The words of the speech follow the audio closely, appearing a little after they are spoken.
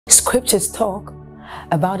Scriptures talk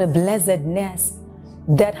about a blessedness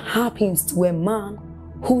that happens to a man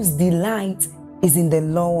whose delight is in the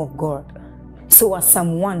law of God. So as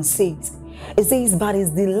Psalm 1 says, it says, but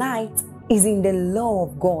his delight is in the law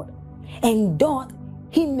of God, and doth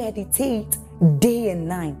he meditate day and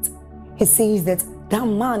night. He says that that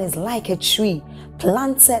man is like a tree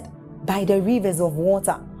planted by the rivers of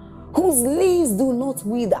water, whose leaves do not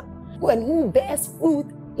wither, and who bears fruit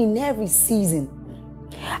in every season.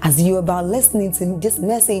 As you're about listening to this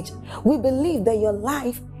message, we believe that your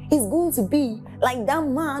life is going to be like that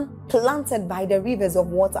man planted by the rivers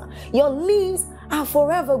of water. Your leaves are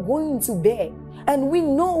forever going to bear. And we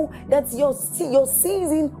know that your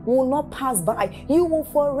season will not pass by. You will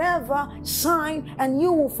forever shine and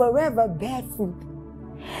you will forever bear fruit.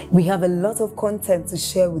 We have a lot of content to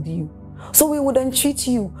share with you. So we would entreat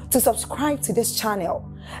you to subscribe to this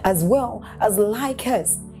channel, as well as like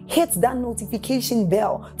us. Hit that notification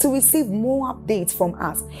bell to receive more updates from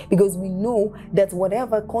us, because we know that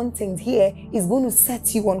whatever content here is going to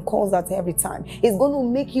set you on course at every time. It's going to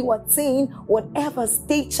make you attain whatever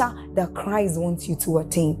stature that Christ wants you to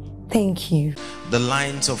attain. Thank you. The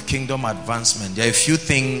lines of kingdom advancement. There are a few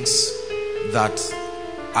things that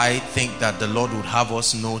I think that the Lord would have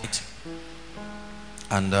us note.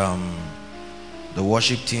 And the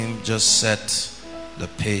worship team just set the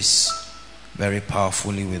pace very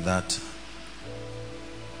powerfully with that.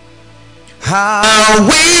 How we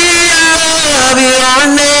love your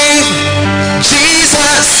name,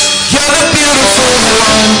 Jesus, you're the beautiful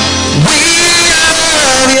one. We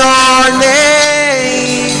love your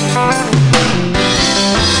name.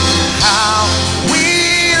 How we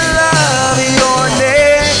love your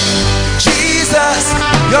name, Jesus,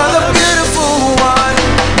 you're the beautiful one.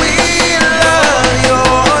 We love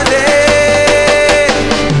your name.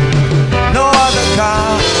 No other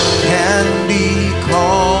God can be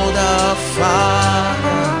called a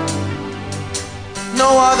father.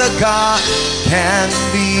 No other God can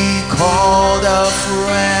be called a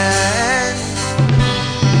friend.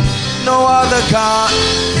 No other God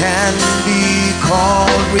can be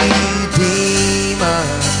called redeemer.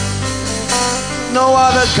 No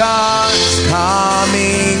other God's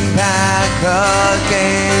coming back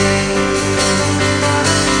again.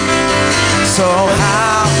 So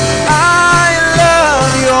how I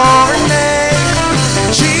love your name,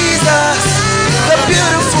 Jesus, the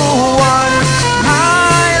beautiful one. I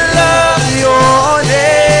love your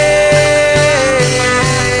name,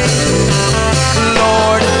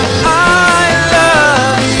 Lord. I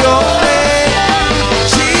love your name,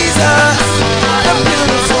 Jesus, the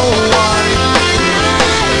beautiful one.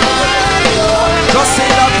 Just say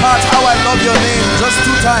that part, how I love your name, just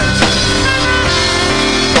 2 times.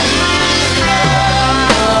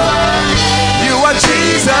 You are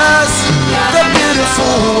Jesus, the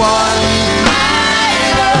beautiful one.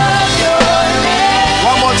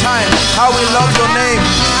 One more time, how we love your name.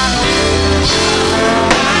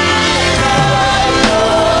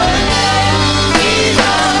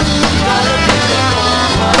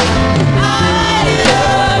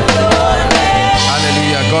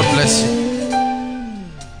 Hallelujah, God bless you.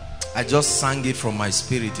 I just sang it from my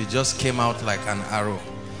spirit. It just came out like an arrow.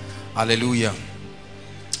 Hallelujah.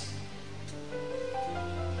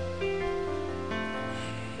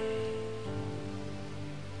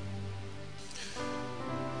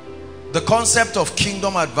 The concept of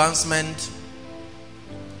kingdom advancement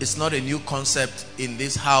is not a new concept in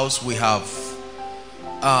this house. We have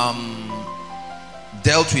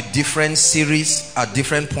dealt with different series at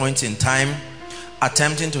different points in time,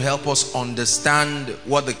 attempting to help us understand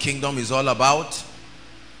what the kingdom is all about,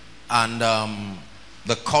 and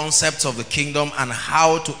the concepts of the kingdom and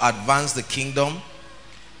how to advance the kingdom.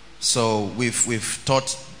 So we've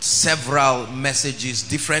taught several messages,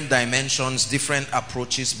 different dimensions, different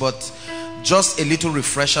approaches, but just a little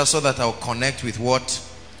refresher so that I'll connect with what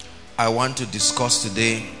I want to discuss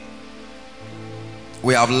today.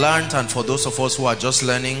 We have learned, and for those of us who are just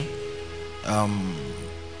learning,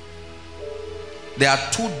 there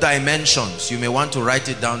are 2 dimensions. You may want to write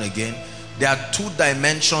it down again. There are 2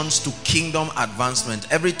 dimensions to kingdom advancement.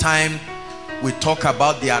 Every time we talk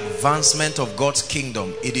about the advancement of God's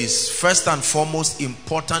kingdom, it is first and foremost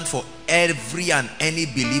important for every and any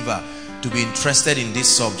believer to be interested in this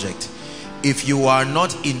subject. If you are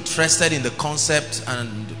not interested in the concept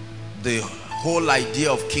and the whole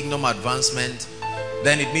idea of kingdom advancement,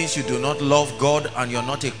 then it means you do not love God and you're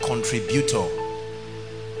not a contributor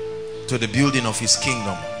to the building of his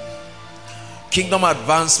kingdom. Kingdom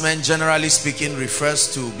advancement, generally speaking,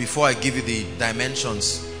 refers to, before I give you the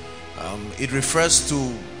dimensions, it refers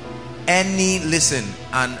to listen,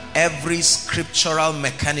 and every scriptural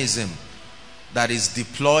mechanism that is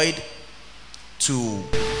deployed to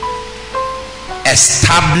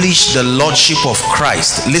establish the lordship of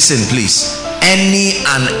Christ, listen please, any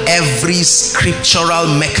and every scriptural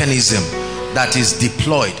mechanism that is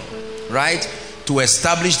deployed, right, to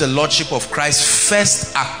establish the lordship of Christ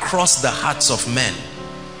first across the hearts of men,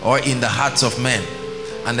 or in the hearts of men,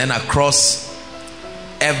 and then across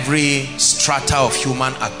every strata of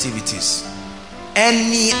human activities.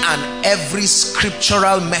 Any and every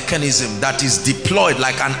scriptural mechanism that is deployed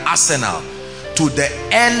like an arsenal to the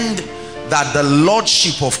end that the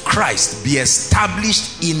lordship of Christ be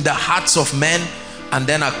established in the hearts of men, and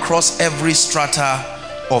then across every strata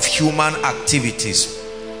of human activities.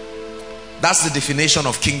 That's the definition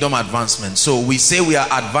of kingdom advancement. So we say we are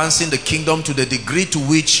advancing the kingdom to the degree to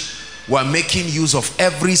which we are making use of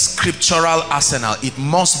every scriptural arsenal. It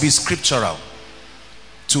must be scriptural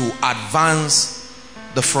to advance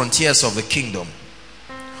the frontiers of the kingdom.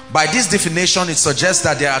 By this definition, it suggests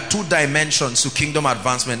that there are two dimensions to kingdom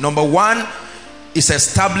advancement. Number one is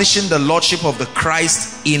establishing the lordship of the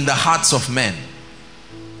Christ in the hearts of men.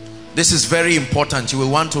 This is very important. You will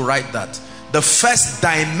want to write that. The first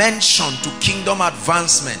dimension to kingdom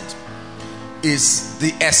advancement is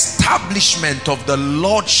the establishment of the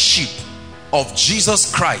lordship of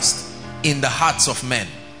Jesus Christ in the hearts of men.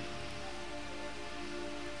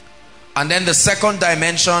 And then the second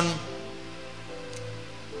dimension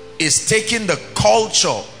is taking the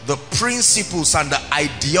culture, the principles and the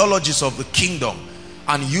ideologies of the kingdom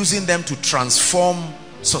and using them to transform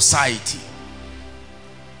society.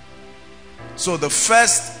 So the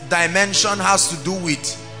first dimension has to do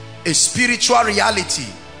with a spiritual reality,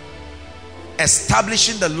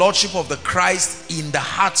 establishing the lordship of the Christ in the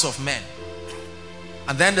hearts of men.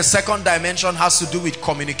 And then the second dimension has to do with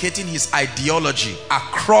communicating his ideology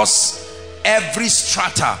across every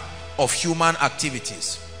strata of human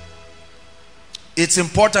activities. It's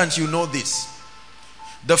important you know this.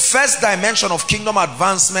 The first dimension of kingdom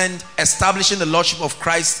advancement, establishing the lordship of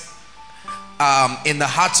Christ in the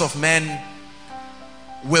hearts of men,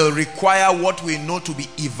 will require what we know to be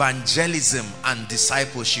evangelism and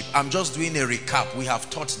discipleship. I'm just doing a recap. We have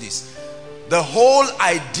taught this. The whole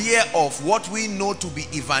idea of what we know to be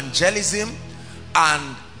evangelism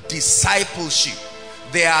and discipleship,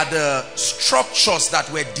 they are the structures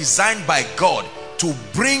that were designed by God to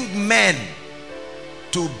bring men,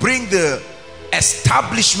 to bring the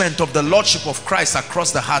establishment of the lordship of Christ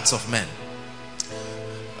across the hearts of men.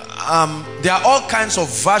 There are all kinds of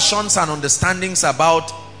versions and understandings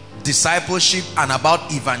about discipleship and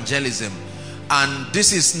about evangelism, and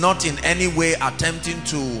this is not in any way attempting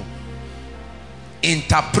to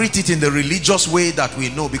interpret it in the religious way that we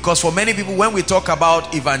know, because for many people, when we talk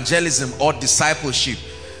about evangelism or discipleship,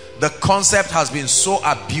 the concept has been so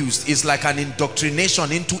abused. It's like an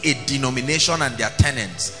indoctrination into a denomination and their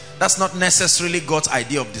tenets. That's not necessarily God's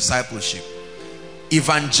idea of discipleship.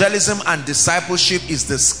 Evangelism and discipleship is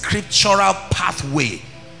the scriptural pathway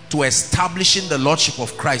to establishing the lordship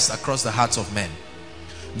of Christ across the hearts of men.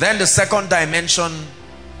 Then the second dimension,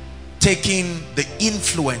 taking the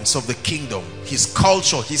influence of the kingdom, his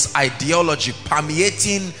culture, his ideology,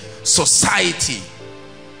 permeating society.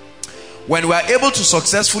 When we are able to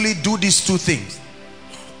successfully do these two things,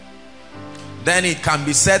 then it can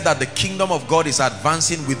be said that the kingdom of God is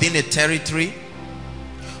advancing within a territory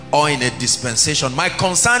or in a dispensation. My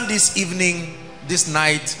concern this evening, this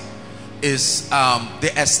night, is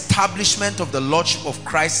the establishment of the lordship of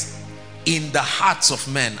Christ in the hearts of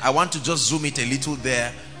men. I want to just zoom it a little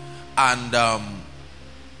there and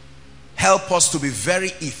help us to be very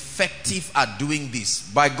effective at doing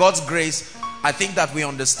this. By God's grace, I think that we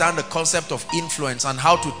understand the concept of influence and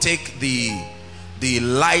how to take the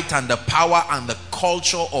light and the power and the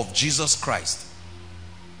culture of Jesus Christ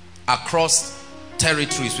across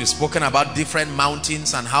territories. We've spoken about different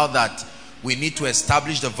mountains and how that we need to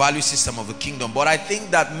establish the value system of the kingdom. But I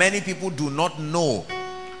think that many people do not know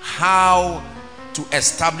how to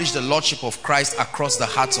establish the lordship of Christ across the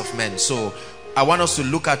hearts of men. So I want us to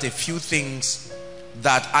look at a few things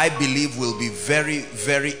that I believe will be very,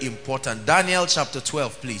 very important. Daniel chapter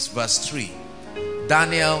 12, please, verse 3.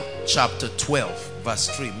 Daniel chapter 12, verse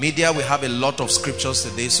 3. Media, we have a lot of scriptures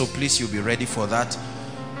today, so please, you'll be ready for that.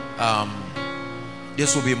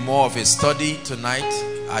 This will be more of a study tonight.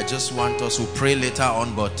 I just want us to pray later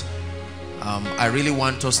on, but I really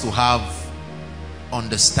want us to have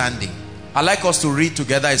understanding. I'd like us to read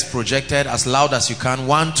together. It's projected as loud as you can.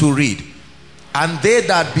 1, 2, read. And they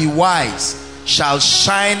that be wise shall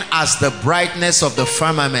shine as the brightness of the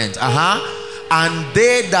firmament, and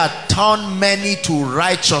they that turn many to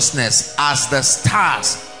righteousness as the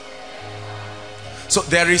stars. So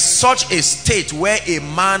there is such a state where a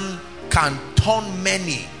man can turn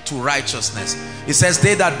many to righteousness. It says,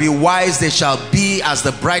 they that be wise, they shall be as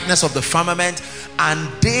the brightness of the firmament, and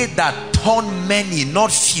they that turn many,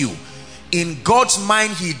 not few. In God's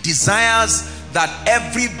mind, he desires that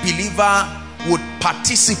every believer would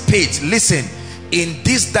participate, listen, in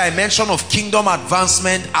this dimension of kingdom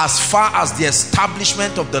advancement as far as the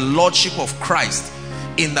establishment of the lordship of Christ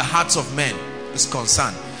in the hearts of men is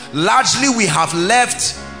concerned. Largely, we have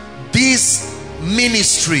left this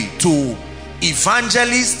ministry to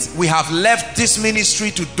evangelists. We have left this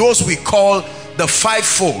ministry to those we call the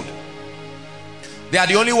fivefold. They are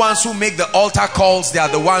the only ones who make the altar calls. They are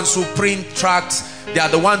the ones who print tracts. They are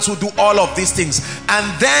the ones who do all of these things.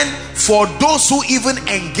 And then for those who even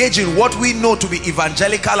engage in what we know to be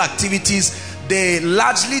evangelical activities, they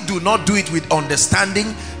largely do not do it with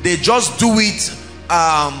understanding. They just do it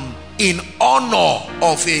in honor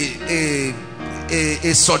of a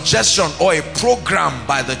suggestion or a program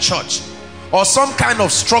by the church, or some kind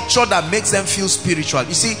of structure that makes them feel spiritual.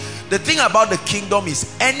 You see, the thing about the kingdom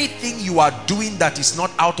is anything you are doing that is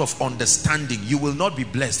not out of understanding, you will not be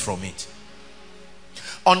blessed from it.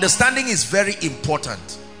 Understanding is very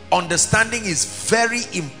important. Understanding is very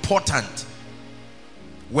important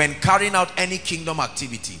when carrying out any kingdom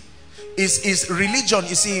activity. Is religion,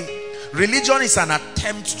 you see, religion is an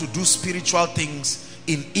attempt to do spiritual things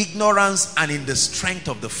in ignorance and in the strength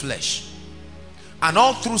of the flesh. And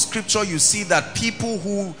all through scripture you see that people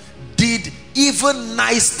who did even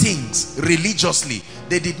nice things religiously,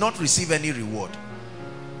 they did not receive any reward.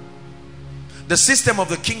 The system of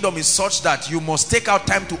the kingdom is such that you must take out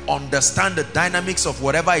time to understand the dynamics of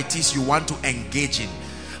whatever it is you want to engage in.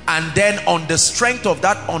 And then on the strength of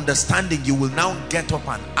that understanding, you will now get up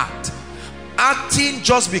and act. Acting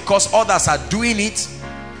just because others are doing it,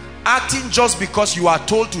 acting just because you are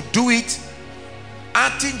told to do it,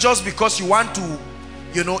 acting just because you want to,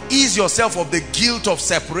 ease yourself of the guilt of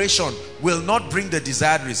separation will not bring the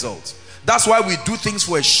desired results. That's why we do things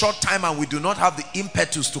for a short time and we do not have the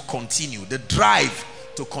impetus to continue, the drive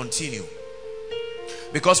to continue.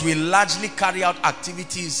 Because we largely carry out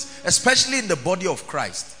activities, especially in the body of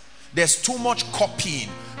Christ. There's too much copying.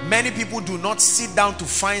 Many people do not sit down to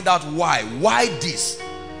find out why. Why this?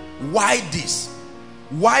 Why this?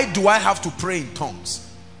 Why do I have to pray in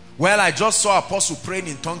tongues? Well, I just saw Apostle praying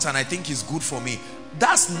in tongues and I think it's good for me.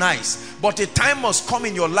 That's nice, but a time must come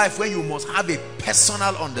in your life where you must have a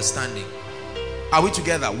personal understanding. Are we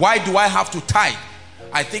together? Why do I have to tithe?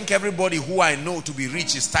 I think everybody who I know to be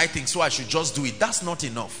rich is tithing, so I should just do it. That's not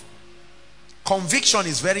enough. Conviction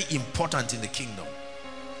is very important in the kingdom.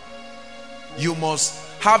 You must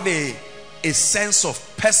have a sense of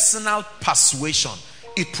personal persuasion.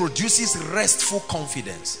 It produces restful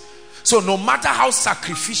confidence. So no matter how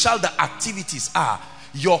sacrificial the activities are,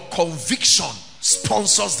 your conviction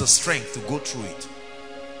sponsors the strength to go through it.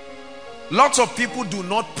 Lots of people do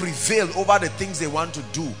not prevail over the things they want to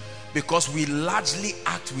do because we largely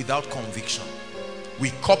act without conviction. We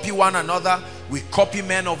copy one another, we copy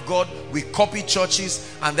men of God, we copy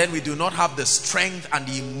churches, and then we do not have the strength and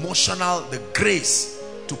the emotional, the grace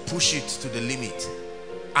to push it to the limit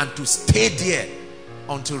and to stay there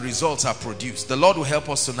until results are produced. The Lord will help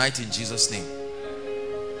us tonight in Jesus' name.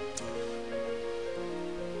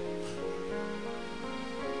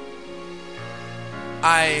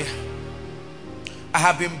 I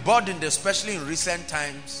have been burdened, especially in recent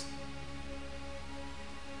times.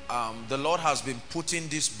 The Lord has been putting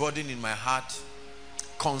this burden in my heart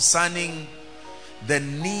concerning the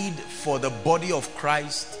need for the body of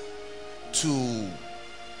Christ to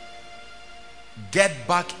get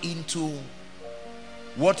back into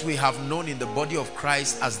what we have known in the body of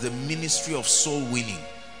Christ as the ministry of soul winning.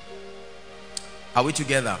 Are we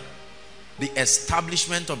together? The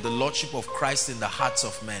establishment of the lordship of Christ in the hearts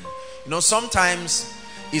of men. Sometimes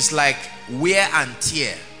it's like wear and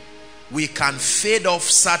tear. We can fade off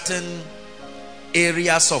certain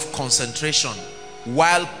areas of concentration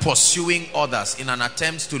while pursuing others in an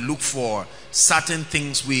attempt to look for certain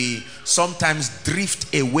things. We sometimes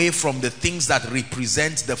drift away from the things that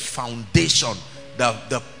represent the foundation,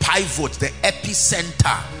 the pivot, the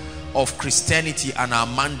epicenter of Christianity and our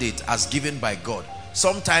mandate as given by God.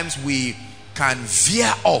 Sometimes we can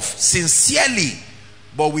veer off sincerely,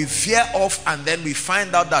 but we veer off and then we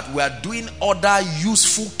find out that we are doing other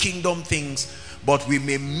useful kingdom things, but we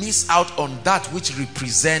may miss out on that which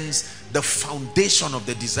represents the foundation of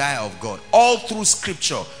the desire of God. All through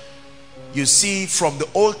scripture, you see, from the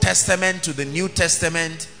Old Testament to the New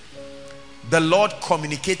Testament, the Lord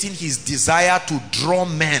communicating his desire to draw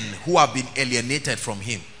men who have been alienated from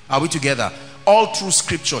him. Are we together? All through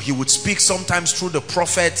scripture, he would speak sometimes through the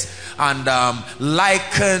prophets and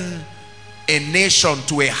liken a nation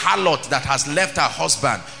to a harlot that has left her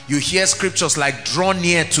husband. You hear scriptures like, draw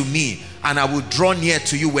near to me and I will draw near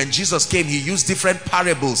to you. When Jesus came, he used different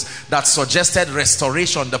parables that suggested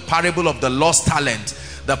restoration. The parable of the lost talent,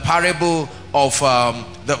 the parable of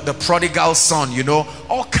the prodigal son, you know,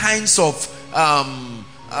 all kinds of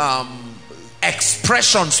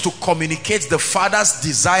expressions to communicate the Father's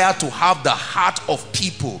desire to have the heart of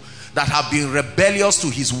people that have been rebellious to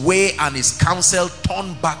his way and his counsel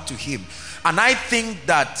turned back to him. And I think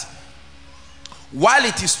that while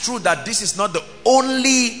it is true that this is not the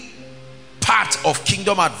only part of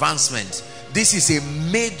kingdom advancement, this is a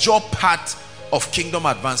major part of kingdom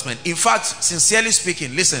advancement. In fact, sincerely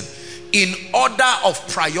speaking, listen, in order of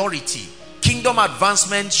priority, kingdom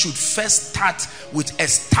advancement should first start with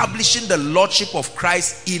establishing the lordship of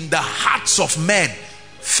Christ in the hearts of men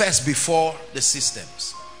first before the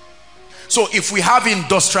systems. So if we have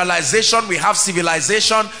industrialization, we have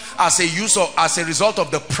civilization as a result of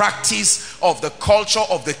the practice of the culture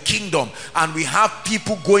of the kingdom, and we have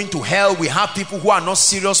people going to hell, we have people who are not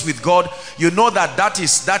serious with God, you know that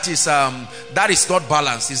is not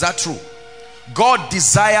balanced. Is that true? God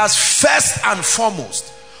desires first and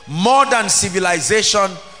foremost, more than civilization,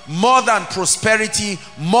 more than prosperity,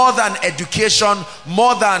 more than education,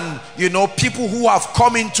 more than, you know, people who have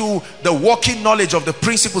come into the working knowledge of the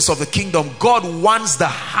principles of the kingdom. God wants the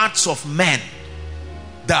hearts of men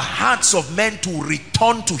to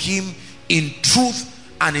return to him in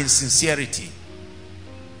truth and in sincerity.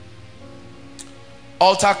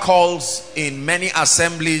 Altar calls in many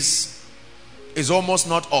assemblies is almost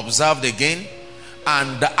not observed again,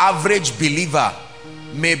 and the average believer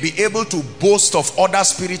may be able to boast of other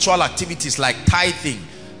spiritual activities like tithing,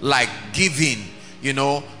 like giving, you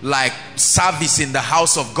know, like service in the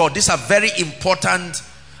house of God. These are very important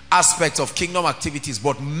aspects of kingdom activities,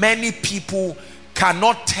 but many people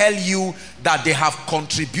cannot tell you that they have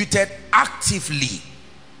contributed actively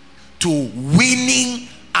to winning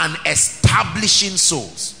and establishing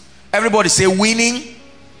souls. Everybody say winning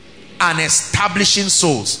and establishing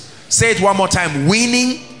souls. Say it one more time,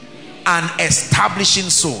 winning and establishing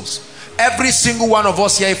souls. Every single one of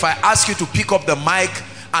us here, if I ask you to pick up the mic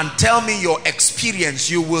and tell me your experience,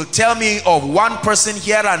 you will tell me of one person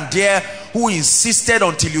here and there who insisted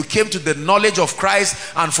until you came to the knowledge of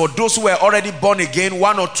Christ, and for those who were already born again,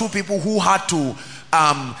 one or two people who had to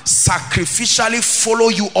sacrificially follow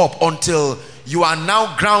you up until you are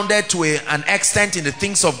now grounded to an extent in the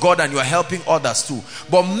things of God and you are helping others too.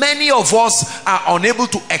 But many of us are unable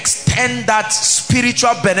to extend that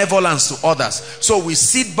spiritual benevolence to others. So we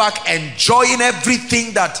sit back enjoying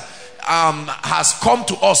everything that has come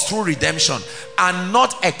to us through redemption and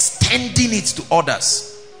not extending it to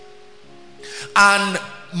others. And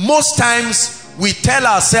most times we tell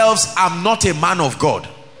ourselves, I'm not a man of God.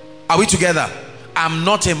 Are we together? I'm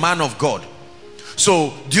not a man of God.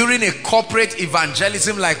 So during a corporate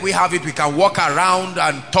evangelism like we have it, we can walk around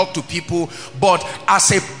and talk to people, but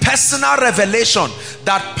as a personal revelation,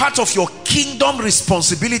 that part of your kingdom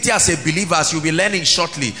responsibility as a believer, as you'll be learning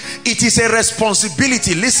shortly, it is a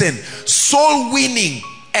responsibility. Listen, soul winning,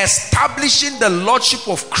 establishing the lordship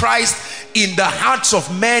of Christ in the hearts of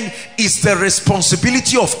men is the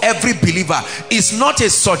responsibility of every believer. It's not a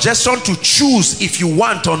suggestion to choose if you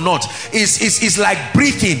want or not. It's like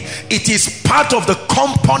breathing. It is part of the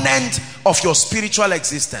component of your spiritual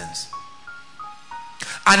existence.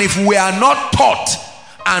 And if we are not taught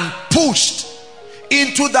and pushed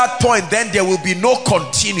into that point, then there will be no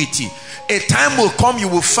continuity. A time will come, you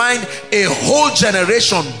will find a whole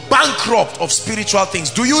generation bankrupt of spiritual things.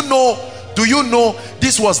 Do you know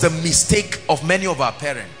this was the mistake of many of our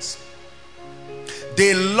parents?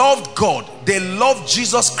 They loved God, they loved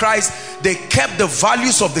Jesus Christ, they kept the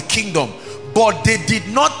values of the kingdom, but they did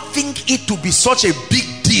not think it to be such a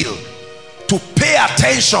big deal to pay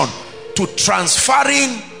attention to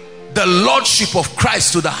transferring the lordship of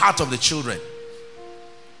Christ to the heart of the children.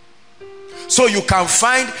 So you can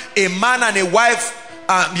find a man and a wife,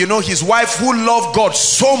 his wife who loved God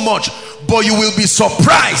so much, but you will be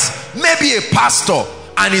surprised, maybe a pastor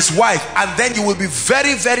and his wife, and then you will be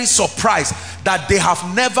very, very surprised that they have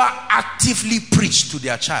never actively preached to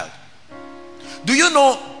their child. Do you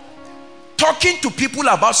know, talking to people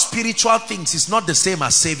about spiritual things is not the same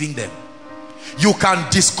as saving them. You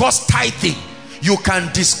can discuss tithing, you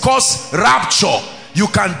can discuss rapture, you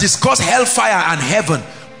can discuss hellfire and heaven.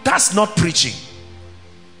 That's not preaching.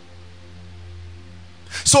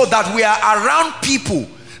 So that we are around people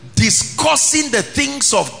discussing the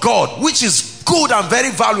things of God, which is good and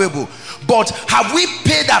very valuable. But have we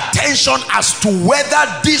paid attention as to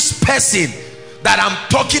whether this person that I'm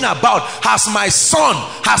talking about has my son,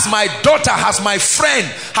 has my daughter, has my friend,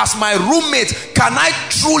 has my roommate? Can I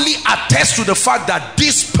truly attest to the fact that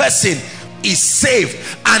this person is saved?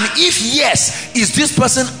 And if yes, is this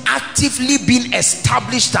person actively being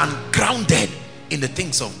established and grounded in the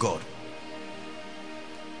things of God?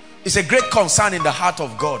 It's a great concern in the heart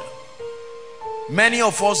of God. Many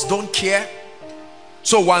of us don't care.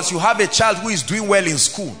 So once you have a child who is doing well in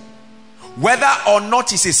school, whether or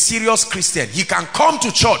not he's a serious Christian, he can come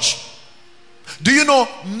to church. Do you know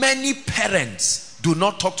many parents do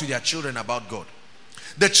not talk to their children about God?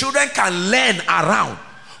 The children can learn around,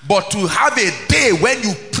 but to have a day when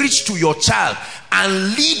you preach to your child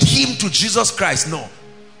and lead him to Jesus Christ, no.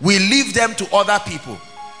 We leave them to other people.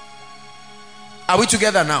 Are we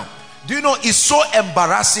together now? Do you know it's so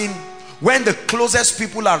embarrassing when the closest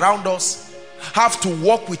people around us have to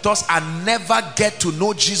walk with us and never get to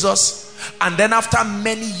know Jesus, and then after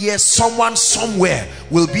many years someone somewhere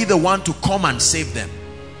will be the one to come and save them?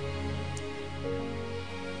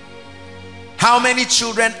 How many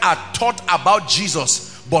children are taught about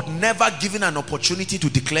Jesus but never given an opportunity to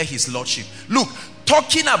declare his lordship? Look,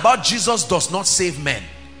 talking about Jesus does not save men.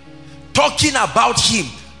 Talking about him,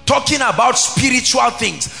 talking about spiritual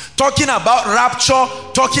things, talking about rapture,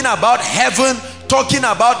 talking about heaven, talking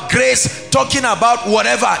about grace, talking about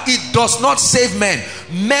whatever, it does not save men.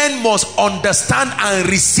 Men must understand and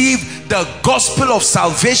receive the gospel of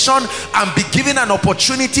salvation and be given an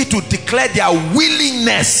opportunity to declare their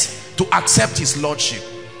willingness to accept his lordship.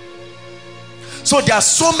 So there are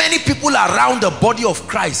so many people around the body of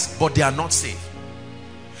Christ, but they are not saved.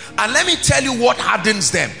 And let me tell you what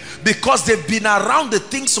hardens them. Because they've been around the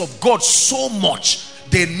things of God so much.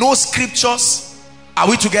 They know scriptures. Are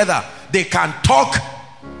we together? They can talk.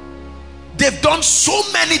 They've done so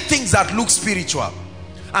many things that look spiritual.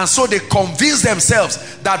 And so they convince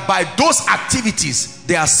themselves that by those activities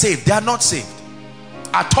they are saved. They are not saved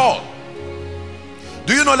at all.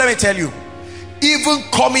 Do you know, let me tell you, even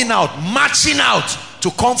coming out, marching out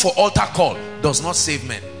to come for altar call does not save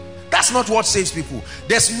men. That's not what saves people.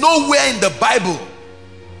 There's nowhere in the Bible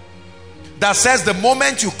that says the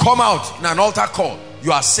moment you come out in an altar call,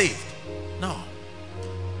 you are saved. No.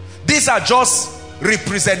 These are just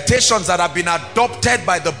representations that have been adopted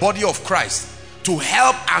by the body of Christ to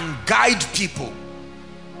help and guide people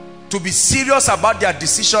to be serious about their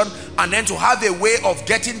decision, and then to have a way of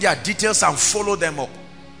getting their details and follow them up.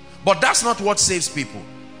 But that's not what saves people.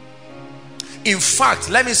 In fact,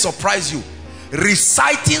 let me surprise you.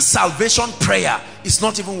 Reciting salvation prayer is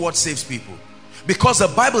not even what saves people. Because the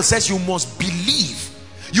Bible says you must believe.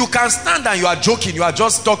 You can stand and you are joking. You are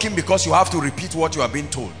just talking because you have to repeat what you are being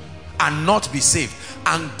told and not be saved.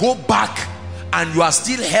 And go back and you are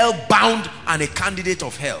still hell bound and a candidate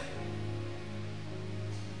of hell.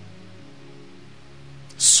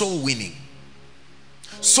 Soul winning.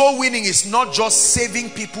 Soul winning is not just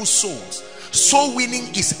saving people's souls. Soul winning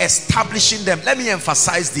is establishing them. Let me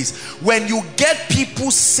emphasize this. When you get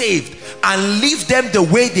people saved and leave them the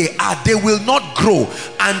way they are, they will not grow.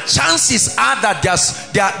 And chances are that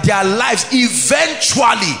their lives,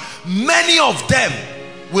 eventually, many of them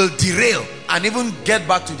will derail and even get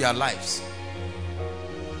back to their lives.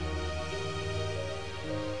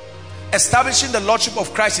 Establishing the lordship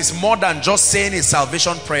of Christ is more than just saying a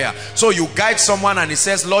salvation prayer. So you guide someone and he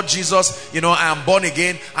says, Lord Jesus, you know, I am born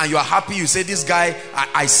again, and you are happy. You say, this guy,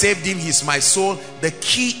 I saved him, he's my soul. The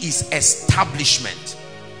key is establishment.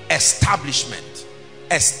 Establishment.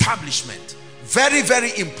 Establishment. Very,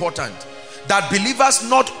 very important. That believers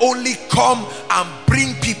not only come and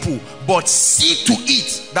bring people, but see to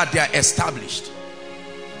it that they are established.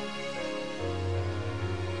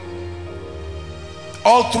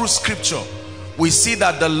 All through scripture, we see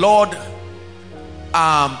that the Lord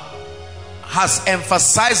has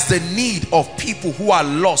emphasized the need of people who are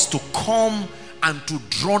lost to come and to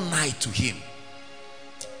draw nigh to him.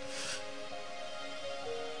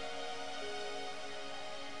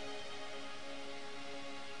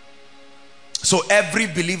 So every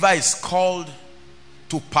believer is called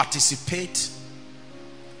to participate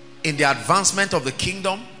in the advancement of the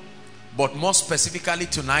kingdom, but more specifically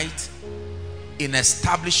tonight, in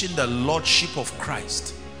establishing the lordship of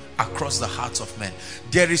Christ across the hearts of men.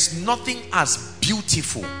 There is nothing as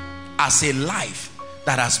beautiful as a life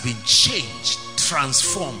that has been changed,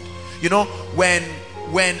 transformed. You know, when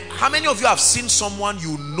how many of you have seen someone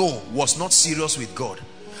you know was not serious with God,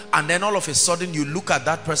 and then all of a sudden you look at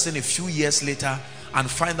that person a few years later and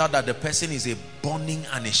find out that the person is a burning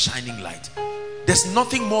and a shining light? There's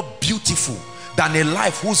nothing more beautiful than a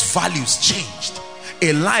life whose values changed,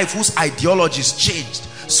 a life whose ideologies changed.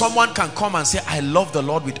 Someone can come and say, I love the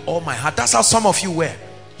Lord with all my heart. That's how some of you were.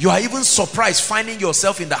 You are even surprised finding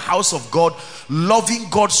yourself in the house of God, loving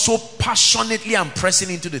God so passionately and pressing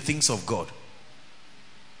into the things of God.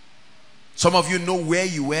 Some of you know where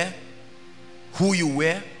you were, who you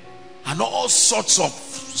were, and all sorts of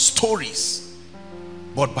stories.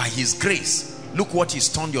 But by his grace, look what he's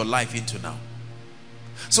turned your life into now.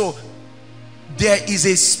 So there is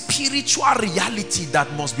a spiritual reality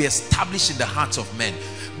that must be established in the hearts of men.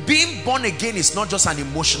 Being born again is not just an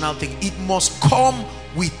emotional thing. It must come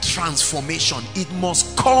with transformation. It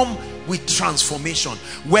must come with transformation.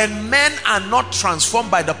 When men are not transformed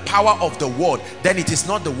by the power of the word, then it is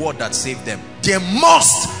not the word that saved them. There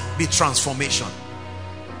must be transformation.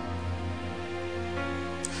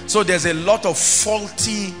 So there's a lot of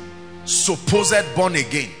faulty supposed born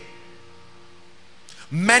again.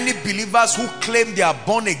 Many believers who claim they are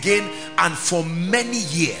born again, and for many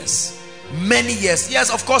years, yes,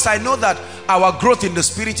 of course I know that our growth in the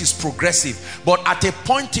spirit is progressive, but at a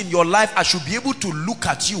point in your life I should be able to look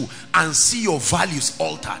at you and see your values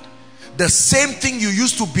altered. The same thing you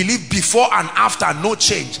used to believe before and after, no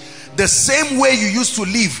change. The same way you used to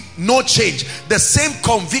live, no change. The same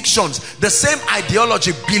convictions, the same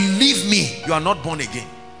ideology. Believe me, you are not born again.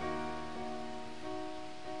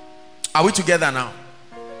 Are we together now?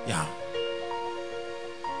 Yeah.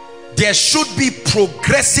 There should be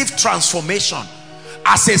progressive transformation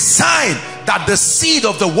as a sign that the seed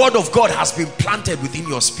of the word of God has been planted within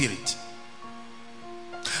your spirit.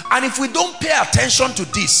 And if we don't pay attention to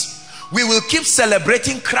this, we will keep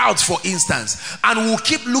celebrating crowds, for instance, and we'll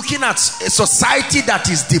keep looking at a society that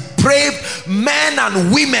is depraved, men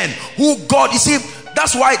and women who God, you see,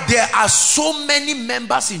 that's why there are so many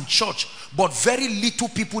members in church, but very little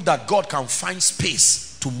people that God can find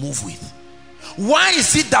space to move with. Why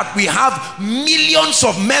is it that we have millions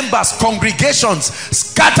of members, congregations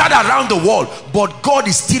scattered around the world, but God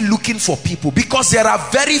is still looking for people? Because there are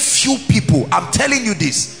very few people, I'm telling you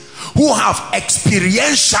this, who have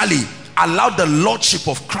experientially allowed the lordship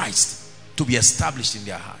of Christ to be established in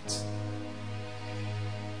their hearts.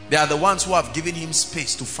 They are the ones who have given him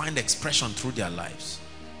space to find expression through their lives.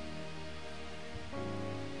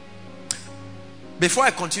 Before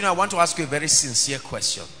I continue, I want to ask you a very sincere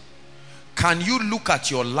question. Can you look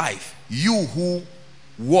at your life, you who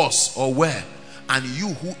was or were, and you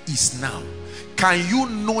who is now? Can you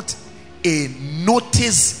note a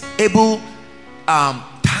noticeable,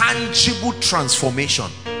 tangible transformation?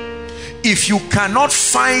 If you cannot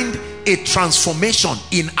find a transformation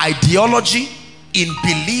in ideology, in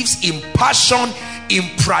beliefs, in passion, in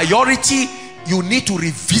priority, you need to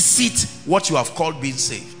revisit what you have called being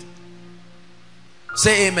saved.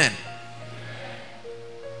 Say amen.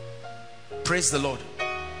 Praise the Lord.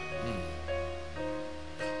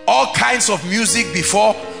 All kinds of music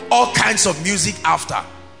before, all kinds of music after.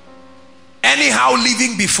 Anyhow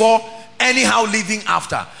living before, anyhow living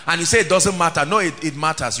after. And you say it doesn't matter. No, it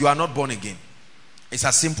matters. You are not born again. It's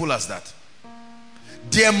as simple as that.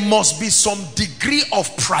 There must be some degree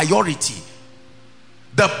of priority.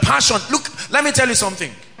 The passion. Look, let me tell you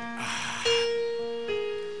something.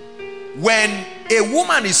 When a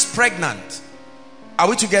woman is pregnant, are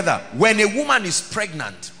we together? When a woman is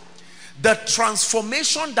pregnant, the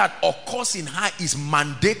transformation that occurs in her is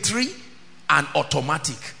mandatory and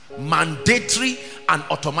automatic. Mandatory and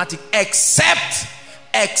automatic, except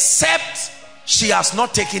she has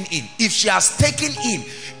not taken in. If she has taken in,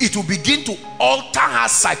 it will begin to alter her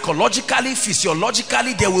psychologically,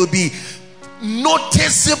 physiologically. There will be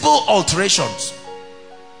noticeable alterations.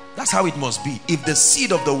 That's how it must be. If the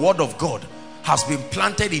seed of the word of God has been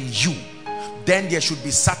planted in you, then there should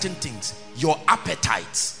be certain things, your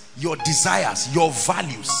appetites, your desires, your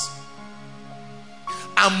values,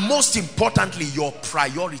 and most importantly, your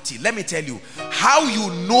priority. Let me tell you, how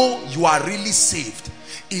you know you are really saved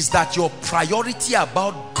is that your priority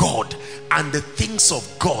about God and the things of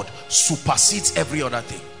God supersedes every other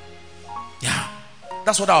thing. Yeah,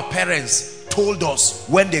 that's what our parents told us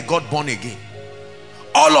when they got born again.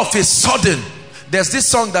 All of a sudden, there's this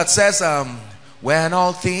song that says, when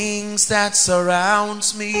all things that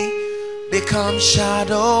surrounds me become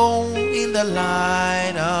shadow in the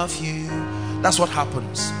light of you. That's what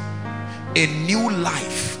happens. A new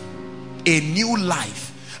life. A new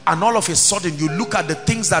life. And all of a sudden you look at the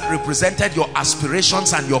things that represented your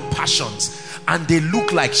aspirations and your passions, and they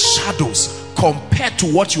look like shadows compared to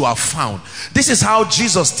what you have found. This is how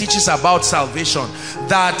Jesus teaches about salvation.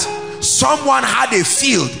 That someone had a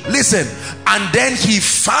field, listen, and then he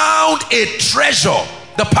found a treasure.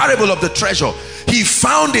 The parable of the treasure. he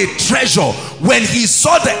found a treasure. When he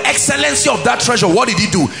saw the excellency of that treasure, what did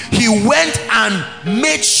he do? He went and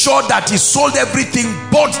made sure that he sold everything,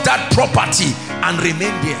 bought that property, and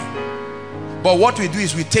remained there. But what we do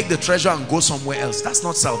is we take the treasure and go somewhere else. That's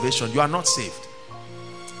not salvation. You are not saved.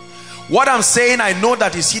 What I'm saying, I know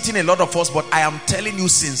that is hitting a lot of us, but I am telling you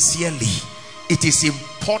sincerely, it is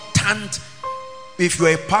important. If you're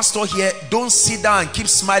a pastor here, don't sit down and keep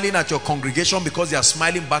smiling at your congregation because they are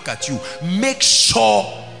smiling back at you. Make sure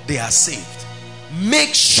they are saved.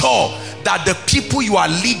 Make sure that the people you are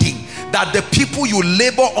leading, that the people you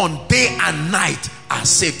labor on day and night are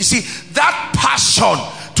saved. You see, that passion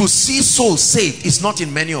to see souls saved is not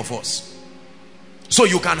in many of us. So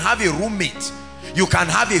you can have a roommate, you can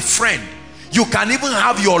have a friend, you can even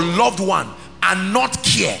have your loved one and not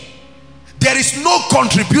care. There is no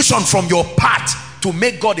contribution from your part to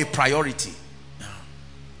make God a priority.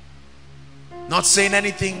 Not saying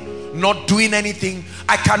anything, not doing anything.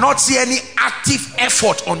 I cannot see any active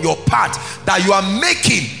effort on your part that you are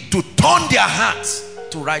making to turn their hearts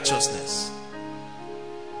to righteousness.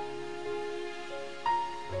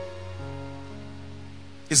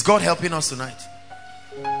 Is God helping us tonight?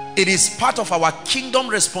 It is part of our kingdom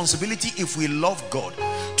responsibility, if we love God,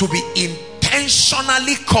 to be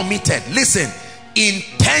intentionally committed. Listen,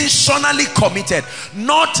 intentionally committed,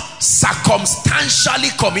 not circumstantially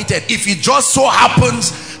committed. If it just so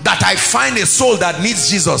happens that I find a soul that needs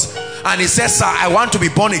Jesus and he says, sir, I want to be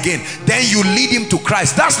born again, then you lead him to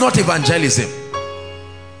Christ. That's not evangelism.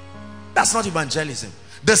 That's not evangelism.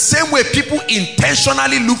 The same way people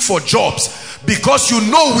intentionally look for jobs because you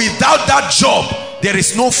know without that job there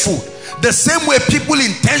is no food. The same way people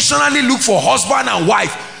intentionally look for husband and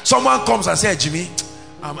wife. Someone comes and says, Jimmy,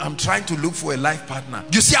 I'm trying to look for a life partner.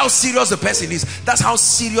 You see how serious the person is? That's how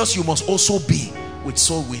serious you must also be with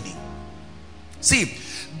soul winning. See,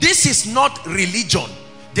 this is not religion.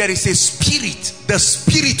 There is a spirit. The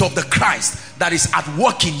spirit of the Christ that is at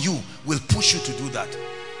work in you will push you to do that.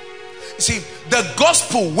 See, the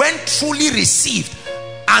gospel, when truly received,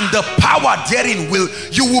 and the power therein,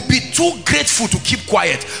 you will be too grateful to keep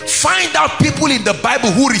quiet. Find out people in the Bible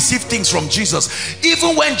who received things from Jesus.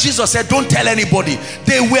 Even when Jesus said, don't tell anybody,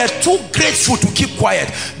 they were too grateful to keep quiet.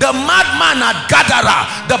 The madman at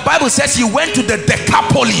Gadara, the Bible says he went to the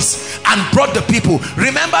Decapolis and brought the people.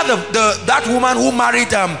 Remember that woman who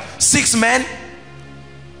married 6 men?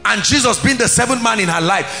 And Jesus being the 7th man in her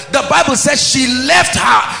life. The Bible says she left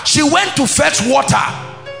her. She went to fetch water.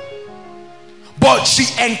 But she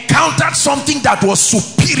encountered something that was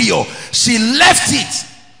superior. She left it.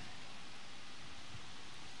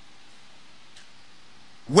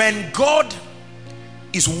 When God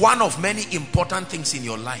is one of many important things in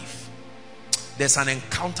your life, there's an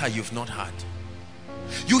encounter you've not had.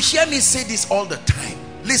 You hear me say this all the time.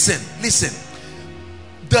 Listen, listen.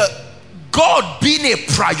 God being a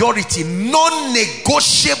priority,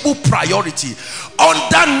 non-negotiable priority,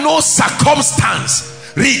 under no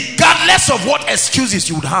circumstance, regardless of what excuses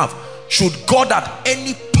you would have, should God at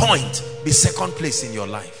any point be second place in your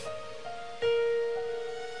life.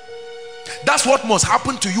 That's what must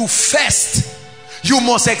happen to you first. You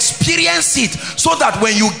must experience it so that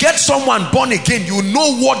when you get someone born again, you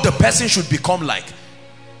know what the person should become like.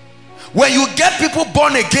 When you get people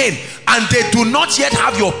born again and they do not yet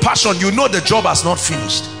have your passion, you know the job has not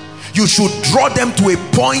finished. You should draw them to a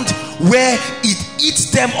point where it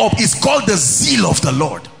eats them up. It's called the zeal of the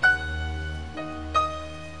Lord.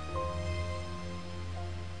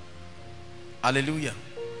 Hallelujah.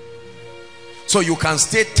 So you can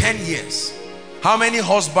stay 10 years. How many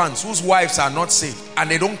husbands whose wives are not saved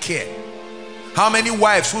and they don't care? How many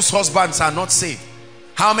wives whose husbands are not saved?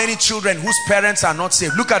 How many children whose parents are not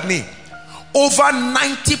saved? Look at me. Over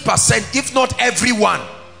 90%, if not everyone,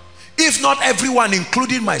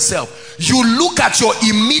 including myself, you look at your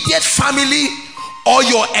immediate family or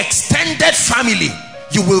your extended family,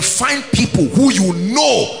 you will find people who you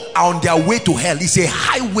know are on their way to hell. It's a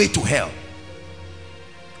highway to hell.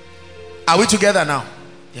 Are we together now?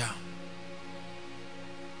 Yeah.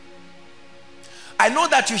 I know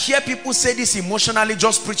that you hear people say this emotionally,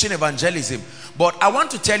 just preaching evangelism, but I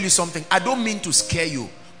want to tell you something. I don't mean to scare you,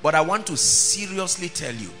 but I want to seriously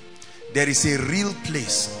tell you, there is a real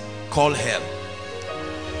place called hell.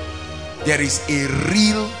 There is a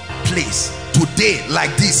real place today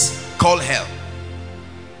like this called hell.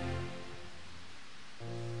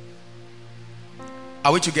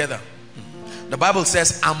 Are we together? The Bible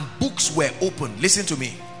says, and books were opened. Listen to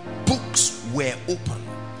me. Books were opened.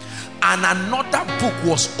 And another book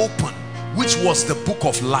was opened, which was the book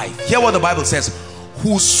of life. Hear what the Bible says.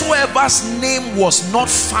 Whosoever's name was not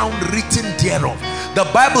found written thereof. The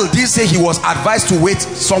Bible did say he was advised to wait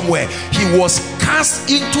somewhere. He was cast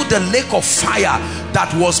into the lake of fire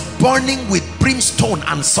that was burning with brimstone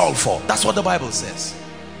and sulfur. That's what the Bible says.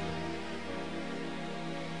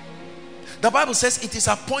 The Bible says it is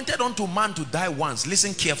appointed unto man to die once.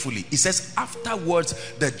 Listen carefully. It says afterwards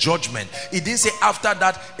the judgment. It didn't say after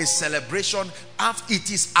that a celebration. It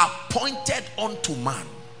is appointed unto man.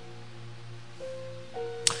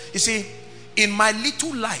 You see, in my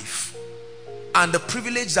little life and the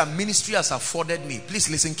privilege that ministry has afforded me, please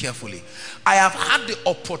listen carefully. I have had the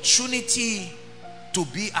opportunity to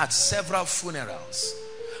be at several funerals.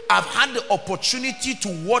 I've had the opportunity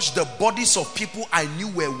to watch the bodies of people I knew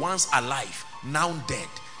were once alive, now dead.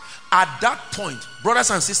 At that point, brothers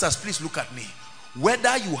and sisters, please look at me.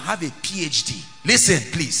 Whether you have a PhD,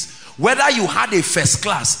 listen please, whether you had a first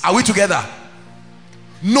class, are we together?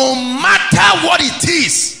 No matter what it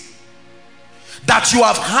is that you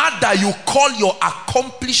have had that you call your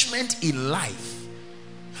accomplishment in life,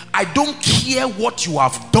 I don't care what you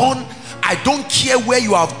have done, I don't care where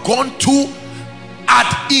you have gone to,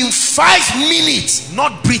 in 5 minutes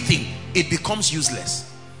not breathing, it becomes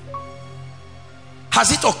useless.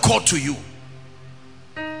 Has it occurred to you?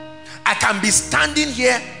 I can be standing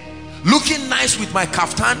here looking nice with my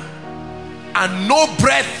kaftan and no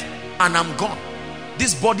breath and I'm gone.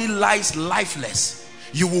 This body lies lifeless.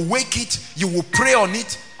 You will wake it, you will pray on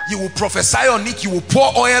it, you will prophesy on it, you will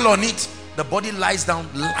pour oil on it. The body lies down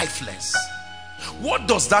lifeless. What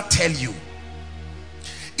does that tell you?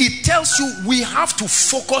 It tells you we have to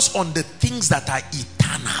focus on the things that are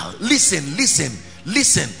eternal. Listen, listen,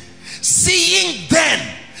 listen. Seeing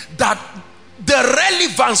then that the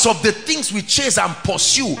relevance of the things we chase and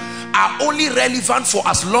pursue are only relevant for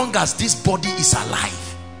as long as this body is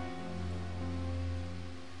alive.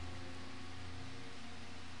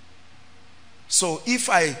 So if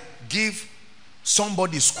I give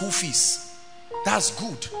somebody school fees, that's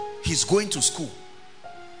good. He's going to school.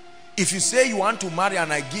 If you say you want to marry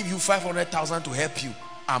and I give you 500,000 to help you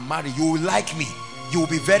and marry, you will like me. You will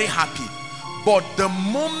be very happy. But the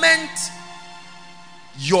moment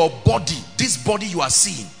your body, this body you are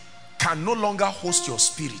seeing, can no longer host your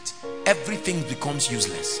spirit, everything becomes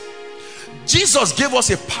useless. Jesus gave us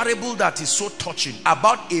a parable that is so touching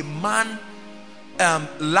about a man,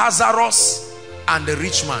 Lazarus and the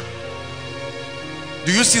rich man.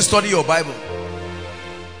 Do you still study your Bible?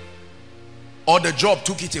 Or the job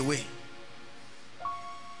took it away?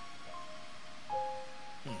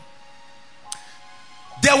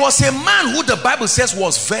 There was a man who the Bible says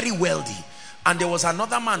was very wealthy, and there was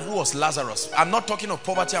another man who was Lazarus. I'm not talking of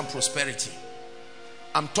poverty and prosperity.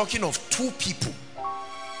 I'm talking of two people.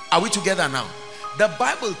 Are we together now? The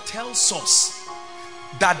Bible tells us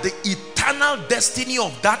that the eternal destiny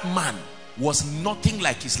of that man was nothing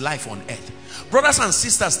like his life on earth. Brothers and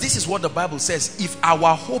sisters, this is what the Bible says. If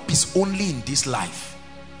our hope is only in this life,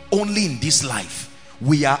 only in this life,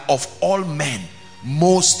 we are of all men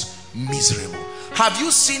most miserable. Have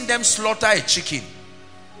you seen them slaughter a chicken?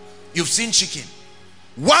 You've seen chicken.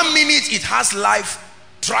 1 minute it has life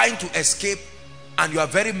trying to escape and you are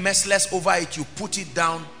very merciless over it. You put it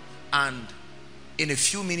down and in a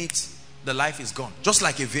few minutes the life is gone, just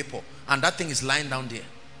like a vapor, and that thing is lying down there.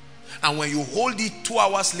 And when you hold it 2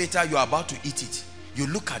 hours later, you are about to eat it. You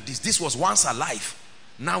look at this. This was once alive.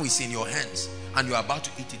 Now it's in your hands and you are about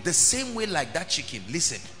to eat it. The same way like that chicken.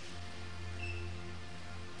 Listen.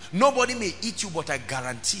 Nobody may eat you, but I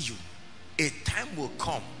guarantee you, a time will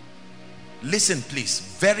come. Listen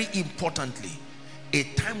please, very importantly, a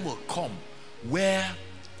time will come where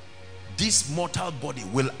this mortal body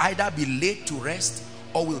will either be laid to rest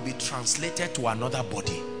or will be translated to another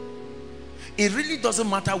body. It really doesn't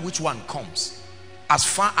matter which one comes as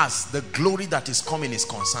far as the glory that is coming is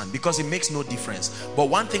concerned, because it makes no difference. But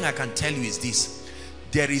one thing I can tell you is this: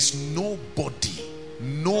 there is nobody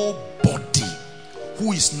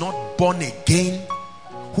who is not born again,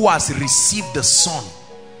 who has received the Son,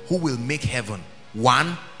 who will make heaven.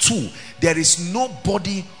 1, 2, there is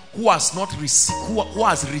nobody who has not received, who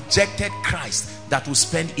has rejected Christ, that will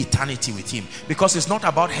spend eternity with him. Because it's not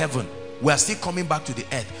about heaven. We are still coming back to the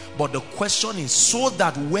earth. But the question is, so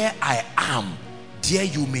that where I am, there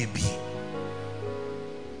you may be.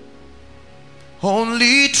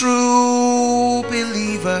 Only true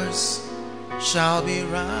believers shall be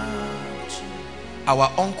righteous.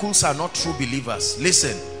 Our uncles are not true believers.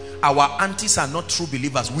 Listen, our aunties are not true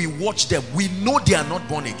believers. We watch them. We know they are not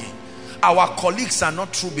born again. Our colleagues are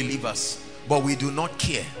not true believers, but we do not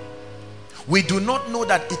care. We do not know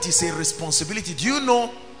that it is a responsibility. Do you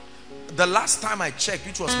know, the last time I checked,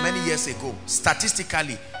 which was many years ago,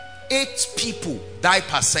 statistically 8 people die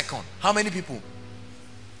per second. How many people?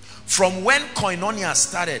 From when Koinonia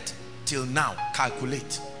started till now,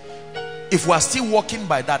 calculate. If we are still walking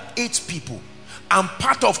by that, 8 people. And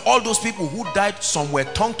part of all those people who died, some were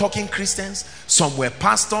tongue-talking Christians, some were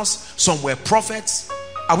pastors, some were prophets.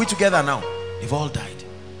 Are we together now? They've all died.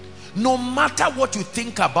 No matter what you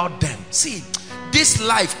think about them, see, this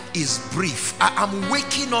life is brief. I am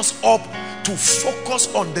waking us up to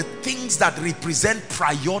focus on the things that represent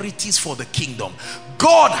priorities for the kingdom.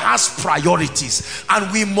 God has priorities,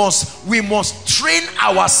 and we must train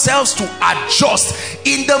ourselves to adjust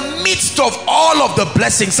in the midst of all of the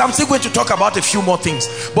blessings. I'm still going to talk about a few more things,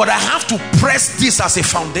 but I have to press this as a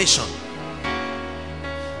foundation.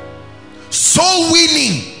 Soul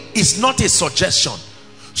winning is not a suggestion.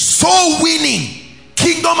 Soul winning,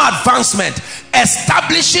 kingdom advancement,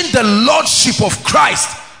 establishing the lordship of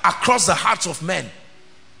Christ across the hearts of men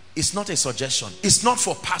is not a suggestion. It's not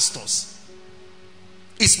for pastors.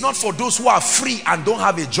 It's not for those who are free and don't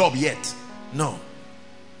have a job yet. No.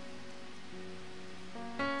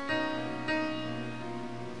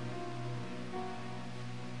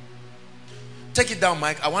 Take it down,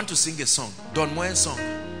 Mike. I want to sing a song. Don Moen's song.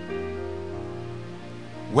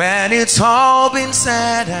 When it's all been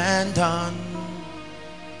said and done,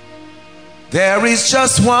 there is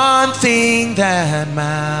just one thing that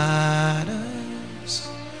matters.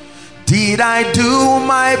 Did I do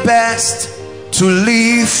my best to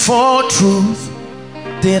live for truth?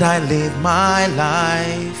 Did I live my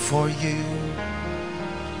life for you?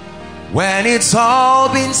 When it's all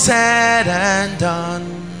been said and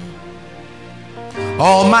done,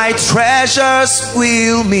 all my treasures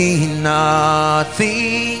will mean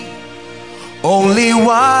nothing. Only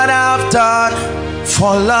what I've done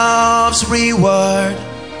for love's reward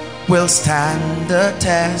will stand the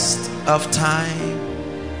test of time.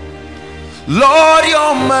 Lord,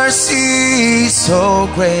 your mercy is so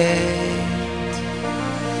great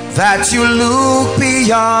that you look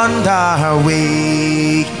beyond our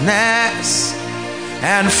weakness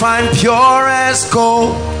and find pure as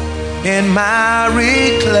gold in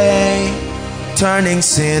miry clay, turning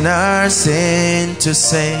sinners into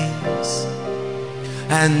saints.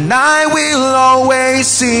 And I will always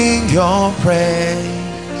sing your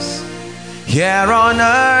praise, here on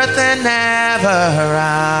earth and ever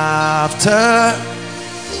after.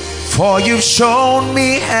 For you've shown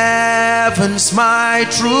me heaven's my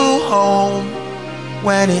true home.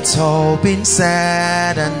 When it's all been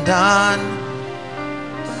said and done,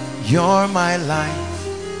 you're my life.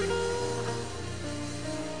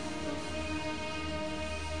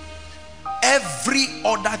 Every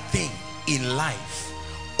other thing in life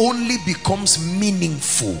only becomes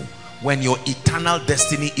meaningful when your eternal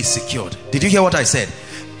destiny is secured. Did you hear what I said?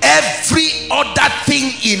 Every other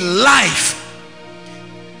thing in life,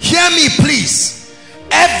 hear me please,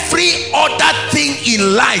 every other thing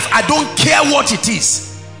in life, I don't care what it is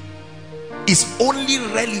only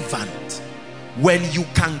relevant when you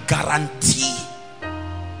can guarantee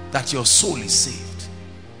that your soul is saved.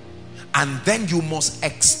 And then you must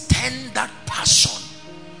extend that passion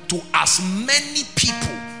to as many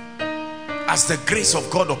people as the grace of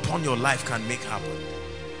God upon your life can make happen.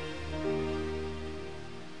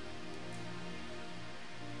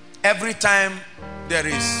 Every time there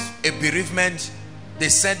is a bereavement, they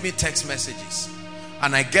send me text messages,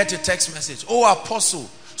 and I get a text message, oh apostle,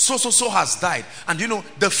 so has died. And you know,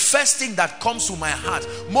 the first thing that comes to my heart,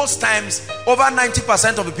 most times over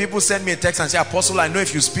 90% of the people send me a text and say, apostle, I know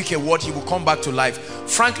if you speak a word, he will come back to life.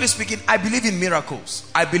 Frankly speaking, I believe in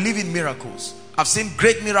miracles. I believe in miracles. I've seen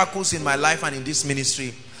great miracles in my life and in this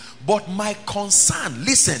ministry. But my concern,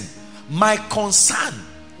 listen, my concern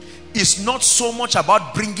is not so much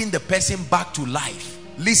about bringing the person back to life.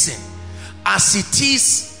 Listen, as it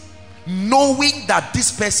is knowing that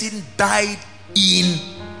this person died in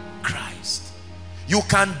Christ. You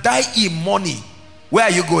can die in money. Where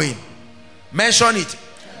are you going? Mention it.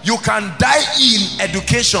 You can die in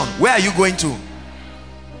education. Where are you going to?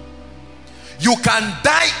 You can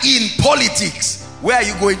die in politics. Where are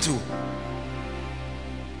you going to?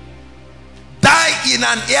 Die in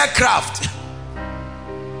an aircraft.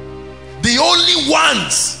 The only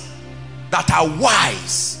ones that are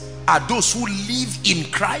wise are those who live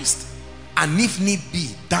in Christ, and if need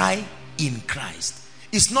be, die in Christ.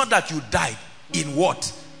 It's not that you die in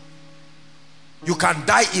what? You can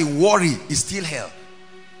die in worry, it's still hell.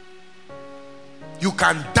 You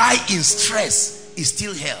can die in stress, it's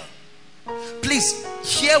still hell. Please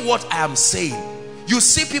hear what I am saying. You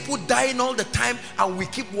see people dying all the time and we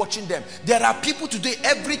keep watching them. There are people today,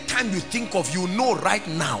 every time you think of, you know right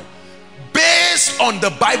now, based on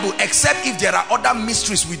the Bible, except if there are other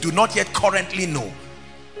mysteries we do not yet currently know.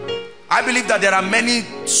 I believe that there are many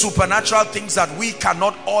supernatural things that we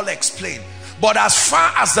cannot all explain. But as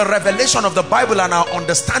far as the revelation of the Bible and our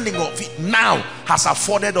understanding of it now has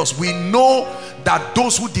afforded us, we know that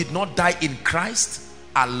those who did not die in Christ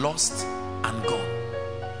are lost and gone.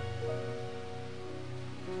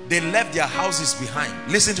 They left their houses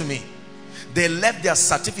behind. Listen to me. They left their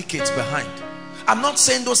certificates behind. I'm not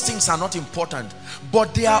saying those things are not important,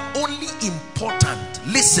 but they are only important.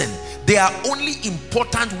 Listen, they are only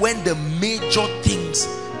important when the major things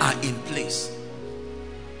are in place.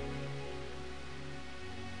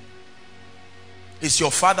 Is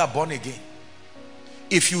your father born again?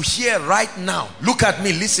 If you hear right now, look at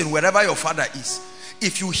me, listen, wherever your father is.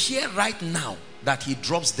 If you hear right now that he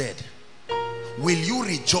drops dead, will you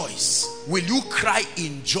rejoice? Will you cry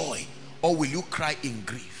in joy, or will you cry in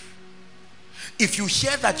grief? If you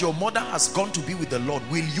hear that your mother has gone to be with the Lord,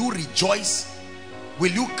 will you rejoice?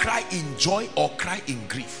 Will you cry in joy or cry in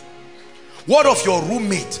grief? What of your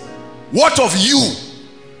roommate? What of you?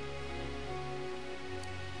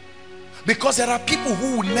 Because there are people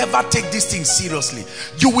who will never take these things seriously.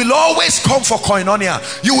 You will always come for koinonia.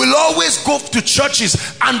 You will always go to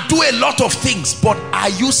churches and do a lot of things. But are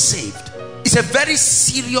you saved? It's a very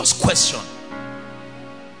serious question.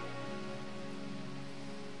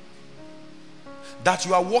 That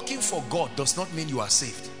you are working for God does not mean you are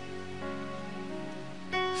saved.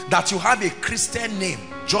 That you have a Christian name,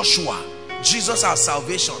 Joshua, Jesus our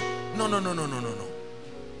salvation. No, no, no, no, no, no, no.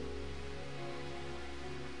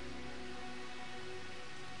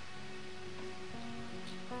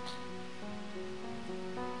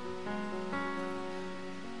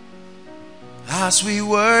 As we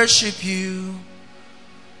worship you,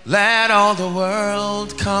 let all the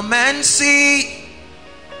world come and see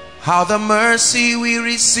how the mercy we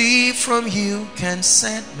receive from you can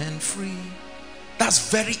set men free.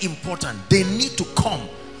 That's very important. They need to come.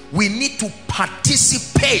 We need to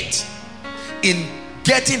participate in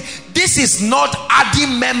getting. This is not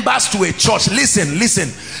adding members to a church. Listen, listen.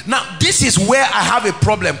 Now, this is where I have a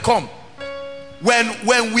problem. Come.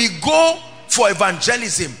 When we go for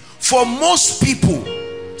evangelism, for most people,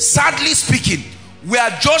 sadly speaking, we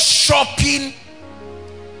are just shopping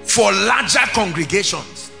for larger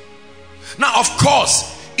congregations. Now, of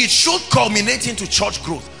course, it should culminate into church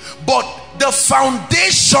growth. But the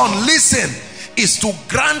foundation, listen, is to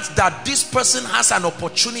grant that this person has an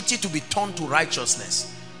opportunity to be turned to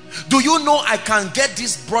righteousness. Do you know I can get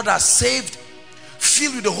this brother saved,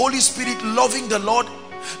 filled with the Holy Spirit, loving the Lord,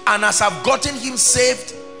 and as I've gotten him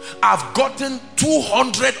saved, I've gotten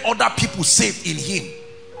 200 other people saved in him.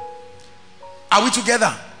 Are we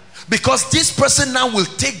together? Because this person now will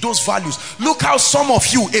take those values. Look how some of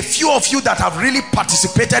you, a few of you that have really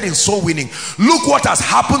participated in soul winning, look what has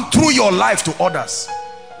happened through your life to others.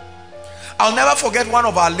 I'll never forget one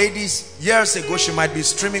of our ladies years ago. She might be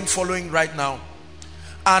streaming, following right now.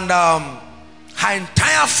 And her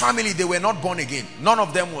entire family, they were not born again. None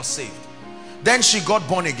of them was saved. Then she got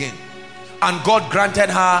born again. And God granted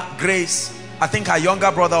her grace. I think her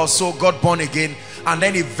younger brother also got born again. And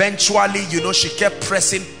then eventually, you know, she kept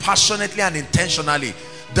pressing passionately and intentionally.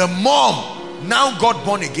 The mom now got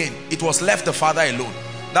born again. It was left the father alone.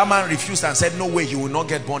 That man refused and said, no way, he will not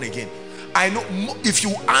get born again. I know if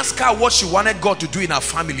you ask her what she wanted God to do in her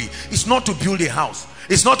family, it's not to build a house.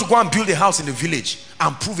 It's not to go and build a house in the village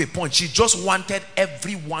and prove a point. She just wanted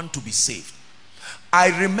everyone to be saved.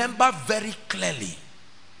 I remember very clearly,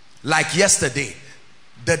 like yesterday,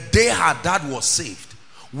 the day her dad was saved.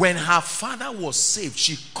 When her father was saved,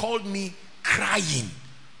 she called me crying.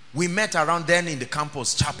 We met around then in the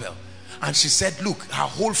campus chapel. And she said, look, her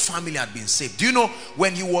whole family had been saved. Do you know,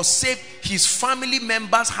 when he was saved, his family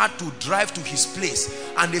members had to drive to his place.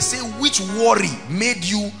 And they say, which worry made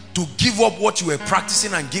you to give up what you were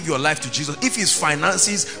practicing and give your life to Jesus? If it's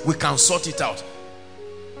finances, we can sort it out.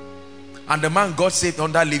 And the man got saved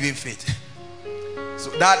under living faith. So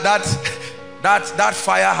that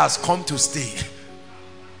fire has come to stay.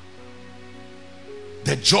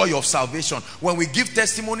 The joy of salvation. When we give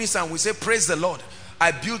testimonies and we say, praise the Lord,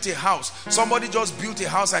 I built a house. Somebody just built a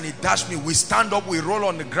house and he dashed me. We stand up, we roll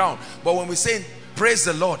on the ground. But when we say, praise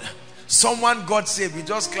the Lord, someone got saved, we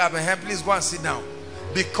just clap and hey, please go and sit down.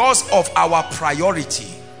 Because of our priority.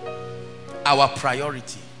 Our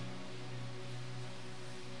priority.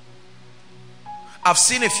 I've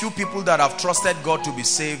seen a few people that have trusted God to be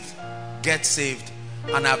saved, get saved,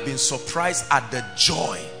 and I've been surprised at the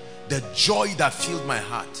joy that filled my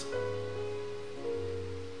heart.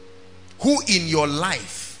 Who in your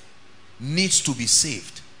life needs to be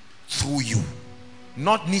saved through you?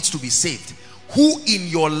 Not needs to be saved. Who in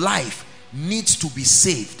your life needs to be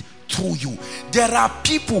saved through you. There are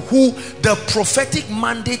people who the prophetic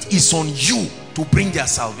mandate is on you to bring their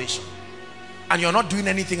salvation, and you're not doing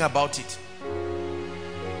anything about it.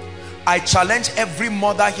 I challenge every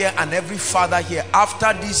mother here and every father here,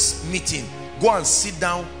 after this meeting, go and sit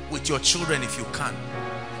down with your children if you can,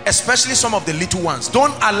 especially some of the little ones.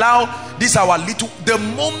 Don't allow this our little, the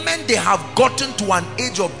moment they have gotten to an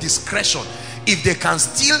age of discretion, if they can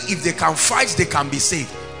steal, if they can fight, they can be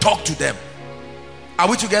saved. Talk to them. Are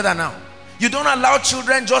we together now? You don't allow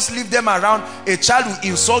children, just leave them around. A child will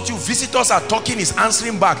insult you, visitors are talking, he's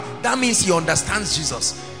answering back. That means he understands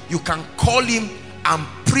Jesus. You can call him and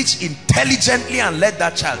preach intelligently and let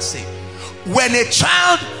that child say. When a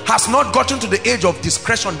child has not gotten to the age of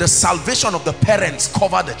discretion, the salvation of the parents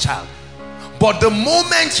cover the child. But the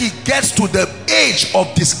moment he gets to the age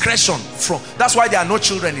of discretion, that's why there are no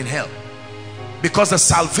children in hell, because the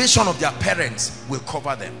salvation of their parents will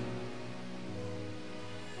cover them.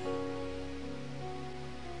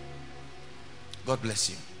 God bless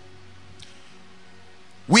you.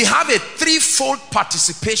 We have a threefold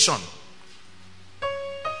participation.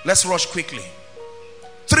 Let's rush quickly.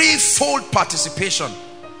 Threefold participation.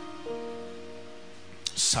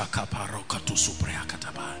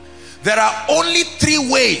 There are only three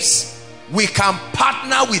ways we can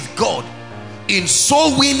partner with God in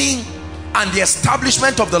soul winning and the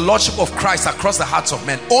establishment of the Lordship of Christ across the hearts of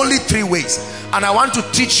men. Only three ways. And I want to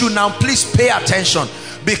teach you now. Please pay attention,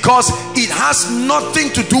 because it has nothing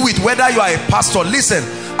to do with whether you are a pastor. Listen,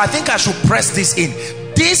 I think I should press this in.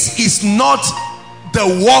 This is not the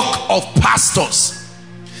work of pastors.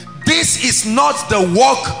 This is not the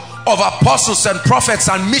work of apostles and prophets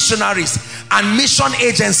and missionaries and mission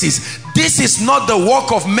agencies. This is not the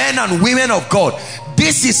work of men and women of God.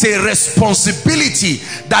 This is a responsibility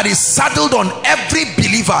that is saddled on every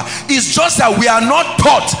believer. It's just that we are not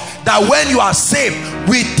taught that when you are saved,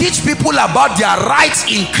 we teach people about their rights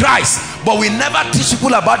in Christ, but we never teach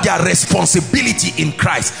people about their responsibility in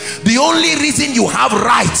Christ. The only reason you have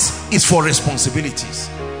rights is for responsibilities.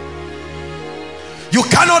 You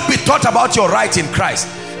cannot be taught about your right in Christ,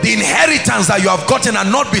 the inheritance that you have gotten, and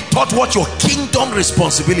not be taught what your kingdom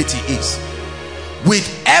responsibility is. With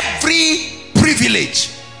every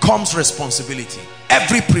privilege comes responsibility.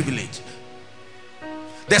 Every privilege.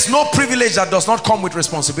 There's no privilege that does not come with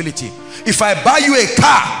responsibility. If I buy you a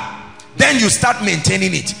car, then you start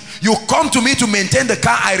maintaining it. You come to me to maintain the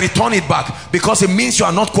car, I return it back, because it means you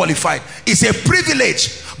are not qualified. It's a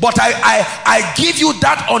privilege, but I give you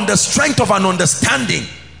that on the strength of an understanding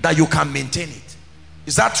that you can maintain it.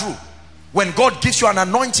 Is that true? When God gives you an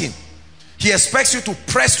anointing, he expects you to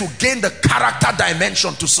press to gain the character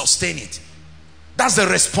dimension to sustain it. That's the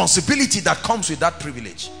responsibility that comes with that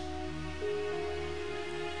privilege.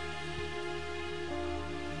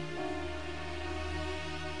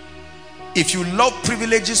 If you love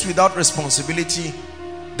privileges without responsibility,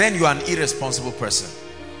 then you are an irresponsible person.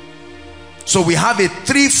 So we have a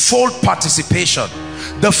threefold participation.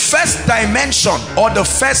 The first dimension, or the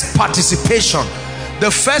first participation, the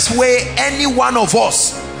first way any one of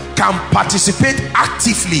us can participate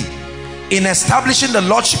actively in establishing the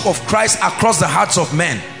Lordship of Christ across the hearts of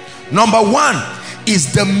men, number one,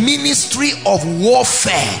 is the ministry of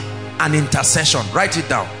warfare and intercession. Write it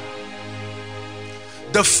down.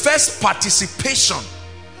 The first participation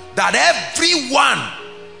that everyone,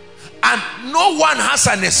 and no one has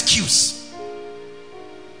an excuse,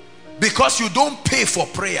 because you don't pay for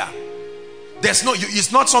prayer. There's no,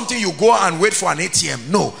 it's not something you go and wait for an ATM.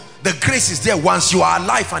 No, the grace is there once you are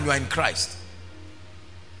alive and you are in Christ.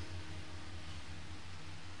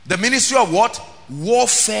 The ministry of what?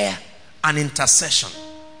 Warfare and intercession.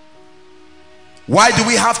 Why do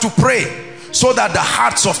we have to pray? So that the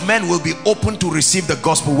hearts of men will be open to receive the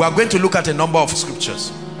gospel. We are going to look at a number of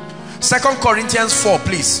scriptures. 2 Corinthians 4,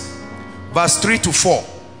 please, verse 3 to 4.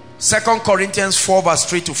 2 Corinthians 4, verse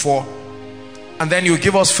 3 to 4. And then you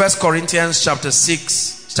give us 1 Corinthians chapter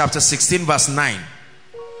 16, verse 9.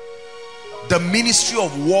 The ministry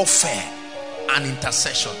of warfare and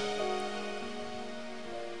intercession.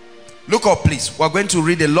 Look up, please. We're going to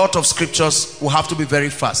read a lot of scriptures. We'll have to be very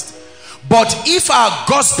fast. But if our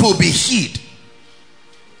gospel be hid,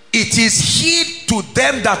 it is hid to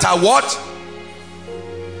them that are what?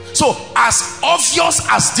 So as obvious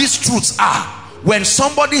as these truths are, when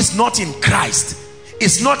somebody is not in Christ,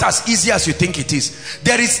 it's not as easy as you think it is.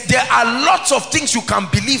 There are lots of things you can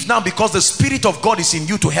believe now because the Spirit of God is in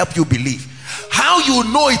you to help you believe. How you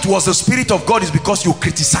know it was the Spirit of God is because you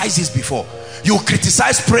criticized this before. You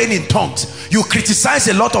criticize praying in tongues. You criticize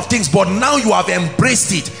a lot of things, but now you have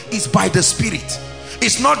embraced it. It's by the Spirit.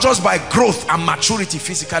 It's not just by growth and maturity,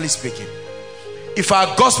 physically speaking. If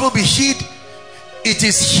our gospel be hid, it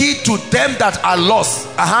is hid to them that are lost.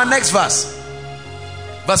 Next verse.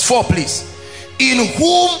 Verse 4, please. In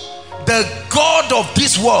whom the God of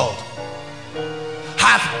this world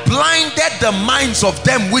hath blinded the minds of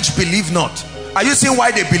them which believe not. Are you seeing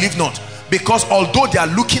why they believe not? Because although they are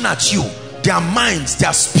looking at you, their minds,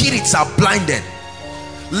 their spirits are blinded.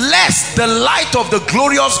 Lest the light of the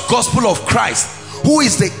glorious gospel of Christ, who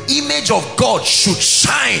is the image of God, should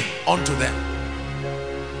shine unto them.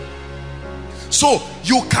 So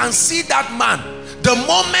you can see that man. The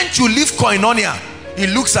moment you leave Koinonia, he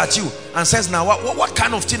looks at you and says, now what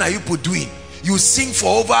kind of thing are you doing? You sing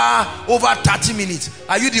for over 30 minutes.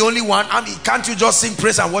 Are you the only one? Can't you just sing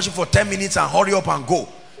praise and worship for 10 minutes and hurry up and go?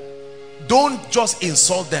 Don't just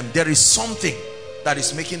insult them. There is something that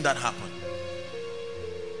is making that happen.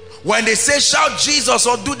 When they say shout Jesus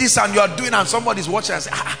or do this and you are doing, and somebody's watching and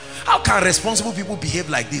say, how can responsible people behave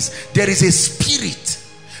like this? There is a spirit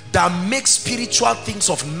that makes spiritual things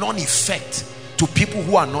of non-effect to people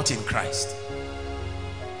who are not in Christ.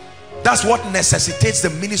 That's what necessitates the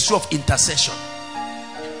ministry of intercession.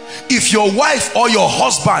 If your wife or your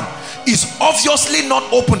husband is obviously not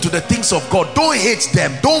open to the things of God, don't hate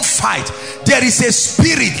them, don't fight. There is a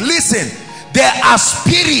spirit. Listen, there are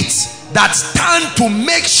spirits that stand to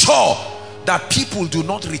make sure that people do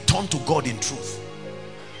not return to God in truth.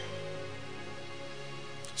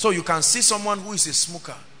 So you can see someone who is a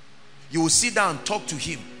smoker. You will sit down and talk to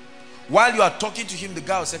him. While you are talking to him, the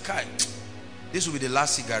guy will say, Kai, this will be the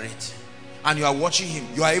last cigarette. And you are watching him.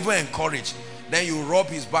 You are even encouraged. Then you rub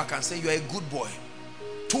his back and say, you are a good boy.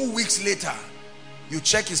 2 weeks later, you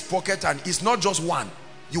check his pocket and it's not just one.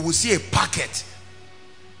 You will see a packet.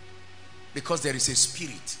 Because there is a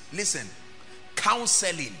spirit. Listen,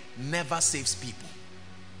 counseling never saves people.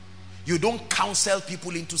 You don't counsel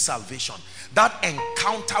people into salvation. That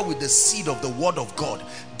encounter with the seed of the word of God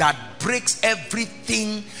that breaks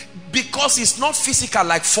everything, because it's not physical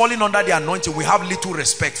like falling under the anointing. We have little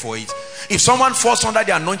respect for it. If someone falls under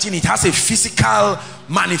the anointing, it has a physical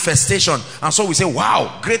manifestation, and so we say,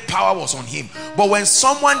 wow, great power was on him. But when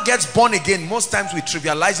someone gets born again, most times we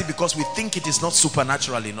trivialize it because we think it is not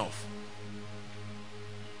supernatural enough.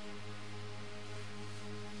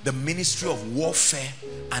 The ministry of warfare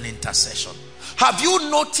and intercession. Have you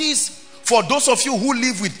noticed, for those of you who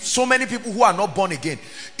live with so many people who are not born again,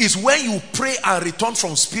 is when you pray and return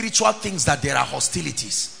from spiritual things that there are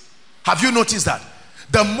hostilities? Have you noticed that?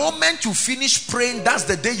 The moment you finish praying, that's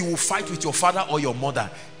the day you will fight with your father or your mother.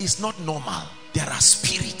 It's not normal. There are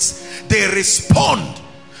spirits. They respond.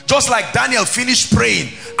 Just like Daniel finished praying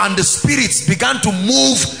and the spirits began to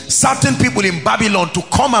move certain people in Babylon to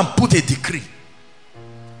come and put a decree.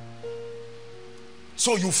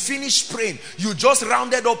 So you finish praying, you just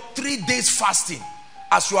rounded up 3 days fasting.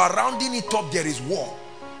 As you are rounding it up, there is war.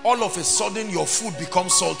 All of a sudden your food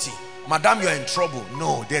becomes salty. Madam, you are in trouble.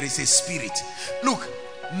 No, there is a spirit. Look,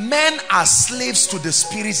 men are slaves to the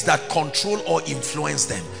spirits that control or influence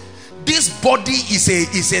them. This body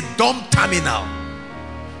is a dumb terminal.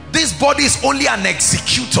 This body is only an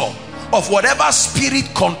executor of whatever spirit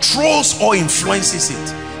controls or influences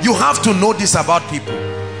it. You have to know this about people,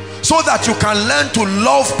 so that you can learn to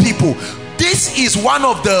love people. This is one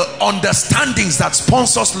of the understandings that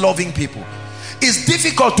sponsors loving people. It's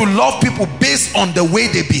difficult to love people based on the way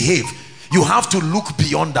they behave. You have to look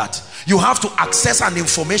beyond that. You have to access an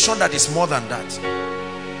information that is more than that.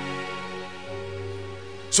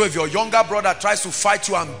 So if your younger brother tries to fight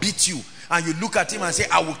you and beat you, and you look at him and say,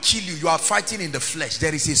 I will kill you, you are fighting in the flesh.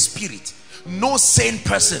 There is a spirit. No sane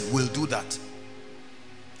person will do that.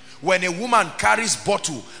 When a woman carries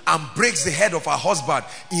bottle and breaks the head of her husband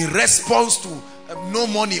in response to no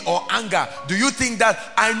money or anger, do you think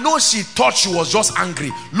that, I know she thought she was just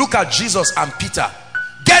angry. Look at Jesus and Peter.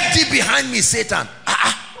 Get thee behind me, Satan.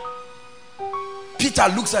 Peter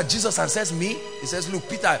looks at Jesus and says, me? He says, look,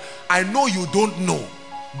 Peter, I know you don't know,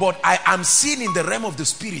 but I am seeing in the realm of the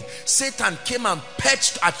spirit. Satan came and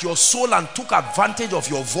perched at your soul and took advantage of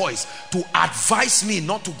your voice to advise me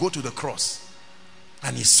not to go to the cross.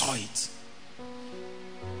 And he saw it.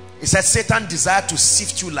 He said, Satan desired to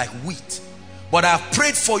sift you like wheat, but I have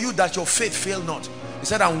prayed for you that your faith fail not. He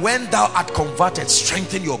said, and when thou art converted,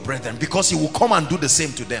 strengthen your brethren, because he will come and do the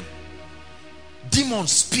same to them.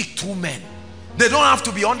 Demons speak through men. They don't have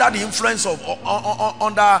to be under the influence of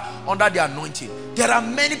under the anointing. There are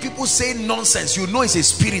many people saying nonsense. You know it's a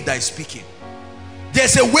spirit that is speaking.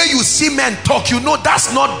 There's a way you see men talk, you know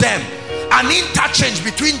that's not them. An interchange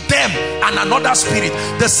between them and another spirit.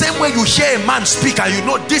 The same way you hear a man speak and you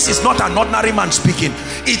know this is not an ordinary man speaking.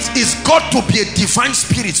 It is got to be a divine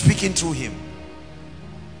spirit speaking through him.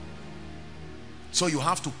 So you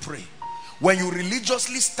have to pray. When you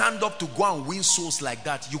religiously stand up to go and win souls like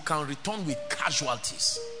that, you can return with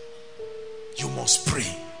casualties. You must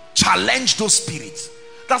pray. Challenge those spirits.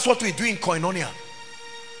 That's what we do in Koinonia.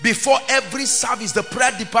 Before every service, the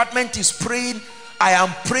prayer department is praying. I am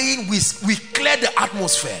praying. We clear the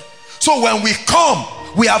atmosphere. So when we come,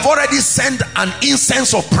 we have already sent an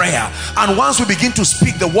incense of prayer. And once we begin to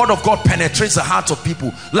speak, the word of God penetrates the hearts of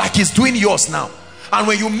people, like it's doing yours now. And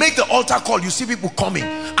when you make the altar call, you see people coming.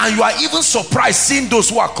 And you are even surprised seeing those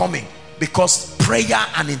who are coming. Because prayer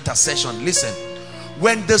and intercession. Listen,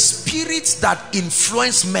 when the spirits that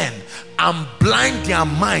influence men and blind their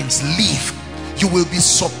minds leave, you will be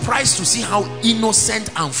surprised to see how innocent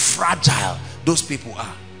and fragile those people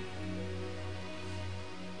are.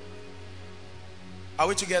 Are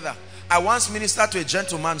we together? I once ministered to a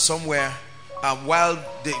gentleman somewhere while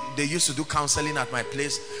they used to do counseling at my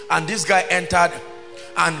place. And this guy entered,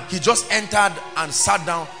 and he just entered and sat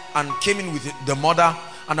down and came in with the mother.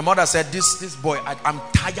 And the mother said, this boy, I'm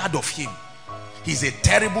tired of him. He's a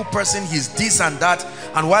terrible person. He's this and that.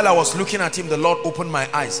 And while I was looking at him, the Lord opened my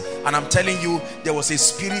eyes. And I'm telling you, there was a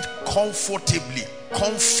spirit comfortably.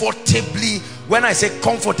 When I say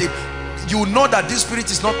comfortably, you know that this spirit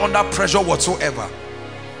is not under pressure whatsoever.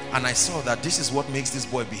 And I saw that this is what makes this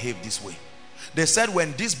boy behave this way. They said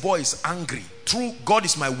when this boy is angry, true, God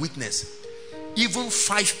is my witness, even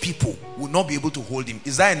 5 people will not be able to hold him.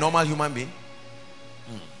 Is that a normal human being?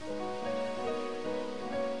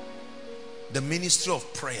 The ministry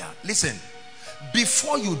of prayer. Listen,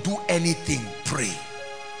 before you do anything, pray.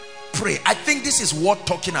 Pray. I think this is worth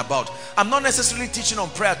talking about. I'm not necessarily teaching on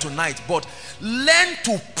prayer tonight, but learn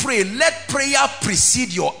to pray. Let prayer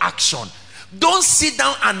precede your action. Don't sit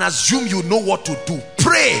down and assume you know what to do.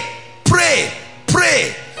 Pray, pray,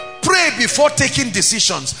 pray. Pray before taking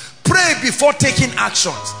decisions. Pray before taking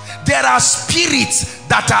actions. There are spirits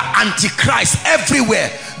that are antichrist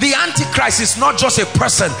everywhere. The antichrist is not just a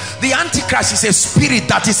person. The antichrist is a spirit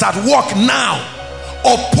that is at work now,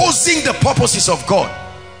 opposing the purposes of God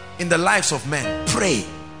in the lives of men. Pray.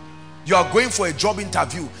 You are going for a job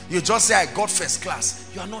interview. You just say, I got first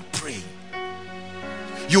class. You are not praying.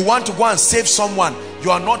 You want to go and save someone.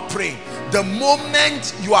 You are not praying. The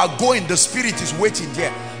moment you are going, the spirit is waiting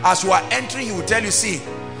there. As you are entering, he will tell you, see,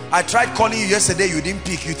 I tried calling you yesterday, you didn't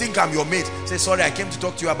pick. You think I'm your mate. Say, sorry, I came to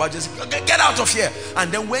talk to you about just get out of here.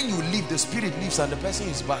 And then when you leave, the spirit leaves and the person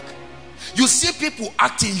is back. You see people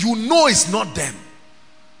acting, you know it's not them.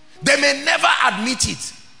 They may never admit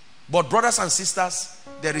it. But brothers and sisters,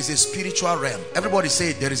 there is a spiritual realm. Everybody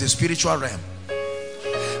say there is a spiritual realm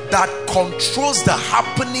that controls the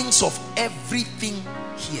happenings of everything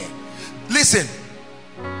here. Listen,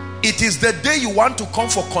 it is the day you want to come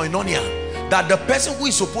for koinonia that the person who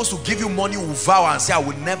is supposed to give you money will vow and say, I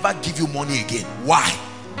will never give you money again. Why?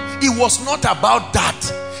 It was not about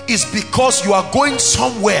that. It's because you are going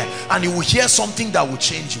somewhere and you will hear something that will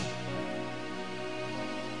change you.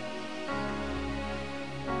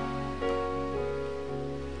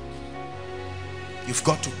 You've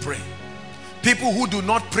got to pray. People who do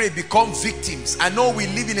not pray become victims. I know we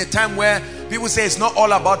live in a time where people say it's not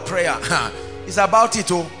all about prayer. It's about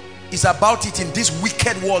it. Oh, it's about it in this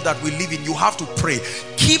wicked world that we live in. You have to pray.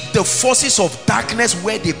 Keep the forces of darkness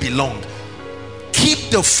where they belong.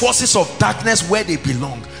 Keep the forces of darkness where they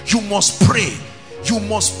belong. You must pray. You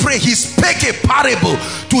must pray. He spake a parable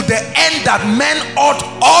to the end that men ought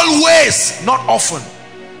always, not often,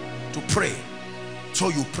 to pray. So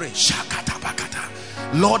you pray.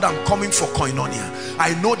 Lord, I'm coming for koinonia.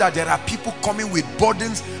 I know that there are people coming with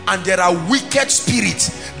burdens and there are wicked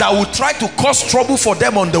spirits that will try to cause trouble for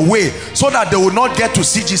them on the way so that they will not get to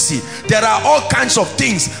CGC. There are all kinds of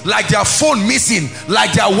things like their phone missing,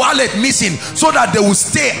 like their wallet missing, so that they will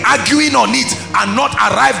stay arguing on it and not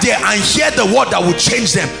arrive there and hear the word that will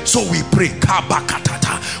change them. So we pray.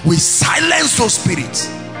 We silence those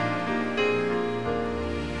spirits.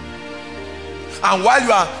 And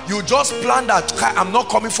while you just plan that I'm not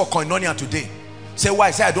coming for koinonia today. Say why?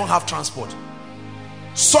 Say I don't have transport.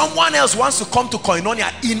 Someone else wants to come to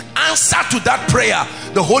koinonia. In answer to that prayer,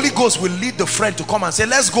 the Holy Ghost will lead the friend to come and say,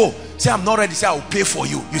 let's go. Say I'm not ready. Say I'll pay for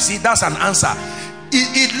you. You see, that's an answer.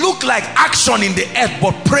 It looked like action in the earth,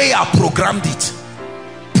 but prayer programmed it.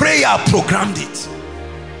 Prayer programmed it.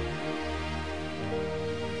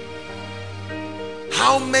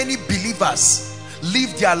 How many believers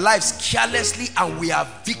live their lives carelessly and we are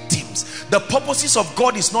victims? The purposes of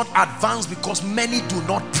God is not advanced because many do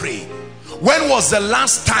not pray. When was the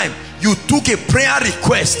last time you took a prayer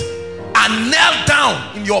request and knelt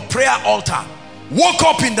down in your prayer altar, woke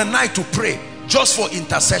up in the night to pray? just for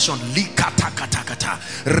intercession.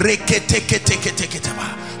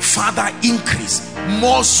 Father, increase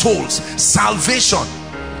more souls, salvation.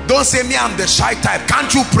 Don't say me, I'm the shy type.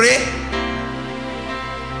 Can't you pray?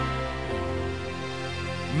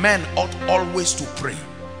 Men ought always to pray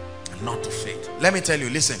and not to faint. Let me tell you,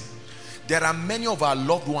 listen, there are many of our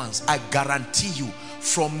loved ones, I guarantee you,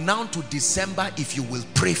 from now to December, if you will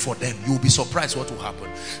pray for them, you will be surprised what will happen.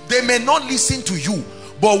 They may not listen to you,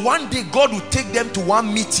 but one day God will take them to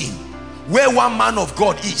one meeting where one man of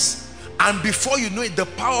God is, and before you know it, the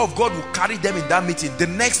power of God will carry them in that meeting. The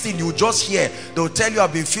next thing you just hear, they will tell you,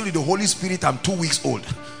 I've been filled with the Holy Spirit, I'm 2 weeks old,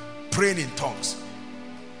 praying in tongues.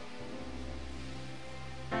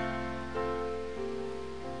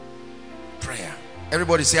 Prayer.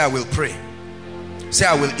 Everybody say, I will pray. Say,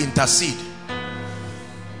 I will intercede.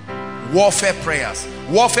 Warfare prayers.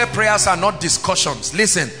 Warfare prayers are not discussions.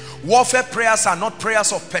 Listen, warfare prayers are not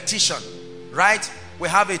prayers of petition, right? We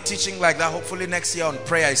have a teaching like that hopefully next year on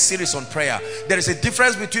prayer, a series on prayer. There is a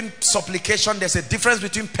difference between supplication, there's a difference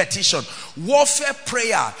between petition. Warfare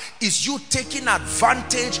prayer is you taking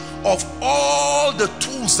advantage of all the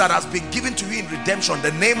tools that has been given to you in redemption.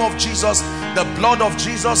 The name of Jesus, the blood of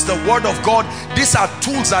Jesus, the word of God. These are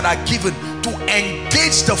tools that are given to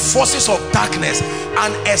engage the forces of darkness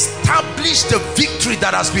and establish the victory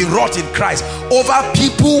that has been wrought in Christ over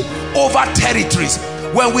people, over territories.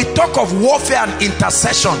 When we talk of warfare and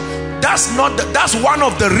intercession, that's one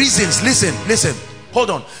of the reasons. Listen, hold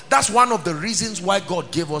on. That's one of the reasons why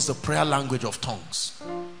God gave us the prayer language of tongues.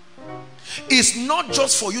 It's not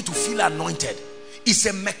just for you to feel anointed. It's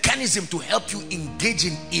a mechanism to help you engage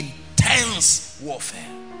in intense warfare.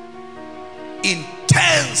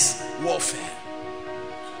 Intense warfare.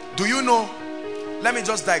 Do you know? Let me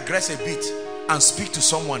just digress a bit and speak to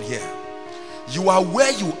someone here. You are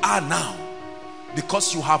where you are now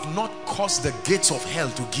because you have not caused the gates of hell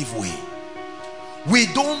to give way. We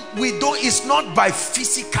don't, it's not by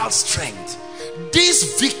physical strength.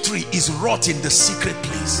 This victory is wrought in the secret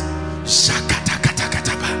place.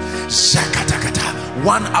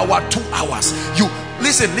 1 hour, 2 hours. You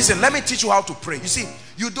listen, let me teach you how to pray. You see,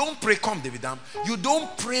 you don't pray, come David, you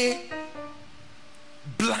don't pray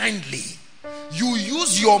blindly. You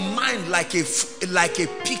use your mind like a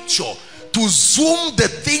picture to zoom the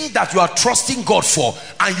thing that you are trusting God for,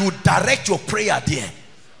 and you direct your prayer there.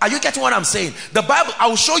 Are you getting what I'm saying? The Bible, I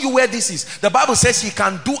will show you where this is. The Bible says he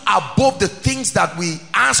can do above the things that we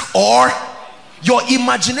ask, or your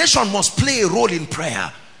imagination must play a role in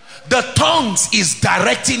prayer. The tongues is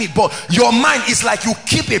directing it, but your mind is like you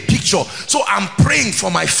keep a picture. So I'm praying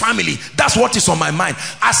for my family. That's what is on my mind.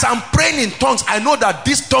 As I'm praying in tongues, I know that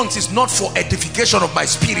this tongues is not for edification of my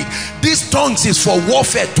spirit. This tongues is for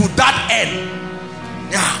warfare to that end.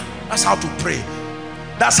 Yeah, that's how to pray.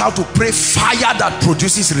 That's how to pray fire that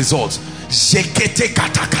produces results.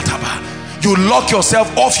 You lock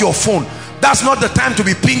yourself off your phone. That's not the time to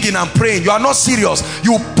be pinging and praying. You are not serious.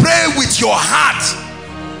 You pray with your heart.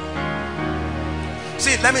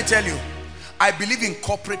 See, let me tell you, I believe in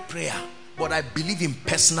corporate prayer, but I believe in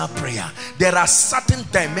personal prayer. There are certain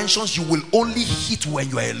dimensions you will only hit when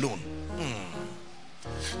you are alone.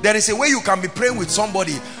 There is a way you can be praying with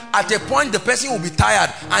somebody. At a point, the person will be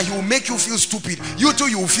tired and he will make you feel stupid. You too,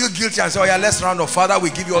 you will feel guilty and say, oh yeah, let's round up. Father, we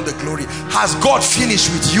give you all the glory. Has God finished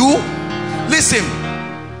with you? Listen,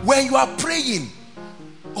 when you are praying,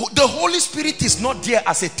 the Holy Spirit is not there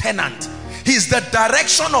as a tenant. He's the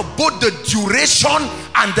direction of both the duration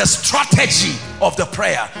and the strategy of the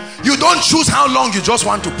prayer. You don't choose how long you just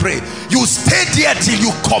want to pray. You stay there till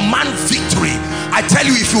you command victory. I tell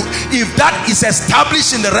you, if that is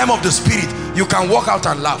established in the realm of the spirit, you can walk out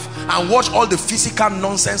and laugh and watch all the physical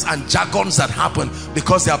nonsense and jargons that happen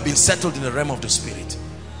because they have been settled in the realm of the spirit.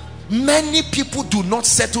 Many people do not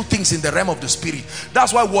settle things in the realm of the spirit.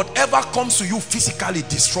 That's why whatever comes to you physically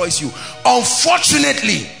destroys you.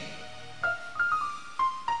 Unfortunately,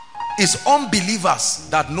 it's unbelievers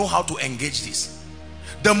that know how to engage this.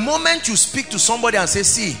 The moment you speak to somebody and say,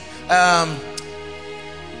 see,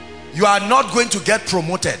 you are not going to get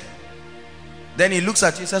promoted, then he looks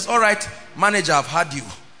at you and says, all right, manager, I've had you.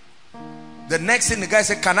 The next thing the guy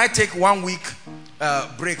said, can I take 1 week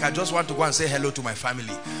break? I just want to go and say hello to my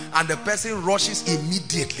family. And the person rushes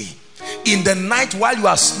immediately. In the night while you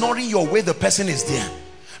are snoring your way, the person is there.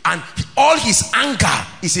 And all his anger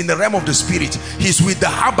is in the realm of the spirit. He's with the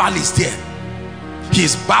herbalist there.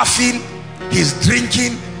 He's bathing, he's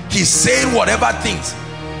drinking, he's saying whatever things,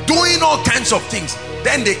 doing all kinds of things.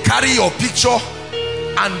 Then they carry your picture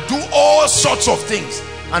and do all sorts of things,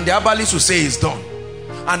 and the herbalist will say it's done.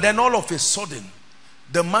 And then all of a sudden,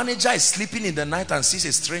 The manager is sleeping in the night and sees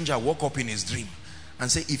a stranger walk up in his dream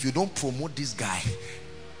and say, if you don't promote this guy,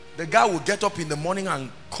 the guy will get up in the morning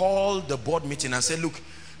and call the board meeting and say, look,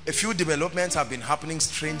 a few developments have been happening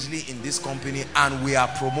strangely in this company and we are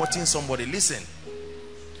promoting somebody. Listen,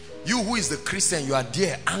 you who is the Christian, you are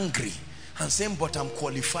there angry and saying, but I'm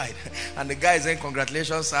qualified. And the guy is saying,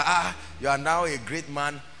 congratulations, sir. You are now a great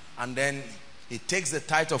man. And then he takes the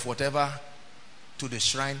tithe of whatever to the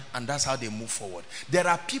shrine, and that's how they move forward. There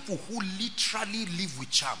are people who literally live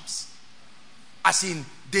with charms. As in,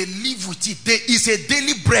 they live with it. It's a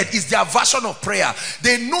daily bread. It's their version of prayer.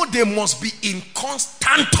 They know they must be in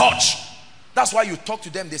constant touch. That's why you talk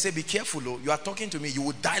to them. They say, be careful, oh, you are talking to me, you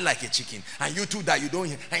will die like a chicken. And you too that you don't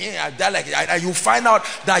hear. And I die like, and you find out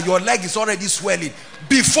that your leg is already swelling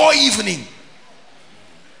before evening.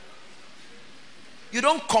 You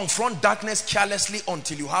don't confront darkness carelessly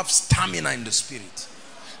until you have stamina in the spirit.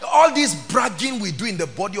 All this bragging we do in the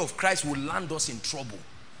body of Christ will land us in trouble.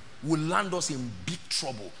 Will land us in big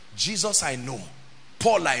trouble. Jesus I know.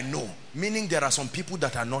 Paul I know. Meaning there are some people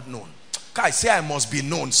that are not known. Can I say I must be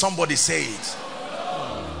known? Somebody say it.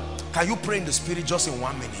 Can you pray in the spirit just in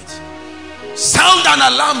 1 minute? Sound an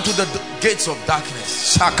alarm to the gates of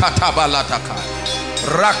darkness. Shakata balataka.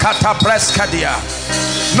 Rakata preskadia.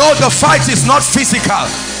 No, the fight is not physical.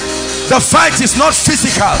 The fight is not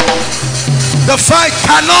physical. The fight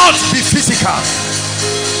cannot be physical.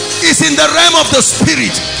 It's in the realm of the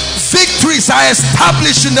spirit. Victories are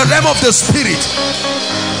established in the realm of the spirit.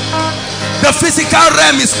 The physical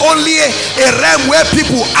realm is only a realm where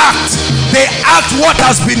people act. They act what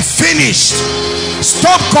has been finished.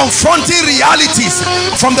 Stop confronting realities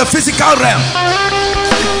from the physical realm.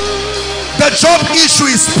 The job issue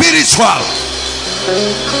is spiritual.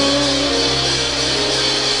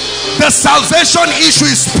 The salvation issue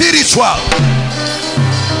is spiritual.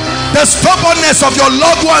 The stubbornness of your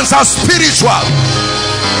loved ones are spiritual.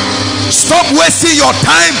 Stop wasting your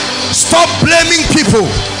time. Stop blaming people.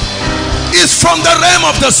 It's from the realm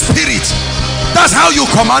of the spirit. That's how you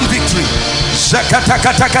command victory.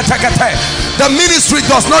 The ministry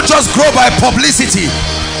does not just grow by publicity.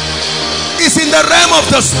 It's in the realm of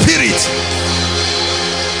the spirit.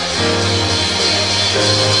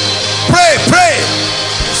 Pray, pray.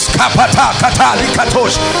 Skapata katali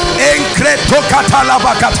katosh. Enkreto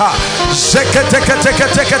katalabakata.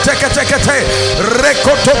 Zeketeketeketeketekete.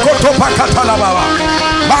 Rekotokotopa katalababa.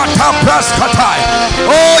 Mata praskatai.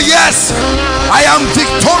 Oh yes, I am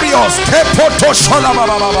victorious. Kepoto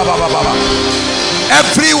sholababababababa.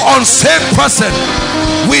 Every unsaved person,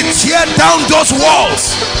 we tear down those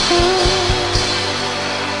walls.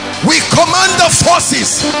 We command the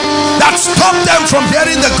forces that stop them from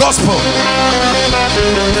hearing the gospel.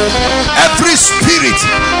 Every spirit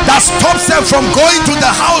that stops them from going to the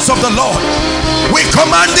house of the Lord, we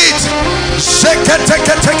command it.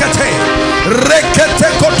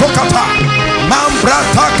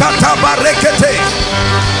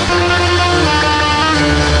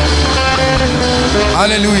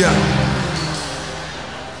 Hallelujah.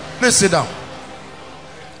 Let's sit down.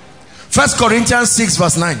 1 Corinthians 6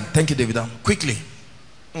 verse 9. Thank you, David. Quickly.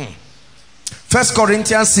 1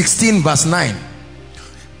 Corinthians 16 verse 9.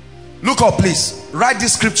 Look up, please. Write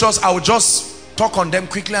these scriptures. I will just talk on them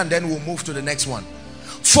quickly and then we'll move to the next one.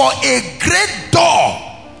 For a great door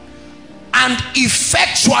and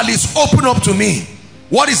effectual is open up to me.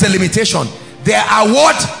 What is the limitation? There are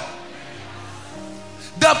what?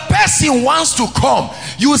 The person wants to come.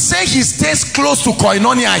 You say he stays close to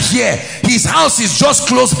Koinonia here. His house is just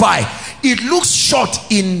close by. It looks short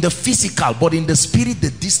in the physical, but in the spirit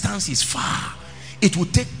the distance is far. It will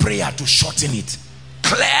take prayer to shorten it.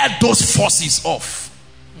 Clear those forces off.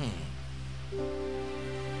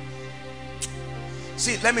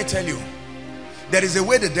 See, let me tell you, there is a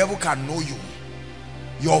way the devil can know you.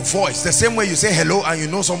 Your voice, the same way you say hello and you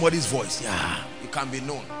know somebody's voice. Yeah, you can be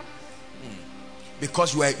known.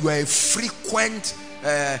 Because you are a frequent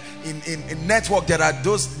in network. There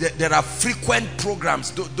are frequent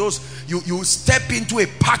programs. Those you step into a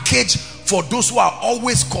package for those who are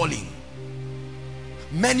always calling.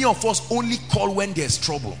 Many of us only call when there's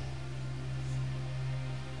trouble.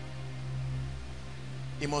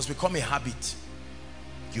 It must become a habit.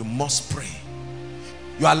 You must pray.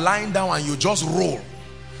 You are lying down and you just roll.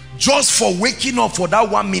 Just for waking up for that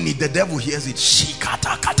 1 minute, the devil hears it.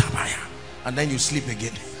 Shikata katabaya. And then you sleep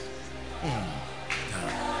again.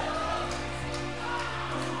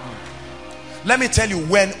 Let me tell you,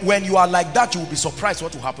 when you are like that, you will be surprised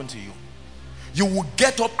what will happen to you. You will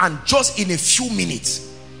get up and just in a few minutes,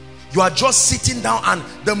 you are just sitting down, and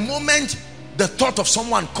the moment the thought of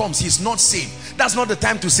someone comes, he's not saved. That's not the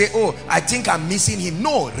time to say, oh, I think I'm missing him.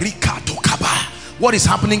 No, what is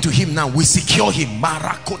happening to him now? We secure him.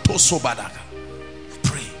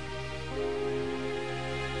 Pray.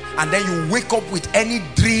 And then you wake up with any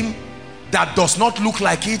dream that does not look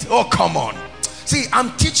like it. Oh, come on. See,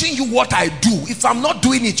 I'm teaching you what I do. If I'm not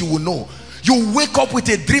doing it, you will know. You wake up with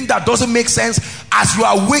a dream that doesn't make sense. As you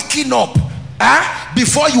are waking up,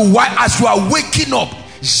 before you, as you are waking up,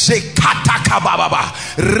 the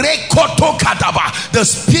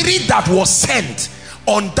spirit that was sent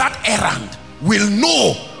on that errand will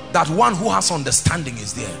know that one who has understanding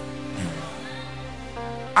is there.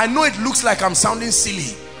 I know it looks like I'm sounding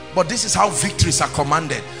silly, but this is how victories are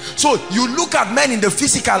commanded. So you look at men in the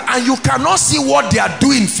physical and you cannot see what they are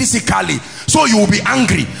doing physically, so you will be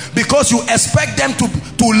angry because you expect them to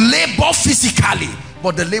labor physically,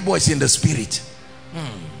 but the labor is in the spirit.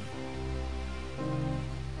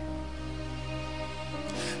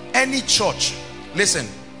 Any church, listen,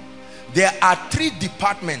 there are 3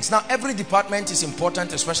 departments. Now every department is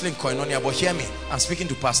important, especially in Koinonia, but hear me, I'm speaking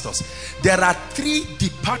to pastors. There are 3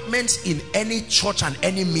 departments in any church and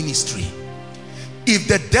any ministry. If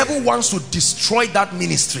the devil wants to destroy that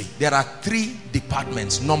ministry, there are 3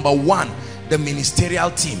 departments. Number 1, the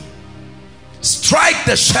ministerial team. Strike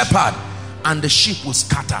the shepherd and the sheep will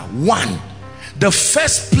scatter. 1, the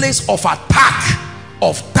first place of attack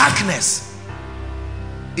of darkness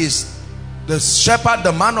is the shepherd,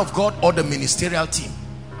 the man of God, or the ministerial team.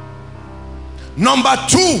 Number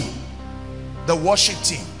 2, the worship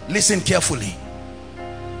team. Listen carefully.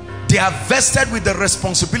 They are vested with the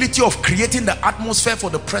responsibility of creating the atmosphere for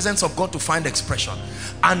the presence of God to find expression,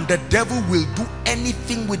 and the devil will do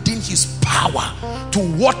anything within his power to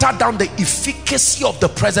water down the efficacy of the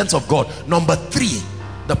presence of God. Number 3,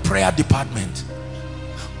 the prayer department.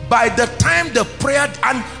 By the time the prayer,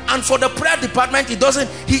 and for the prayer department, it doesn't,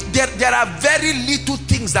 there are very little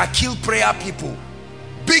things that kill prayer people.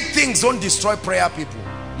 Big things don't destroy prayer people.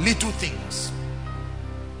 Little things.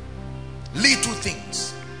 Little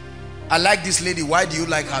things. I like this lady. Why do you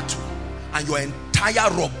like her too? And your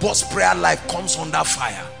entire robust prayer life comes under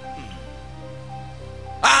fire.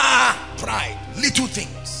 Pride. Little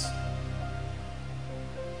things.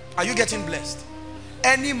 Are you getting blessed?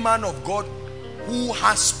 Any man of God who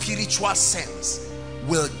has spiritual sense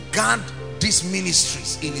will guard these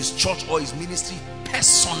ministries in his church or his ministry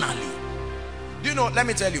personally. Do you know, let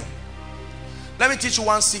me tell you, let me teach you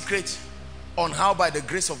one secret on how by the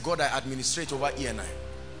grace of God I administrate over ENI.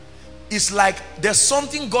 It's like there's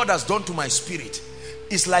something God has done to my spirit.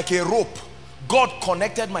 It's like a rope. God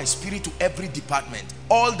connected my spirit to every department.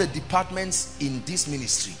 All the departments in this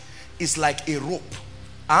ministry is like a rope.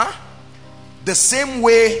 The same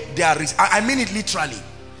way there is, I mean it literally,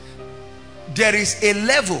 there is a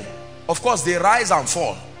level. Of course they rise and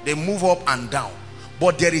fall, they move up and down,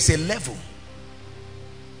 but there is a level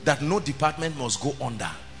that no department must go under.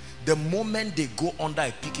 The moment they go under,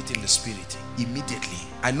 I pick it in the spirit immediately.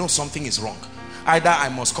 I know something is wrong. Either I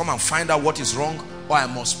must come and find out what is wrong, or I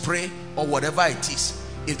must pray, or whatever it is.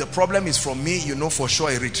 If the problem is from me, you know for sure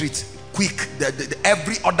I retreat quick.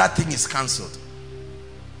 Every other thing is cancelled.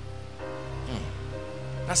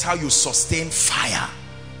 That's how you sustain fire.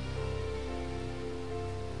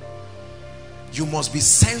 You must be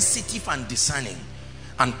sensitive and discerning,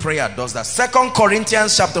 and prayer does that. 2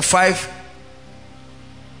 Corinthians chapter 5,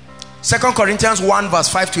 2 Corinthians 1 verse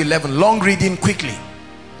 5 to 11. Long reading quickly.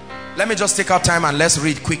 Let me just take our time and let's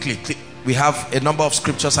read quickly. We have a number of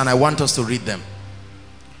scriptures and I want us to read them.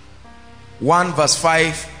 1 verse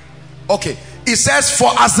 5. Okay, it says, for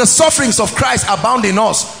as the sufferings of Christ abound in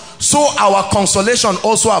us, so our consolation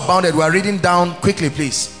also abounded. We are reading down quickly,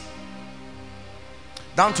 please.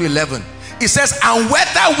 Down to 11. It says, and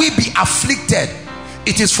whether we be afflicted,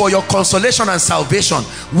 it is for your consolation and salvation,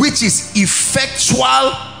 which is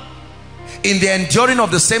effectual in the enduring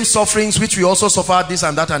of the same sufferings which we also suffer, this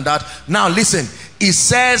and that and that. Now listen, it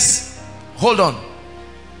says, hold on.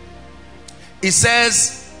 It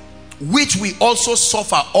says, which we also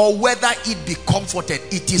suffer, or whether it be comforted,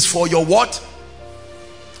 it is for your what?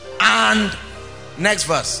 And next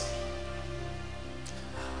verse.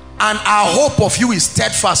 And our hope of you is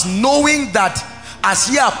steadfast, knowing that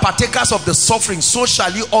as ye are partakers of the suffering, so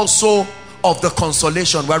shall ye also of the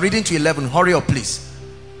consolation. We're reading to 11. Hurry up, please.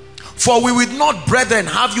 For we will not, brethren,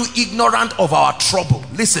 have you ignorant of our trouble.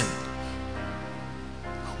 Listen.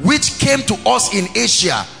 Which came to us in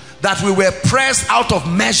Asia, that we were pressed out of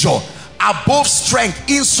measure, above strength,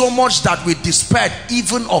 insomuch that we despaired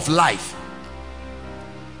even of life.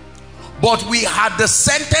 But we had the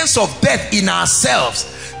sentence of death in ourselves,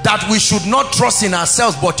 that we should not trust in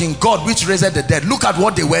ourselves, but in God which raised the dead. Look at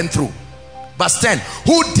what they went through. Verse 10,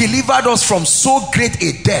 who delivered us from so great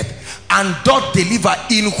a death, and doth deliver,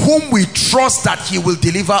 in whom we trust that he will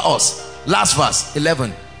deliver us. Last verse,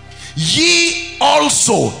 11. Ye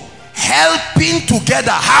also helping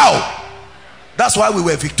together. How? That's why we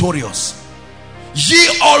were victorious.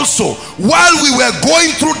 Ye also, while we were going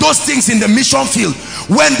through those things in the mission field,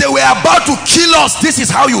 when they were about to kill us, this is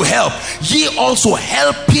how you help. Ye also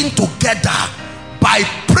helping together by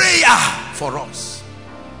prayer for us.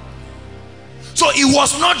 So it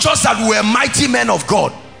was not just that we were mighty men of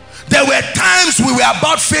God. There were times we were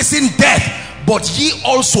about facing death, but ye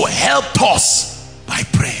also helped us by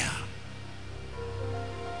prayer.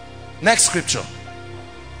 Next scripture.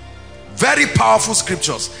 Very powerful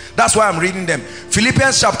scriptures. That's why I'm reading them.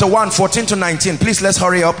 Philippians chapter 1, 14 to 19. Please, let's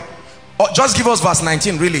hurry up. Just give us verse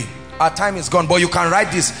 19, really. Our time is gone, but you can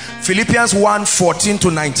write this. Philippians 1, 14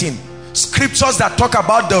 to 19. Scriptures that talk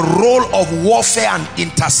about the role of warfare and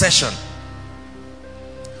intercession.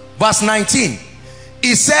 Verse 19.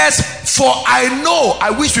 It says, for I know,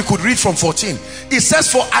 I wish we could read from 14. It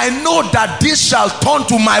says, for I know that this shall turn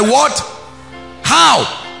to my what? How?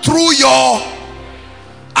 Through your...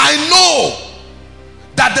 I know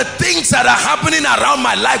that the things that are happening around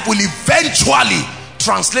my life will eventually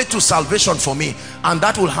translate to salvation for me. And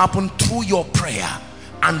that will happen through your prayer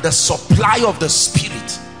and the supply of the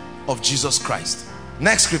Spirit of Jesus Christ.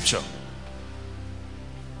 Next scripture.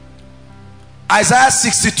 Isaiah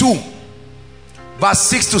 62. Verse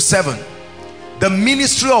 6 to 7. The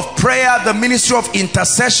ministry of prayer, the ministry of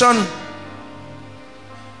intercession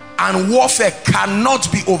and warfare cannot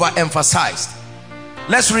be overemphasized.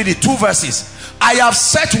 Let's read it. 2 verses. I have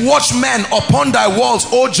set watchmen upon thy walls,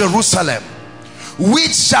 O Jerusalem,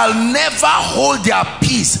 which shall never hold their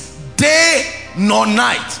peace day nor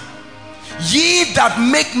night. Ye that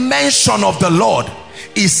make mention of the Lord,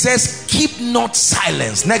 it says, keep not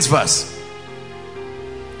silence. Next verse.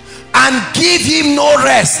 And give him no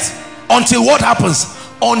rest until what happens?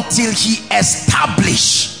 Until he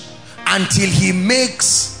establish, until he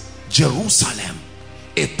makes Jerusalem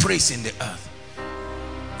a praise in the earth.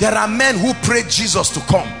 There are men who prayed Jesus to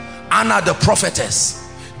come. Anna the prophetess.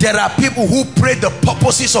 There are people who prayed the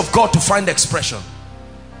purposes of God to find expression.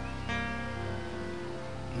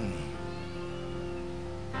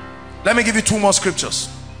 Let me give you 2 more scriptures.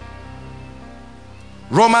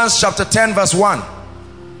 Romans chapter 10 verse 1.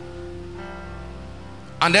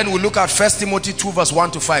 And then we'll look at 1 Timothy 2 verse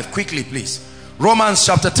 1 to 5. Quickly, please. Romans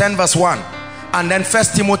chapter 10 verse 1. And then 1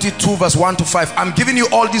 Timothy 2 verse 1 to 5. I'm giving you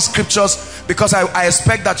all these scriptures because I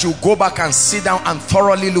expect that you go back and sit down and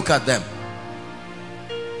thoroughly look at them.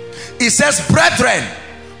 It says, brethren,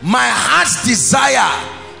 my heart's desire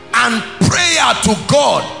and prayer to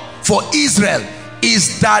God for Israel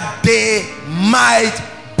is that they might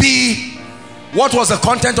be... What was the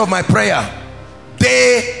content of my prayer?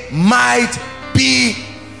 They might be...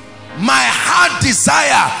 My heart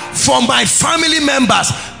desire for my family members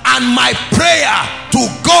and my prayer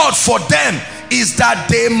to God for them is that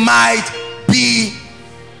they might be...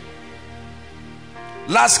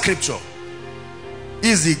 Last scripture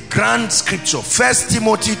is the grand scripture, 1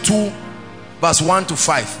 Timothy 2 verse 1 to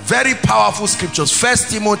 5. Very powerful scriptures. 1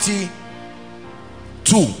 Timothy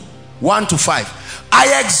 2 1 to 5.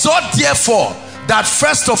 I exhort therefore that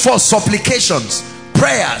first of all supplications,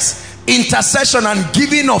 prayers, intercession and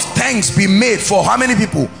giving of thanks be made for how many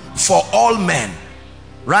people? For all men,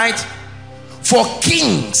 right? For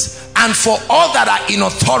kings and for all that are in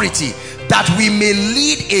authority, that we may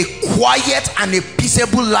lead a quiet and a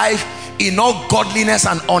peaceable life in all godliness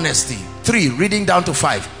and honesty. 3, reading down to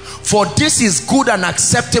 5. For this is good and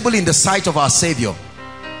acceptable in the sight of our Savior,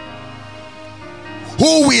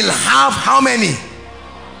 who will have how many?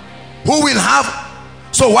 Who will have...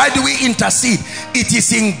 So why do we intercede? It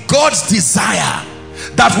is in God's desire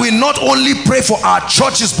that we not only pray for our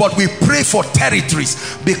churches, but we pray for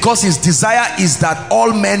territories, because his desire is that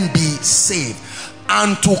all men be saved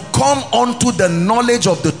and to come unto the knowledge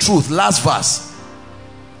of the truth. Last verse.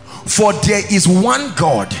 For there is one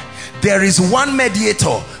God, there is one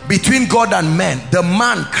mediator between God and men, the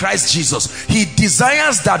man Christ Jesus. He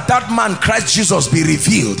desires that that man Christ Jesus be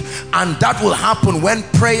revealed, and that will happen when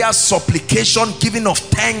prayer, supplication, giving of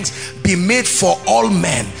thanks be made for all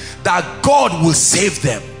men, that God will save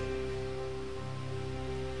them.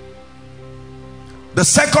 The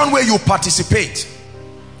second way you participate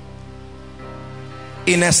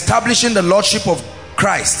in establishing the lordship of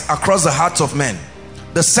Christ across the hearts of men,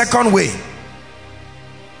 the second way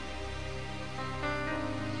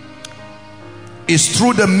is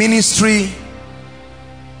through the ministry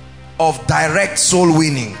of direct soul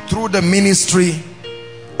winning. Through the ministry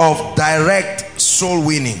of direct soul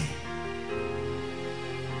winning.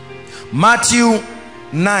 Matthew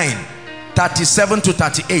 9, 37 to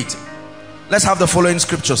 38. Let's have the following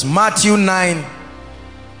scriptures. Matthew 9,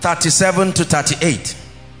 37 to 38.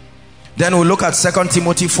 Then we'll look at 2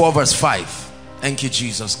 Timothy 4 verse 5. Thank you,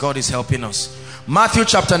 Jesus. God is helping us. Matthew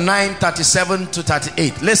chapter 9, 37 to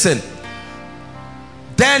 38. Listen.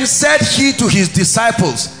 Then said he to his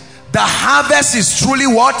disciples, the harvest is truly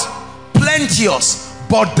what? Plenteous,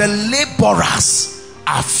 but the laborers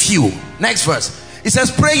are few. Next verse. It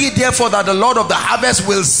says, pray ye therefore that the Lord of the harvest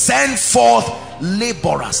will send forth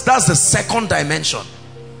laborers. That's the second dimension.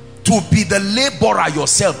 To be the laborer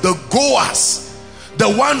yourself, the goers,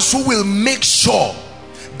 the ones who will make sure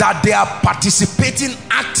that they are participating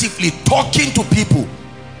actively, talking to people.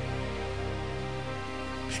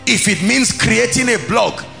 If it means creating a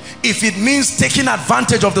blog, if it means taking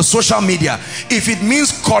advantage of the social media, if it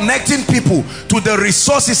means connecting people to the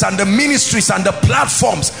resources and the ministries and the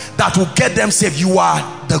platforms that will get them saved, you are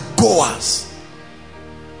the goers.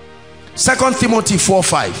 2 Timothy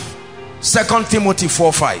 4:5. 2 Timothy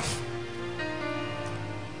 4:5.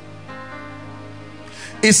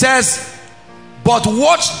 It says, but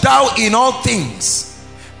watch thou in all things,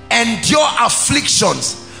 endure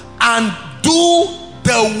afflictions, and do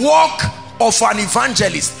the work of an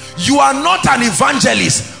evangelist. You are not an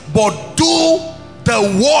evangelist, but do the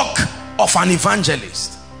work of an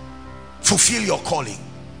evangelist. Fulfill your calling.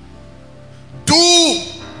 Do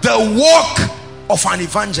the work of an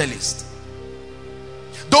evangelist.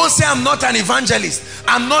 Don't say, I'm not an evangelist,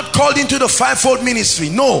 I'm not called into the fivefold ministry.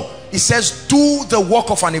 No, it says do the work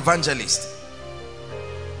of an evangelist.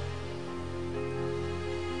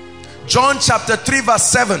 John chapter 3 verse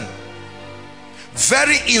 7.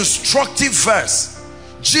 Very instructive verse.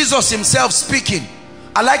 Jesus himself speaking.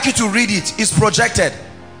 I'd like you to read it. It's projected.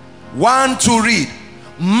 1, 2, read.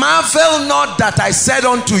 Marvel not that I said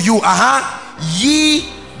unto you, ye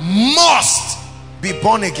must be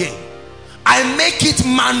born again. I make it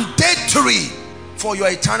mandatory for your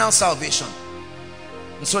eternal salvation.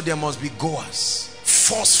 And so there must be goers,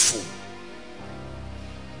 forceful.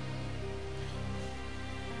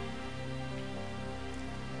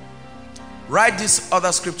 Write these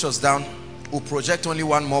other scriptures down. We'll project only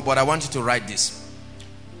one more, but I want you to write this.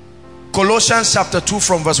 Colossians chapter 2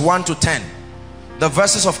 from verse 1 to 10. The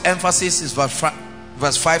verses of emphasis is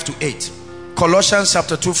verse 5 to 8. Colossians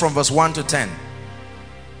chapter 2 from verse 1 to 10.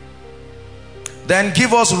 Then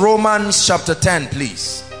give us Romans chapter 10,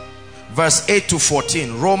 please. Verse 8 to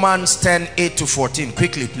 14. Romans 10, 8 to 14.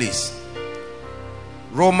 Quickly, please.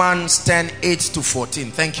 Romans 10, 8 to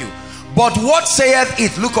 14. Thank you. But what saith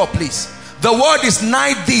it? Look up, please. The word is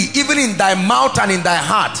nigh thee, even in thy mouth and in thy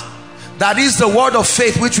heart. That is the word of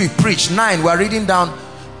faith which we preach. 9, we're reading down.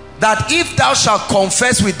 That if thou shalt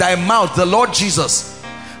confess with thy mouth the Lord Jesus,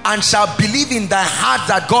 and shalt believe in thy heart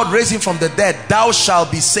that God raised him from the dead, thou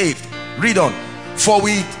shalt be saved. Read on. For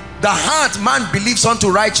with the heart man believes unto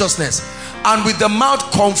righteousness, and with the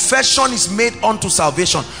mouth confession is made unto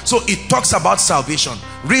salvation. So it talks about salvation.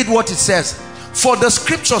 Read what it says. For the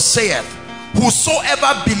scripture saith,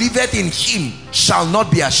 whosoever believeth in him shall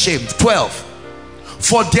not be ashamed. 12.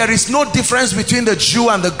 For there is no difference between the Jew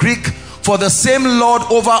and the Greek, for the same Lord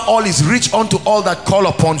over all is rich unto all that call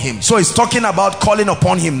upon him. So he's talking about calling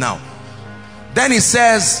upon him now. Then he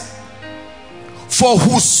says, for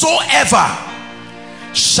whosoever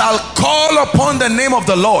shall call upon the name of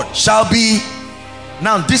the Lord shall be.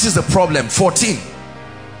 Now this is the problem. 14.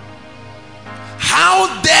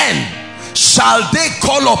 How then shall they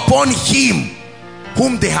call upon him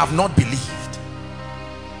whom they have not believed?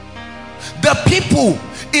 The people,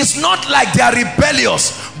 it's not like they are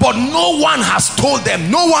rebellious, but no one has told them,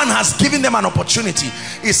 no one has given them an opportunity.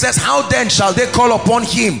 It says, how then shall they call upon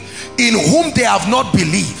him in whom they have not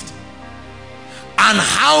believed? And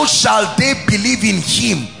how shall they believe in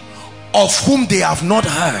him of whom they have not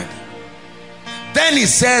heard? Then he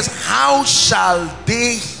says, how shall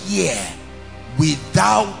they hear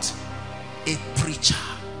without a preacher?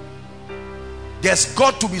 There's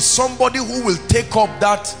got to be somebody who will take up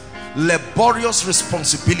that laborious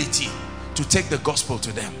responsibility to take the gospel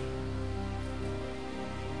to them.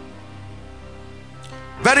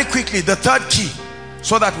 Very quickly, the third key,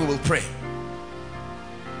 so that we will pray.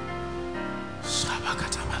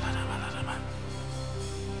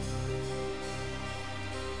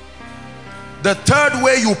 The third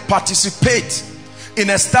way you participate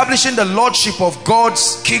in establishing the lordship of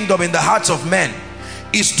God's kingdom in the hearts of men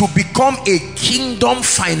is to become a kingdom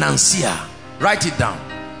financier. Write it down.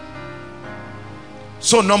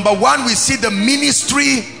 So number one, we see the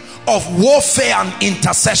ministry of warfare and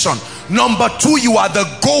intercession. Number two, you are the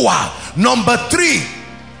goer. Number three,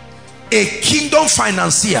 a kingdom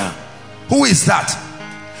financier. Who is that?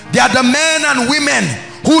 They are the men and women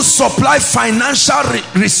who supply financial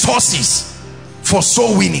resources for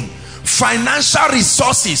soul winning, financial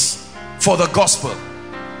resources for the gospel.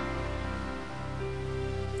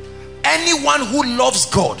 Anyone who loves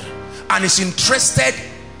God and is interested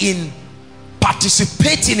in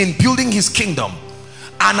participating in building his kingdom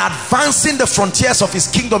and advancing the frontiers of his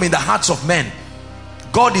kingdom in the hearts of men,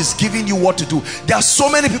 God is giving you what to do. There are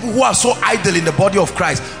so many people who are so idle in the body of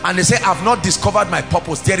Christ, and they say, I've not discovered my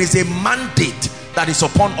purpose. There is a mandate that is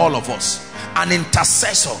upon all of us. An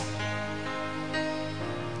intercessor,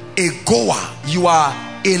 a goer, you are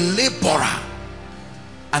a laborer,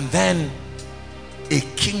 and then a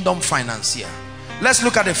kingdom financier. Let's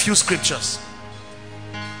look at a few scriptures.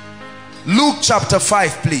 Luke chapter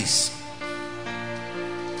 5, please.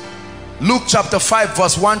 Luke chapter 5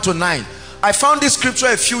 verse 1 to 9. I found this scripture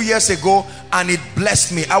a few years ago and it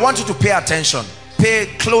blessed me. I want you to pay attention. Pay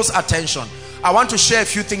close attention. I want to share a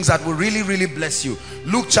few things that will really bless you.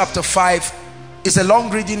 Luke chapter 5 is a long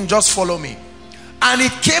reading, just follow me. And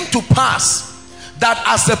it came to pass that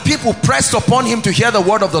as the people pressed upon him to hear the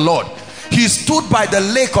word of the Lord, he stood by the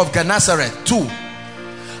lake of Gennesaret, 2.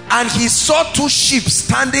 And he saw 2 ships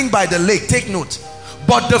standing by the lake. Take note.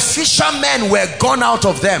 But the fishermen were gone out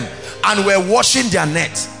of them and were washing their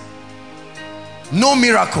nets. No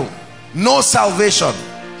miracle, no salvation.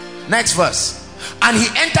 Next verse. And he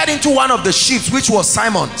entered into one of the ships, which was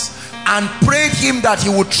Simon's, and prayed him that he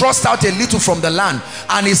would thrust out a little from the land.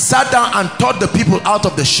 And he sat down and taught the people out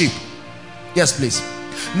of the ship. Yes, please.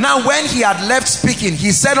 Now when he had left speaking,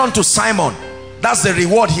 he said unto Simon, that's the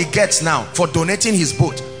reward he gets now for donating his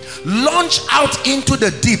boat, launch out into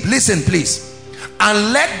the deep, listen please,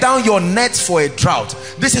 and let down your nets for a drought.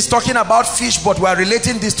 This is talking about fish, but we are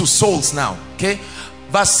relating this to souls now. Okay,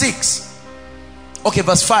 verse 6. Okay,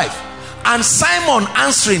 verse 5. And Simon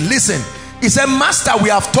answering, listen, he said, Master, we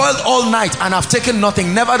have toiled all night and have taken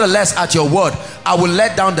nothing. Nevertheless, at your word, I will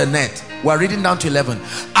let down the net. We are reading down to 11.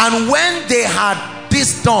 And when they had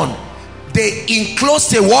this done, they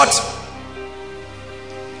enclosed a what?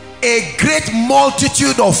 A great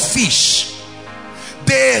multitude of fish.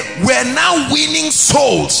 They were now winning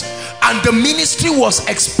souls, and the ministry was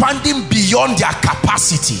expanding beyond their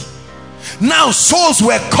capacity. Now souls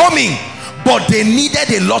were coming, but they needed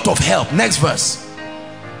a lot of help. Next verse.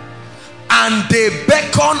 And they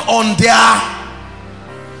beckon on their,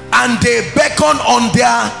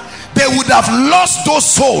 they would have lost those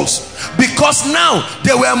souls, because now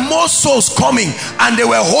there were more souls coming and they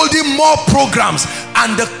were holding more programs,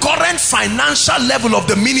 and the current financial level of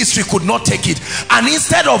the ministry could not take it. And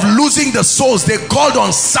instead of losing the souls, they called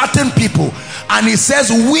on certain people, and he says,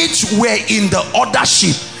 which were in the other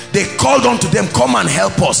ship, they called unto them, come and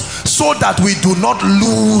help us, so that we do not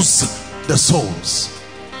lose the souls.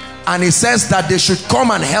 And he says that they should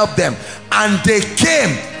come and help them. And they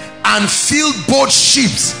came and filled both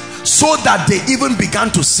ships, so that they even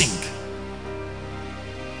began to sink.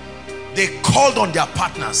 They called on their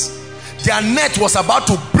partners. Their net was about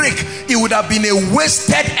to break. It would have been a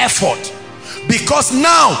wasted effort, because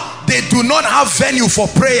now they do not have venue for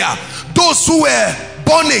prayer. Those who were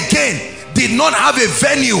born again did not have a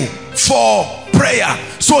venue for prayer,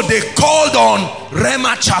 so they called on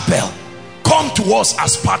Rema Chapel. Come to us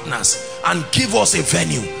as partners and give us a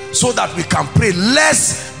venue, so that we can pray,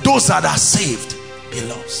 lest those that are saved be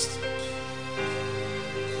lost.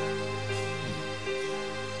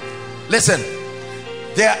 Listen,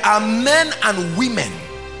 there are men and women,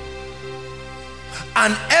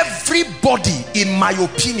 and everybody, in my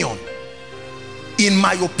opinion,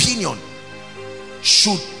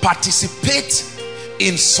 should participate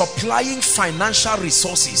in supplying financial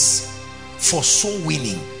resources for soul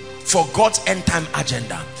winning, for God's end time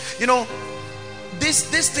agenda. You know,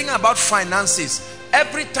 this thing about finances,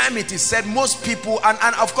 every time it is said, most people,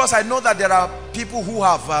 and of course I know that there are people who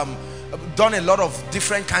have done a lot of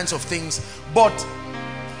different kinds of things, but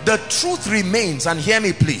the truth remains, and hear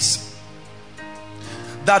me please,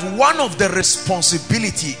 that one of the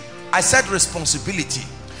responsibility, I said responsibility,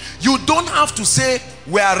 you don't have to say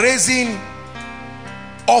we are raising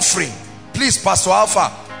offering, please Pastor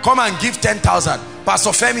Alpha come and give 10,000,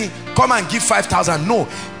 Pastor Femi come and give 5,000. No,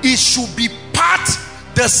 it should be part,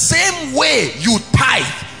 the same way you tithe,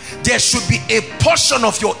 there should be a portion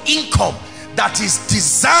of your income that is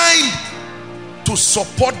designed to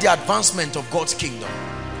support the advancement of God's kingdom.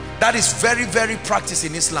 That is very practiced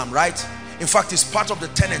in Islam, right? In fact, it's part of the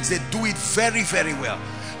tenets. They do it very well,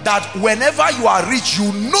 that whenever you are rich,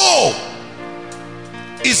 you know,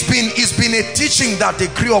 it's been a teaching that they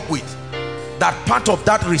grew up with, that part of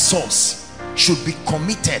that resource should be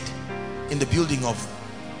committed in the building of,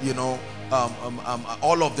 you know,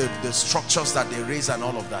 all of the structures that they raise and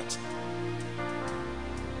all of that.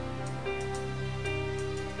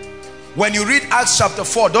 When you read Acts chapter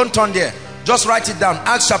 4, don't turn there, just write it down.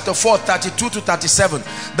 Acts chapter 4, 32 to 37.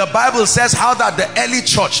 The Bible says how that the early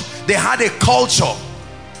church, they had a culture.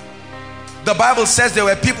 The Bible says there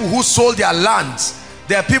were people who sold their lands.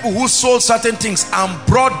 There are people who sold certain things and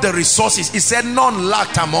brought the resources. It said none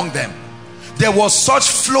lacked among them. There was such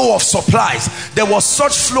flow of supplies. There was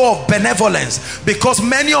such flow of benevolence, because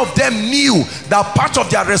many of them knew that part of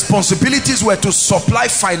their responsibilities were to supply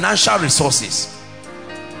financial resources.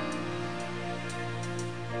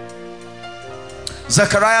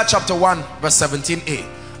 Zechariah chapter 1 verse 17a.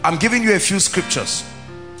 I'm giving you a few scriptures.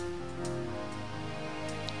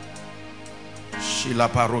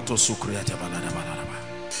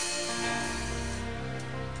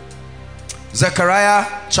 Zechariah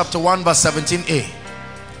chapter 1 verse 17a.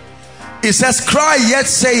 It says, cry yet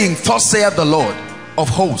saying, thus saith the Lord of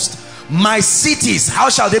hosts, my cities, how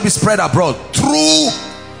shall they be spread abroad? Through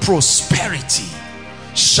prosperity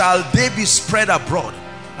shall they be spread abroad,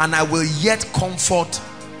 and I will yet comfort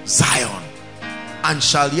Zion, and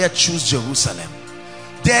shall yet choose Jerusalem.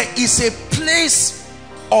 There is a place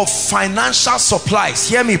of financial supplies,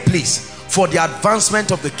 hear me please, for the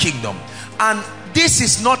advancement of the kingdom. And this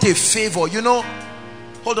is not a favor, you know.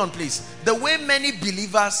 Hold on please. The way many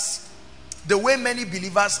believers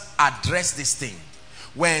address this thing,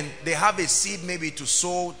 when they have a seed maybe to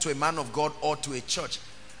sow to a man of God or to a church,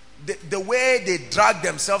 the way they drag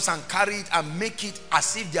themselves and carry it and make it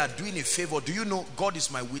as if they are doing a favor. Do you know, God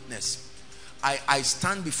is my witness, I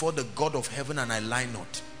stand before the God of heaven and I lie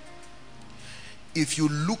not. If you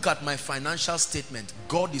look at my financial statement,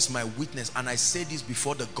 God is my witness, and I say this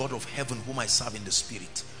before the God of heaven whom I serve in the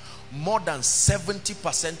spirit. More than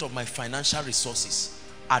 70% of my financial resources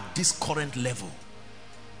at this current level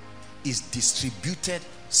is distributed,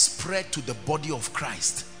 spread to the body of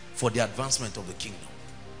Christ for the advancement of the kingdom.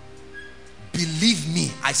 Believe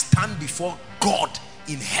me, I stand before God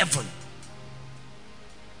in heaven.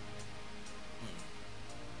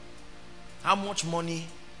 How much money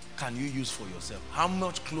can you use for yourself? How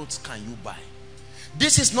much clothes can you buy?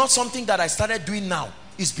 This is not something that I started doing now.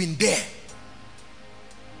 It's been there.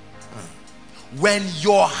 When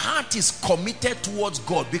your heart is committed towards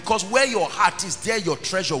God, because where your heart is, there your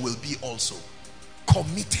treasure will be also.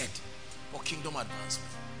 Committed for kingdom advancement.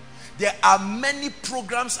 There are many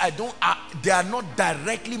programs they are not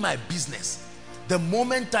directly my business. The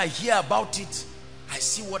moment I hear about it, I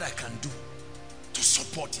see what I can do to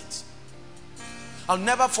support it. I'll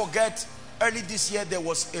never forget, early this year there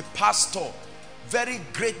was a pastor, very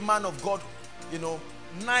great man of God, you know,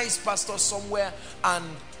 nice pastor somewhere, and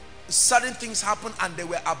certain things happened and they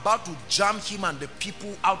were about to jam him and the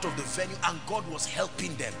people out of the venue, and God was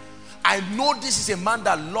helping them. I know this is a man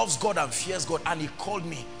that loves God and fears God, and he called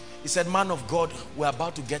me. He said, man of God, we're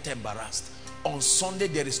about to get embarrassed. On Sunday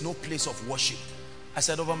there is no place of worship. I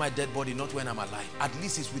said, over my dead body, not when I'm alive. At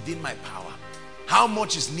least it's within my power. How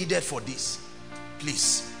much is needed for this?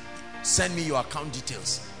 Please send me your account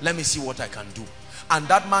details. Let me see what I can do. And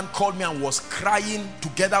that man called me and was crying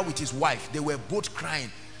together with his wife. They were both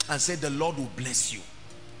crying and said, the Lord will bless you.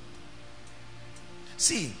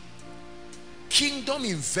 See, kingdom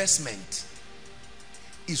investment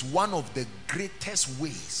is one of the greatest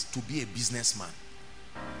ways to be a businessman.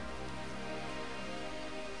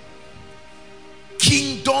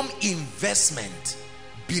 Kingdom investment,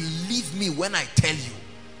 believe me when I tell you,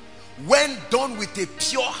 when done with a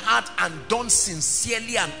pure heart and done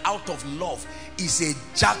sincerely and out of love, is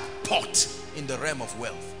a jackpot in the realm of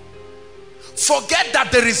wealth. Forget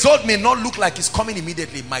that the result may not look like it's coming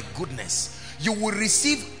immediately. My goodness, you will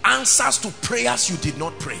receive answers to prayers you did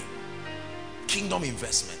not pray. Kingdom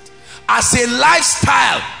investment as a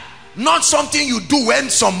lifestyle, not something you do when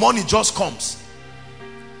some money just comes.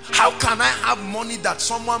 How can I have money that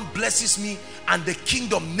someone blesses me and the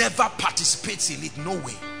kingdom never participates in it? No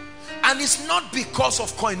way. And it's not because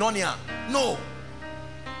of koinonia. No.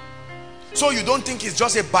 So you don't think it's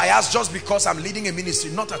just a bias just because I'm leading a ministry?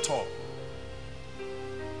 Not at all.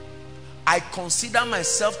 I consider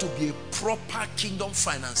myself to be a proper kingdom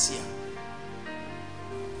financier.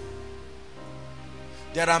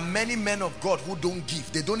 There are many men of God who don't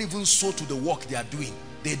give. They don't even sow to the work they are doing.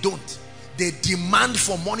 They don't. They demand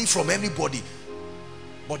for money from anybody,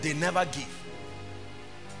 but they never give.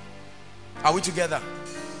 Are we together?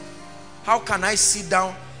 How can I sit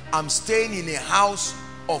down? I'm staying in a house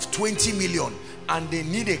of 20 million and they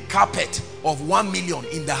need a carpet of 1 million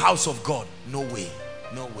in the house of God. No way,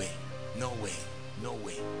 no way, no way, no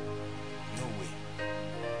way, no way.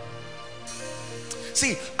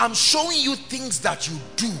 See, I'm showing you things that you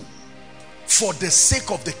do for the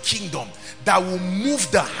sake of the kingdom that will move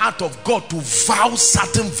the heart of God to vow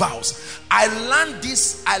certain vows. I learned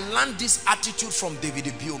this attitude from David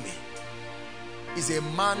Ibiome. He's a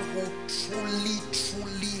man who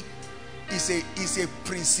truly is a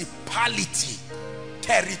principality,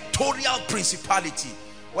 territorial principality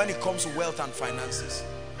when it comes to wealth and finances.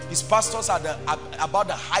 His pastors are about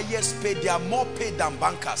the highest paid. They are more paid than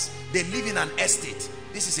bankers. They live in an estate.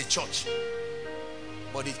 This is a church,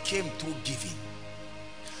 but it came through giving.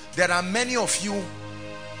 There are many of you,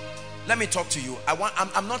 let me talk to you.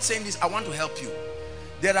 I'm not saying this, I want to help you.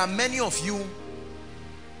 There are many of you,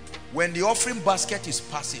 when the offering basket is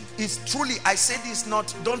passing, it's truly, I say this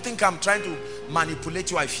not, don't think I'm trying to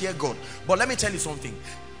manipulate you, I fear God. But let me tell you something.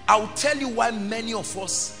 I'll tell you why many of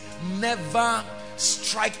us never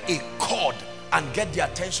strike a chord and get the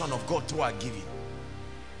attention of God through our giving.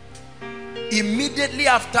 Immediately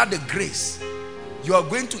after the grace, you are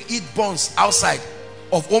going to eat buns outside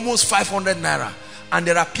of almost 500 naira, and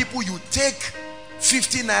there are people, you take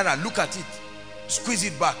 50 naira, look at it, squeeze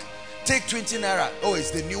it back. Take 20 naira, oh,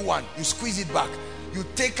 it's the new one, you squeeze it back. You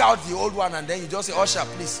take out the old one and then you just say, usher,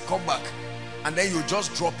 please come back, and then you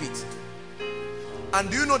just drop it. And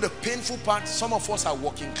do you know the painful part? Some of us are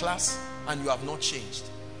working class and you have not changed.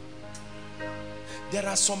 There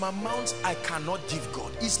are some amounts I cannot give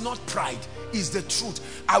God. It's not pride, it's the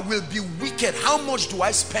truth. I will be wicked. How much do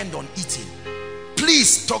I spend on eating?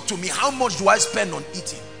 Please talk to me. How much do I spend on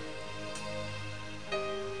eating?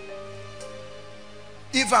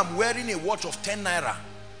 If I'm wearing a watch of 10 naira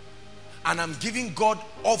and I'm giving God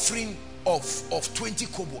offering of 20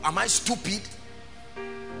 kobo, am I stupid?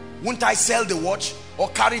 Won't I sell the watch or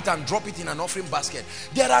carry it and drop it in an offering basket?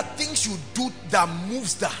 There are things you do that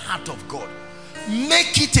moves the heart of God.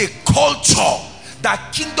 Make it a culture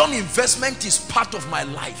that kingdom investment is part of my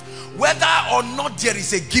life. Whether or not there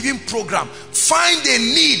is a giving program, find a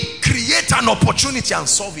need, create an opportunity and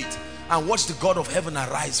solve it, and watch the God of heaven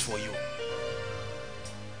arise for you.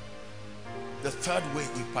 The third way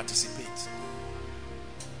we participate.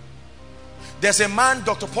 There's a man,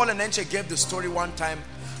 Dr. Paul Enenche gave the story one time.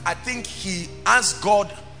 I think he asked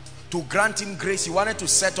God to grant him grace. He wanted to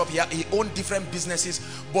set up, he owned different businesses,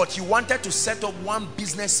 but he wanted to set up one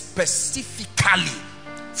business specifically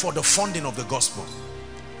for the funding of the gospel.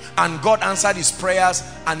 And God answered his prayers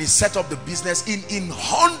and he set up the business in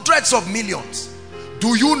hundreds of millions.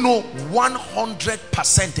 Do you know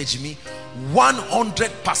 100%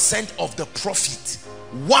 100% of the profit,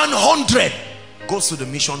 100 goes to the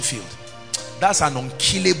mission field. That's an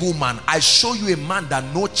unkillable man. I show you a man that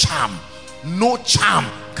no charm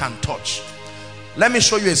can touch. Let me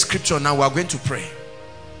show you a scripture now. We are going to pray.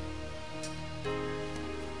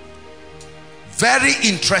 Very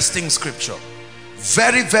interesting scripture.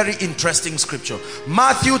 Very interesting scripture.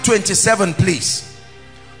 Matthew 27, please.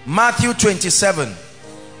 Matthew 27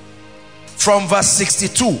 from verse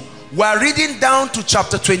 62. We are reading down to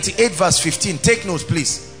chapter 28 verse 15. Take notes,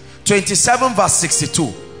 please. 27 verse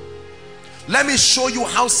 62. Let me show you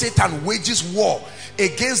how Satan wages war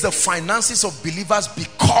against the finances of believers,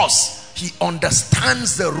 because he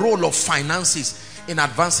understands the role of finances in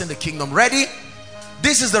advancing the kingdom. Ready?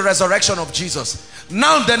 This is the resurrection of Jesus.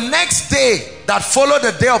 Now the next day that followed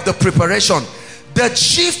the day of the preparation, the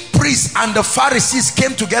chief priests and the Pharisees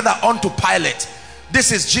came together unto Pilate.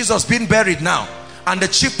 This is Jesus being buried now, and the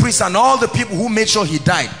chief priests and all the people who made sure he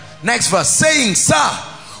died. Next verse, saying, sir,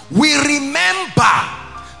 we remember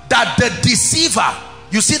that the deceiver,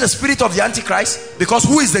 you see the spirit of the Antichrist, because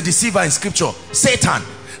who is the deceiver in scripture? Satan.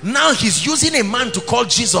 Now he's using a man to call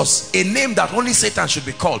Jesus a name that only Satan should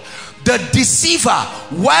be called. The deceiver,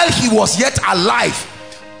 while he was yet alive,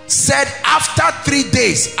 said, after 3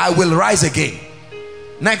 days I will rise again.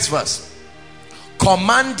 Next verse.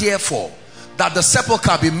 Command therefore that the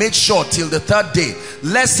sepulchre be made sure till the 3rd day,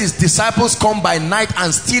 lest his disciples come by night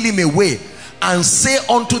and steal him away, and say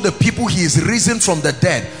unto the people, he is risen from the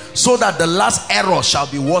dead, so that the last error shall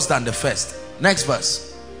be worse than the first. Next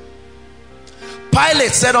verse.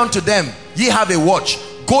 Pilate said unto them, ye have a watch,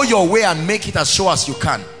 go your way and make it as sure as you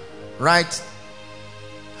can. Right?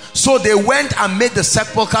 So they went and made the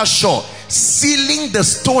sepulchre sure, sealing the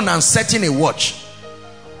stone and setting a watch.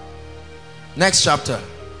 Next chapter.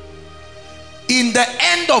 In the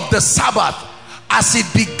end of the Sabbath, as it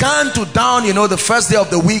began to dawn, you know, the first day of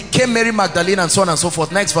the week, came Mary Magdalene and so on and so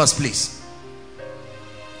forth. Next verse, please.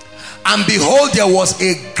 And behold, there was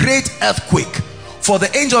a great earthquake, for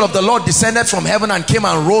the angel of the Lord descended from heaven and came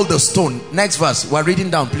and rolled the stone. Next verse. We're reading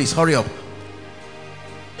down, please. Hurry up.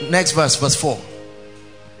 Next verse, verse 4.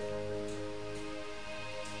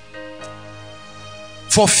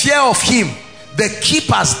 For fear of him, the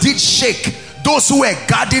keepers did shake those who were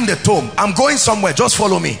guarding the tomb. I'm going somewhere, just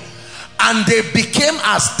follow me. And they became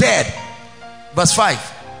as dead. Verse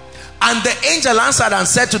 5. And the angel answered and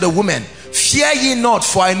said to the woman, fear ye not,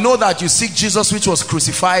 for I know that you seek Jesus which was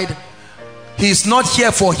crucified. He is not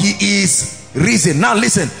here, for he is risen. Now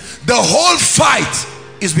listen, the whole fight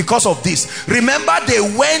is because of this. Remember, they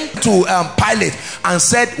went to Pilate and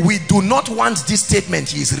said, we do not want this statement,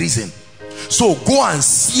 he is risen. So go and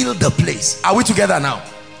seal the place. Are we together now?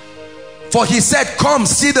 For he said, come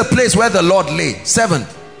see the place where the Lord lay. 7.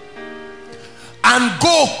 And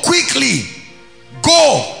go quickly,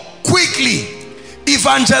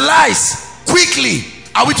 evangelize quickly.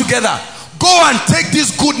 Are we together? Go and take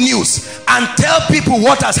this good news and tell people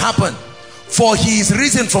what has happened. For he is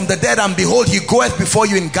risen from the dead, and behold, he goeth before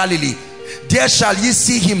you in Galilee. There shall ye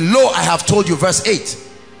see him. Lo, I have told you. Verse 8.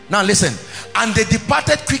 Now listen. And they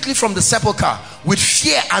departed quickly from the sepulchre with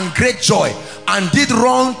fear and great joy, and did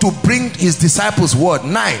run to bring his disciples word.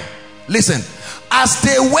 9. Listen. As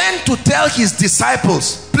they went to tell his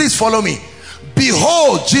disciples, please follow me.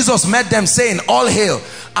 Behold, Jesus met them, saying, all hail.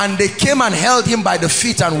 And they came and held him by the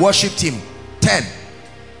feet and worshipped him. 10.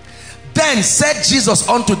 Then said Jesus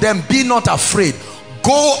unto them, be not afraid.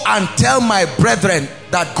 Go and tell my brethren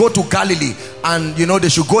that go to Galilee, and they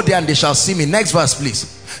should go there and they shall see me. Next verse,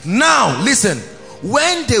 please. Now listen.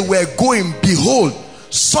 When they were going, behold,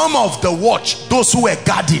 some of the watch, those who were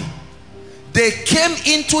guarding, they came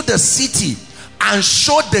into the city and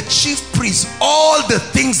showed the chief priests all the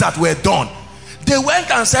things that were done. They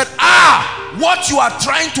went and said, what you are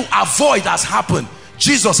trying to avoid has happened.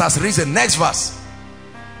 Jesus has risen. Next verse.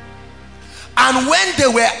 And when they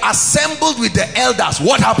were assembled with the elders,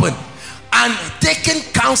 what happened? And taking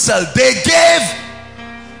counsel, they gave,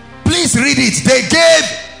 please read it,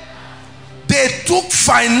 they took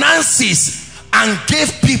finances and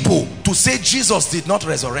gave people to say Jesus did not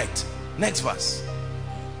resurrect. Next verse.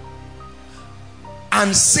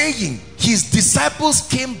 And saying, his disciples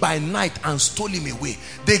came by night and stole him away.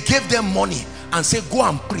 They gave them money and said, go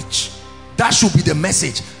and preach. That should be the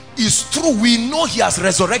message. It's true, we know he has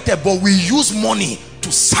resurrected, but we use money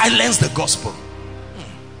to silence the gospel.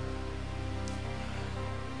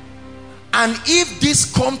 And if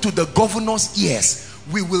this come to the governor's ears,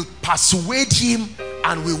 we will persuade him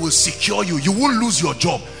and we will secure you. You won't lose your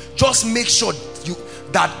job. Just make sure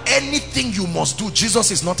that anything you must do,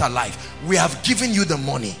 Jesus is not alive. We have given you the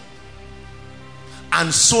money.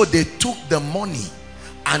 And so they took the money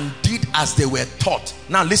and did as they were taught.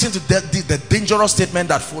 Now listen to the dangerous statement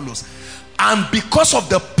that follows. And because of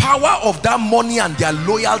the power of that money and their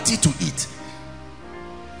loyalty to it,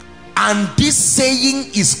 and this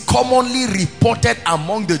saying is commonly reported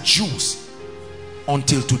among the Jews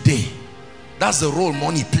until today. That's the role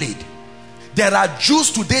money played. There are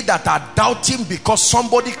Jews today that are doubting because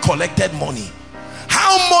somebody collected money.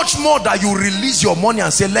 How much more that you release your money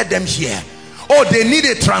and say, let them hear. Oh, they need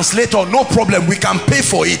a translator. No problem, we can pay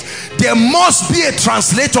for it. There must be a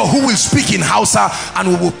translator who will speak in Hausa and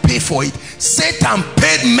we will pay for it. Satan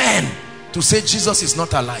paid men to say Jesus is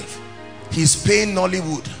not alive. He's paying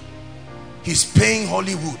Nollywood. He's paying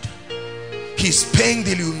Hollywood. He's paying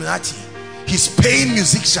the Illuminati. He's paying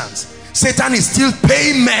musicians. Satan is still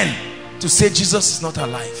paying men to say Jesus is not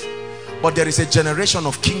alive. But there is a generation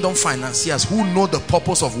of kingdom financiers who know the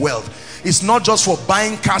purpose of wealth. It's not just for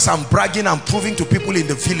buying cars and bragging and proving to people in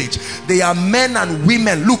the village. They are men and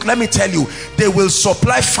women. Look, let me tell you, they will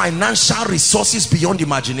supply financial resources beyond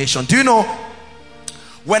imagination. Do you know,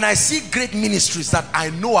 when I see great ministries that I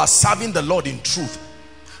know are serving the Lord in truth,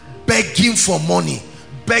 begging for money,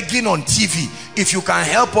 begging on TV, if you can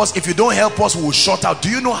help us, if you don't help us, we will shut out.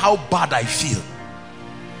 Do you know how bad I feel?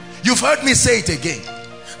 You've heard me say it again.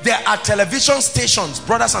 There are television stations,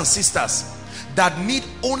 brothers and sisters, that need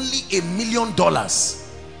only $1 million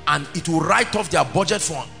and it will write off their budget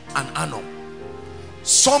for an annum.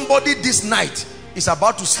 Somebody this night is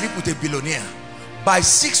about to sleep with a billionaire. By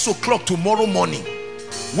 6 o'clock tomorrow morning,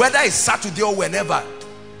 whether it's Saturday or whenever,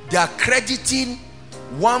 they are crediting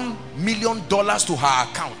 $1 million to her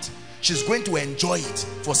account. She's going to enjoy it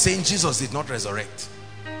for saying Jesus did not resurrect.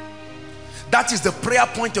 That is the prayer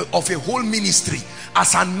point of a whole ministry,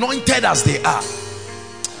 as anointed as they are.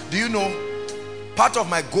 Do you know, part of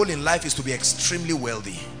my goal in life is to be extremely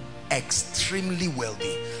wealthy. Extremely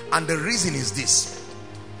wealthy. And the reason is this: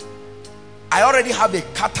 I already have a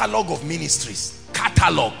catalog of ministries.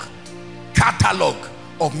 Catalog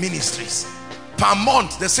of ministries. Per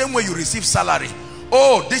month, the same way you receive salary.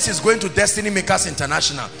 Oh, this is going to Destiny Makers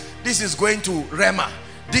International. This is going to Rema.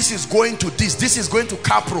 This is going to this. This is going to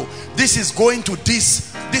Capro. This is going to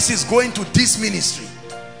this. This is going to this ministry.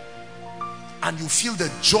 and you feel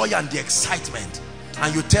the joy and the excitement,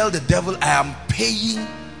 and you tell the devil, I am paying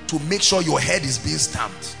to make sure your head is being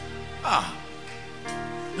stamped.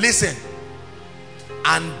 Listen,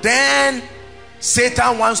 and then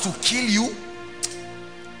Satan wants to kill you.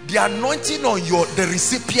 The anointing on the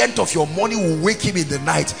recipient of your money will wake him in the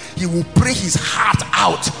night. He will pray his heart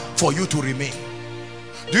out for you to remain.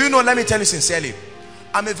 Do you know, let me tell you sincerely,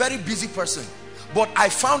 I'm a very busy person, but I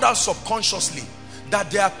found out subconsciously that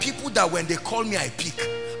there are people that when they call me, I pick.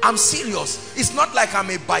 I'm serious. It's not like I'm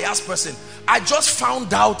a biased person. I just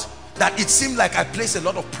found out that it seemed like I placed a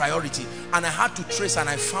lot of priority, and I had to trace, and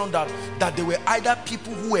I found out that they were either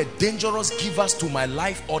people who were dangerous givers to my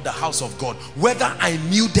life or the house of God, whether I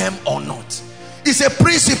knew them or not. It's a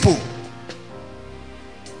principle.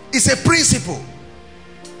 It's a principle.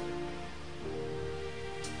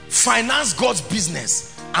 Finance God's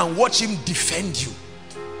business and watch him defend you.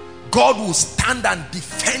 God will stand and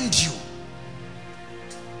defend you.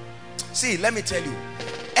 See, let me tell you,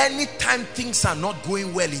 anytime things are not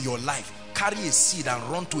going well in your life, carry a seed and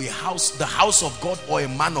run to a house, the house of God or a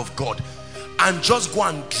man of God, and just go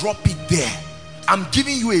and drop it there. I'm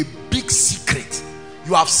giving you a big secret.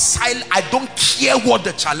 You have silent. I don't care what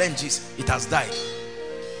the challenge is, it has died.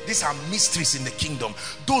 These are mysteries in the kingdom.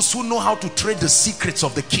 Those who know how to trade the secrets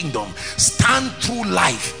of the kingdom stand through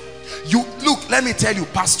life. You look, let me tell you,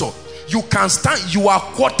 pastor, you can stand, you are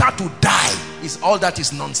quarter to die, is all that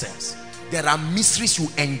is nonsense. There are mysteries you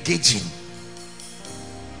engage in.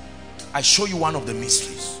 I show you one of the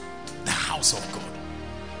mysteries. The house of God.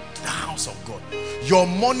 The house of God. Your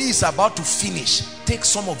money is about to finish. Take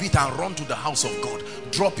some of it and run to the house of God.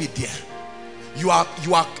 Drop it there.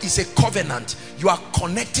 It's a covenant. You are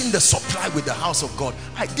connecting the supply with the house of God.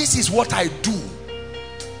 This is what I do.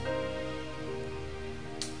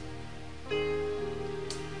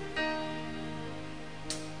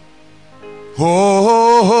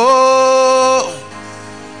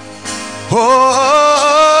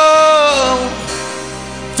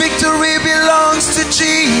 Victory belongs to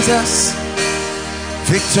Jesus.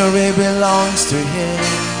 Victory belongs to him.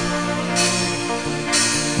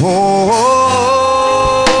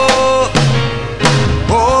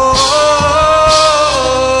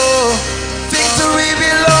 Victory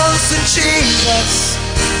belongs to Jesus.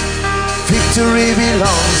 Victory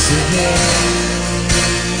belongs to him.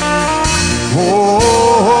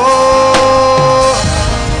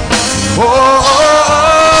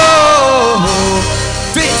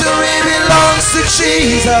 Victory belongs to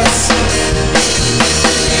Jesus.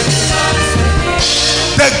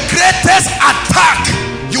 The greatest attack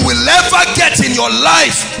you will ever get in your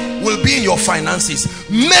life will be in your finances.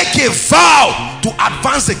 Make a vow to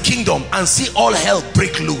advance the kingdom and see all hell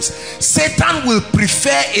break loose. Satan will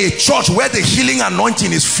prefer a church where the healing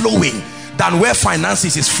anointing is flowing than where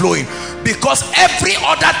finances is flowing, because every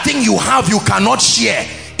other thing you have you cannot share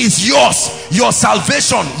is yours. Your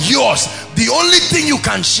salvation, yours. The only thing you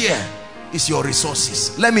can share is your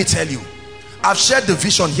resources. Let me tell you, I've shared the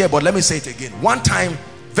vision here, but let me say it again. One time,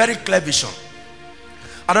 very clear vision.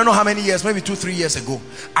 I don't know how many years, maybe 2-3 years ago,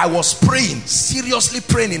 I was praying, seriously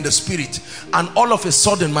praying in the spirit, and all of a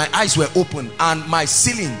sudden my eyes were open and my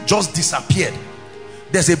ceiling just disappeared.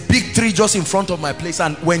 There's a big tree just in front of my place,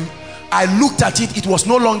 and when I looked at it, it was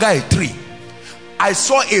no longer a tree. I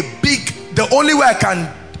saw a big, the only way I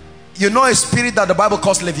can, you know, a spirit that the Bible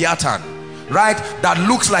calls Leviathan, right? That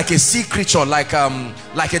looks like a sea creature, like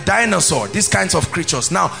a dinosaur, these kinds of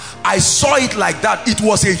creatures. Now, I saw it like that. It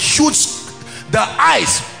was a huge, the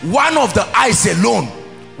eyes, one of the eyes alone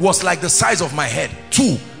was like the size of my head.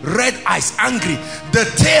 2 red eyes, angry.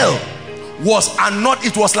 The tail was not,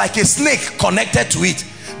 it was like a snake connected to it.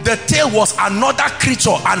 The tail was another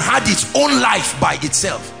creature and had its own life by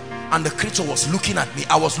itself. And the creature was looking at me.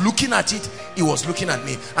 I was looking at it. It was looking at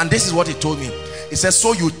me. And this is what it told me. It says,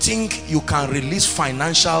 so you think you can release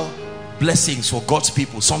financial blessings for God's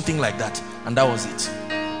people? Something like that. And that was it.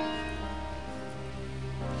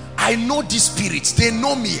 I know these spirits. They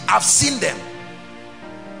know me. I've seen them.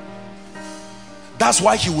 That's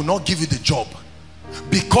why he will not give you the job.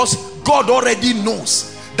 Because God already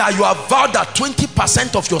knows that you have vowed that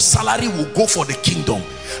 20% of your salary will go for the kingdom,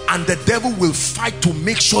 and the devil will fight to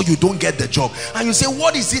make sure you don't get the job. And you say,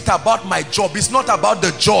 what is it about my job? It's not about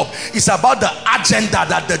the job, it's about the agenda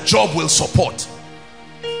that the job will support.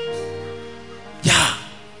 Yeah,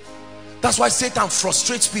 that's why Satan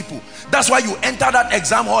frustrates people. That's why you enter that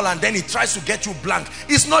exam hall and then he tries to get you blank.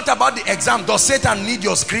 It's not about the exam. Does Satan need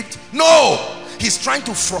your script? No. He's trying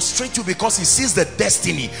to frustrate you because he sees the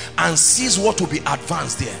destiny and sees what will be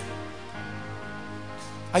advanced there.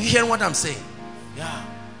 Are you hearing what I'm saying? Yeah.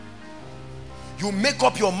 You make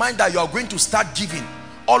up your mind that you are going to start giving.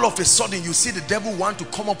 All of a sudden, you see the devil want to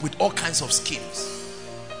come up with all kinds of schemes.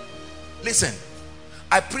 Listen,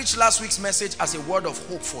 I preached last week's message as a word of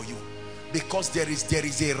hope for you. Because there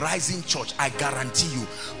is a rising church, I guarantee you.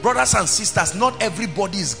 Brothers and sisters, not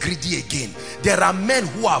everybody is greedy again. There are men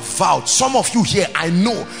who are vowed. Some of you here, I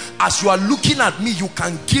know, as you are looking at me, you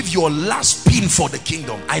can give your last pin for the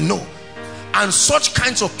kingdom. I know. And such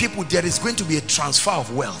kinds of people, there is going to be a transfer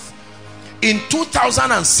of wealth. In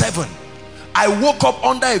 2007, I woke up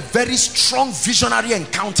under a very strong visionary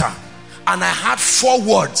encounter, and I had 4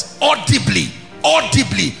 words, audibly,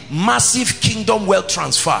 massive kingdom wealth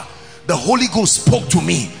transfer. The Holy Ghost spoke to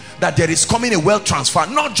me that there is coming a wealth transfer,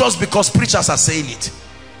 not just because preachers are saying it.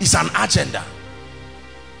 It's an agenda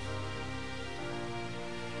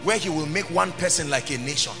where he will make one person like a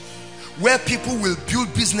nation, where people will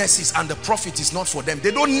build businesses and the profit is not for them.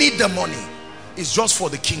 They don't need the money. It's just for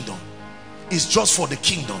the kingdom. It's just for the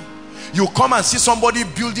kingdom. You come and see somebody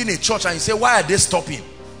building a church and you say, why are they stopping?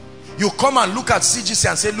 You come and look at CGC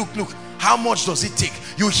and say, look, how much does it take?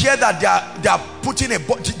 You hear that they are putting a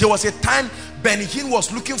budget. There was a time Benny Hinn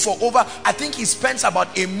was looking for over, I think he spends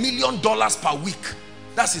about $1 million per week.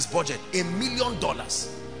 That's his budget, $1 million.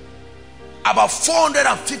 About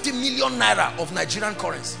 450 million naira of Nigerian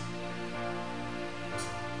currency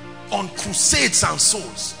on crusades and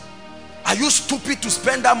souls. Are you stupid to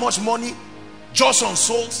spend that much money just on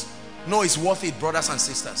souls? No, it's worth it, brothers and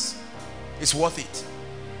sisters. It's worth it.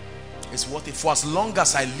 It's worth it. For as long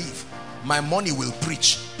as I live, my money will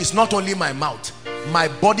preach. It's not only my mouth. My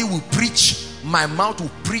body will preach. My mouth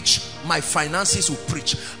will preach. My finances will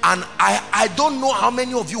preach. And I don't know how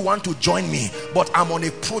many of you want to join me, but I'm on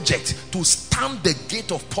a project to stamp the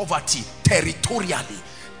gate of poverty territorially.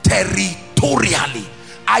 Territorially.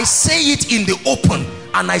 I say it in the open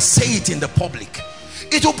and I say it in the public.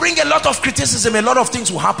 It will bring a lot of criticism. A lot of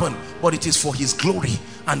things will happen, but it is for his glory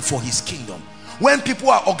and for his kingdom. When people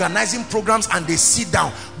are organizing programs and they sit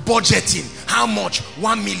down budgeting, how much?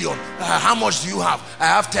 1 million. How much do you have? I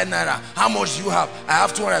have 10 naira. How much do you have? I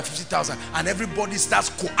have 250,000. And everybody starts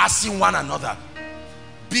coercing one another.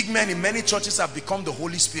 Big men in many churches have become the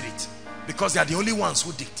Holy Spirit because they are the only ones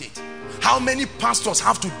who dictate. How many pastors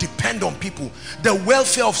have to depend on people? The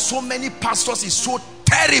welfare of so many pastors is so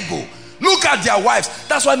terrible. Look at their wives.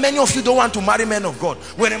 That's why many of you don't want to marry men of God.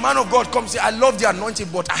 When a man of God comes, say, I love the anointing,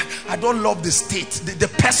 but I don't love the state. The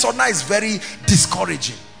persona is very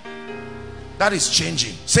discouraging. That is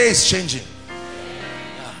changing. Say it's changing.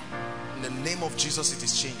 Yeah. In the name of Jesus, it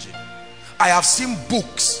is changing. I have seen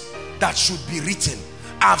books that should be written.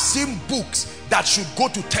 I have seen books that should go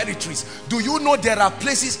to territories. Do you know there are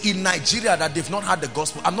places in Nigeria that they've not had the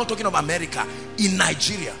gospel? I'm not talking of America. In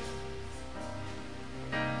Nigeria.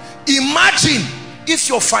 Imagine if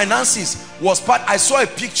your finances was part. I saw a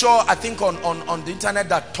picture, I think on the internet,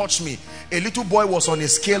 that touched me. A little boy was on a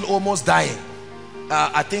scale almost dying.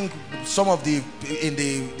 I think some of the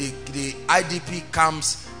IDP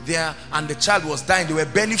camps there, and the child was dying. They were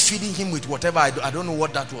barely feeding him with whatever. I don't know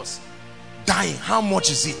what that was. Dying. How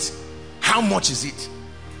much is it? How much is it?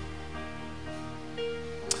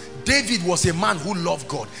 David was a man who loved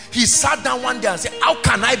God. He sat down one day and said, how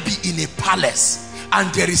can I be in a palace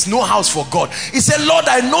and there is no house for God? He said, Lord,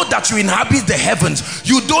 I know that you inhabit the heavens.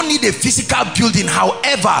 You don't need a physical building.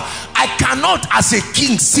 However, I cannot as a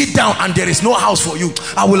king sit down and there is no house for you.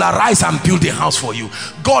 I will arise and build a house for you.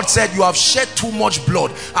 God said, you have shed too much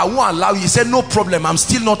blood. I won't allow you. He said, no problem. I'm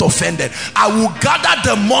still not offended. I will gather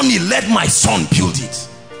the money. Let my son build it.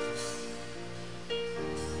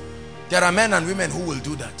 There are men and women who will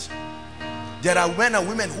do that. There are men and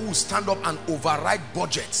women who will stand up and override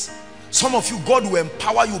budgets. Some of you, God will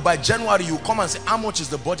empower you. By January, you come and say, how much is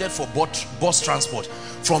the budget for bus transport?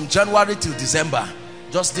 From January till December,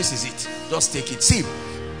 just this is it. Just take it. See,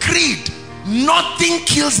 greed, nothing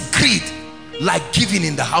kills greed like giving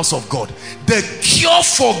in the house of God. The cure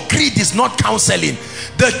for greed is not counseling.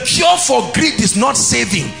 The cure for greed is not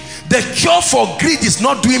saving. The cure for greed is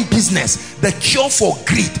not doing business. The cure for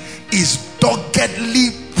greed is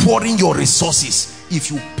doggedly pouring your resources. If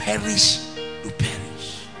you perish, you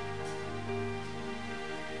perish.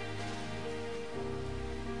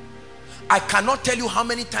 I cannot tell you how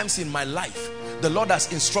many times in my life the Lord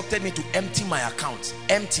has instructed me to empty my account.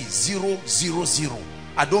 Empty, 000.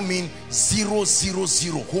 I don't mean 000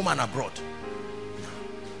 home and abroad.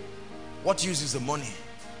 What use is the money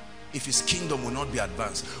if his kingdom will not be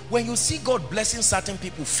advanced? When you see God blessing certain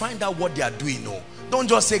people, find out what they are doing. No, don't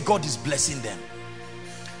just say God is blessing them.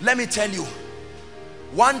 Let me tell you,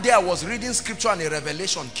 one day I was reading scripture and a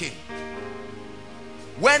revelation came.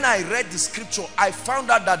 When I read the scripture, I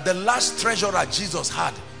found out that the last treasurer Jesus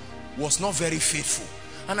had was not very faithful.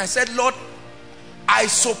 And I said, Lord, I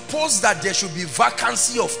suppose that there should be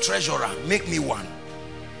vacancy of treasurer. Make me one.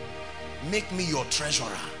 Make me your treasurer.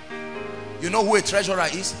 You know who a treasurer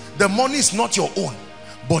is? The money is not your own,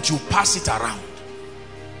 but you pass it around.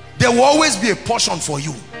 There will always be a portion for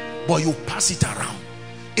you, but you pass it around.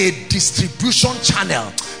 A distribution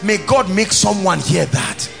channel. May God make someone hear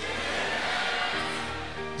that.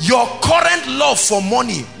 Your current love for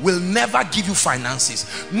money will never give you finances.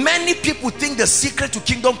 Many people think the secret to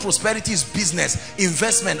kingdom prosperity is business,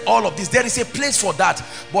 investment, all of this. There is a place for that.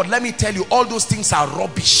 But let me tell you, all those things are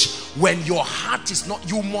rubbish. When your heart is not,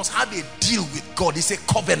 you must have a deal with God. It's a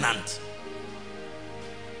covenant.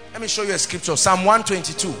 Let me show you a scripture. Psalm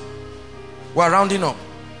 122. We're rounding up.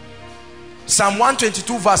 Psalm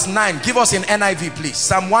 122 verse 9. Give us an NIV, please.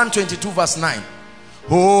 Psalm 122 verse 9.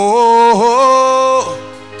 Oh,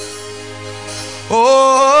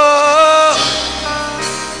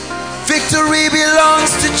 victory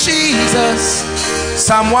belongs to Jesus.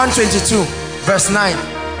 Psalm 122 verse 9.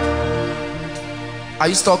 Are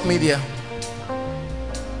you stuck media?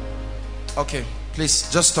 Okay,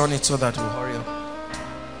 please just turn it so that we'll hurry up.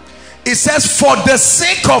 It says, for the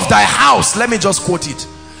sake of thy house, let me just quote it,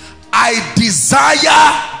 I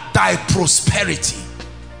desire thy prosperity.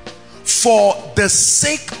 For the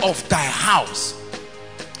sake of thy house,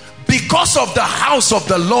 because of the house of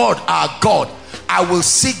the Lord our God, I will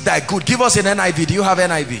seek thy good. Give us an NIV. Do you have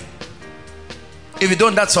NIV? If you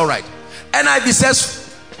don't, that's all right. NIV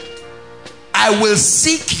says, I will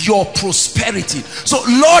seek your prosperity. So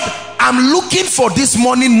Lord, I'm looking for this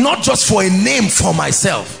money not just for a name for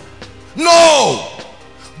myself. No.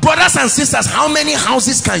 Brothers and sisters, how many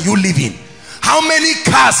houses can you live in? How many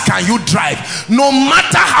cars can you drive? No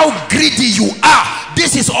matter how greedy you are,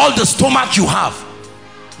 this is all the stomach you have.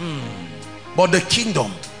 But the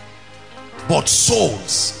kingdom, but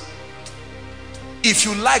souls. If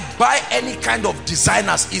you like, buy any kind of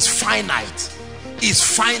designers, is finite. Is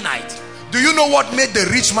finite. Do you know what made the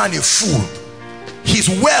rich man a fool? His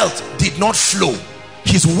wealth did not flow.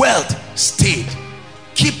 His wealth stayed.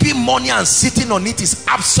 Keeping money and sitting on it is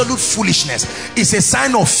absolute foolishness. It's a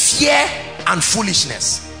sign of fear and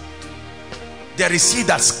foolishness. There is he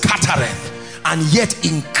that scattereth and yet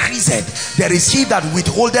increaseth. There is he that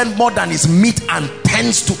withholdeth more than his meat and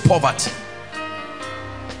tends to poverty.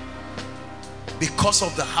 Because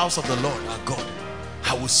of the house of the Lord our God,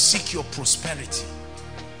 I will seek your prosperity,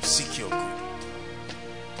 seek your good.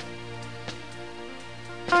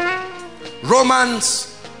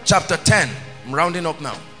 Romans chapter 10. I'm rounding up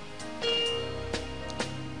now.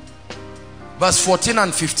 Verse 14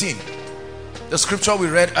 and 15. The scripture we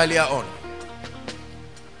read earlier on.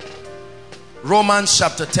 Romans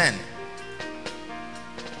chapter 10.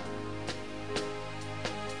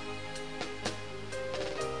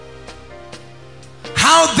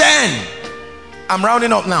 How then, I'm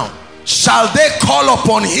rounding up now, shall they call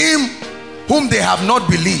upon him whom they have not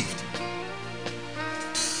believed?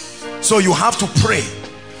 So you have to pray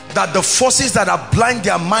that the forces that are blind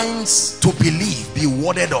their minds to believe be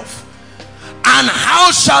warded off. And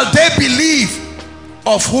how shall they believe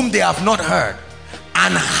of whom they have not heard?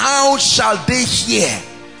 And how shall they hear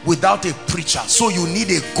without a preacher? So you need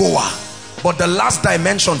a goer. But the last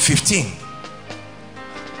dimension, 15.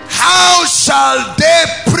 How shall they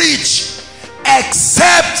preach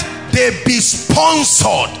except they be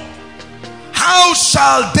sponsored? How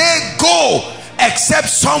shall they go except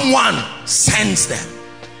someone sends them?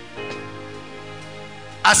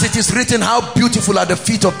 As it is written, how beautiful are the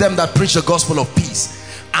feet of them that preach the gospel of peace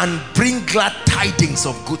and bring glad tidings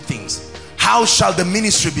of good things. How shall the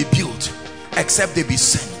ministry be built except they be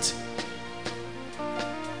sent?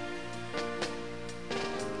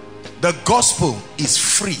 The gospel is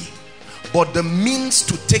free, but the means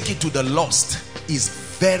to take it to the lost is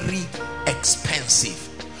very expensive.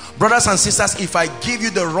 Brothers and sisters, if I give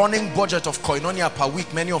you the running budget of Koinonia per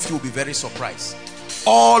week, many of you will be very surprised.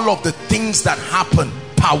 All of the things that happen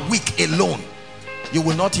per week alone, you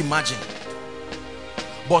will not imagine.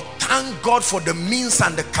 But thank God for the means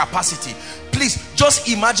and the capacity. Please just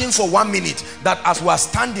imagine for 1 minute that as we are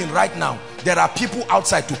standing right now, there are people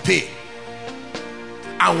outside to pay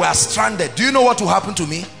and we are stranded. Do you know what will happen to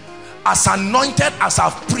me? As anointed as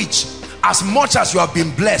I've preached, as much as you have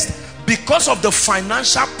been blessed, because of the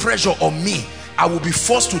financial pressure on me, I will be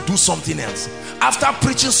forced to do something else. After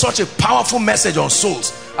preaching such a powerful message on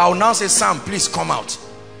souls, I will now say, Sam, please come out.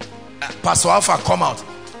 Pastor Alpha, come out.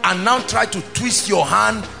 And now try to twist your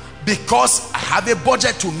hand because I have a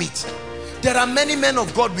budget to meet. There are many men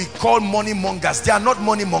of God we call money mongers. They are not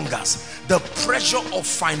money mongers. The pressure of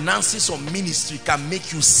finances or ministry can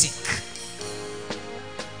make you sick.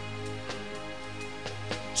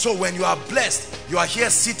 So when you are blessed, you are here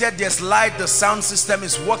seated, there's light, the sound system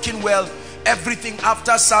is working well, everything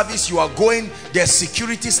after service, you are going, there's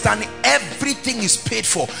security standing, everything is paid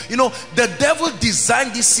for. You know, the devil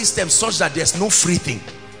designed this system such that there's no free thing.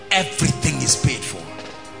 Everything is paid for.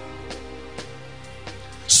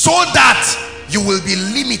 So that you will be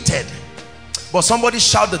limited. But somebody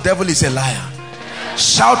shout, the devil is a liar.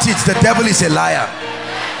 Shout it, the devil is a liar.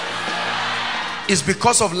 It's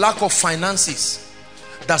because of lack of finances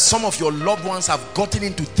that some of your loved ones have gotten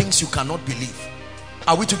into things you cannot believe.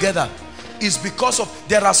 Are we together? It's because of,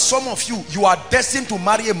 there are some of you, you are destined to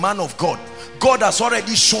marry a man of God. God has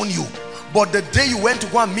already shown you. But the day you went to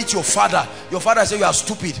go and meet your father said you are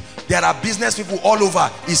stupid. There are business people all over.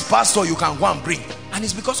 His pastor you can go and bring. And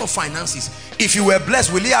it's because of finances. If you were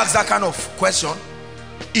blessed, will you ask that kind of question?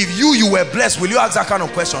 If you were blessed, will you ask that kind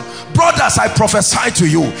of question? Brothers, I prophesy to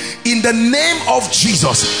you, in the name of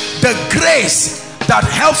Jesus, the grace that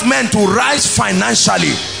helps men to rise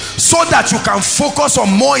financially so that you can focus on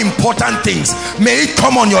more important things, may it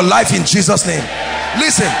come on your life in Jesus' name.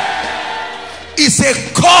 Listen, it's a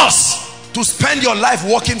curse to spend your life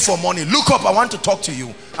working for money. Look up, I want to talk to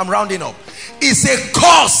you. I'm rounding up. It's a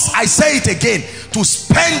curse, I say it again, to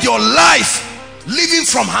spend your life living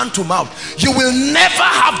from hand to mouth. You will never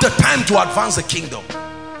have the time to advance the kingdom.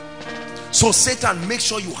 So Satan, make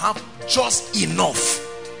sure you have just enough.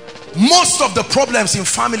 Most of the problems in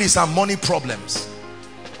families are money problems.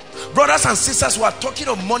 Brothers and sisters, we are talking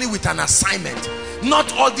of money with an assignment.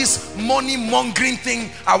 Not all this money mongering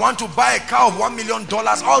thing. I want to buy a car of $1 million.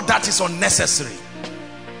 All that is unnecessary.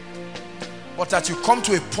 But that you come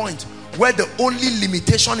to a point where the only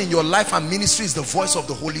limitation in your life and ministry is the voice of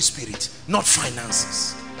the Holy Spirit, not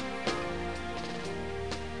finances.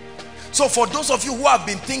 So for those of you who have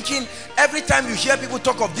been thinking, every time you hear people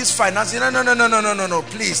talk of this finance, no,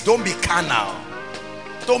 please don't be carnal.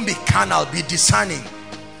 Don't be carnal, be discerning.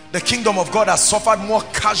 The kingdom of God has suffered more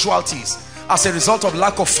casualties as a result of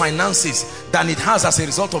lack of finances than it has as a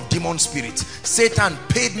result of demon spirits. Satan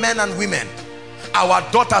paid men and women. Our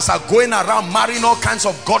daughters are going around marrying all kinds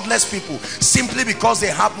of godless people simply because they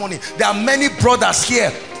have money. There are many brothers here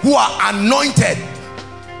who are anointed.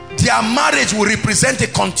 Their marriage will represent a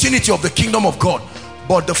continuity of the kingdom of God,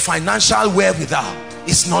 but the financial wherewithal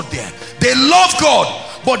is not there. They love God,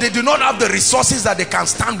 but they do not have the resources that they can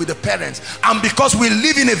stand with the parents. And because we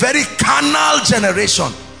live in a very carnal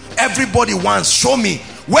generation, everybody wants, show me,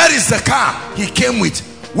 where is the car he came with?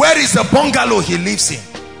 Where is the bungalow he lives in?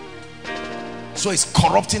 So it's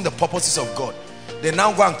corrupting the purposes of God. They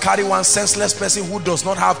now go and carry one senseless person who does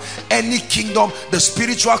not have any kingdom. The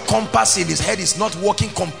spiritual compass in his head is not working,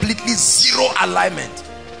 completely zero alignment.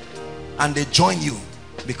 And they join you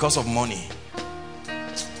because of money.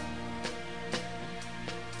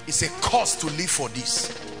 It's a cost to live for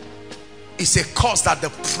this. It's a cost that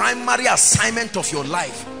the primary assignment of your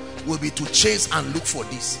life will be to chase and look for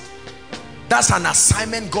this. That's an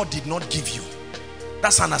assignment God did not give you.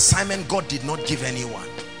 That's an assignment God did not give anyone.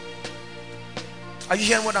 Are you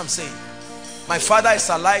hearing what I'm saying? My father is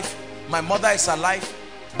alive. My mother is alive.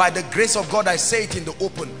 By the grace of God, I say it in the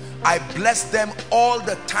open. I bless them all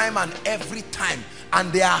the time and every time.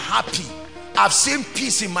 And they are happy. I've seen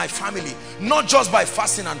peace in my family. Not just by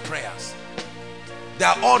fasting and prayers. They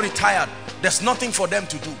are all retired. There's nothing for them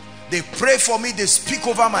to do. They pray for me. They speak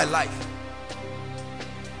over my life.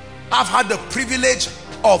 I've had the privilege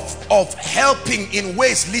of helping in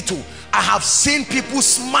ways little. I have seen people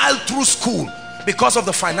smile through school because of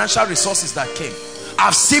the financial resources that came.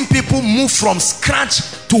 I've seen people move from scratch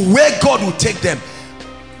to where God will take them.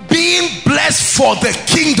 Being blessed for the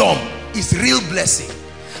kingdom is real blessing.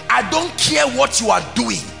 I don't care what you are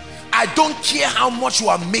doing. I don't care how much you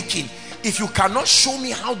are making. If you cannot show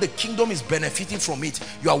me how the kingdom is benefiting from it,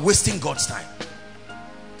 you are wasting God's time.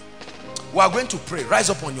 We are going to pray. Rise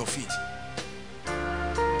up on your feet.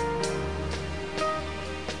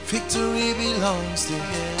 Victory belongs to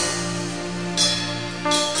Him.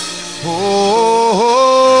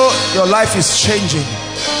 Oh, your life is changing.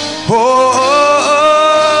 Oh,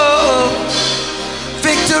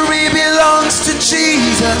 victory belongs to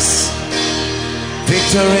Jesus.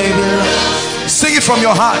 Victory belongs. Sing it from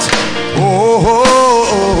your heart. Oh,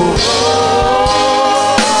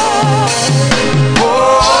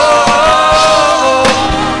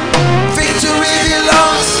 victory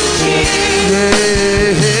belongs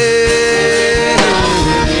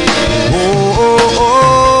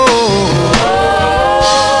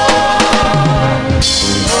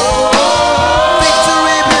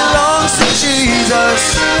to Jesus.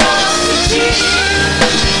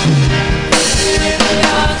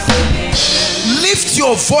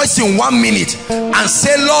 your voice in 1 minute and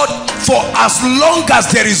say, Lord, for as long as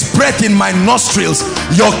there is breath in my nostrils,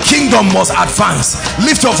 your kingdom must advance.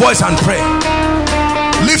 Lift your voice and pray.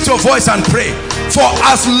 Lift your voice and pray. For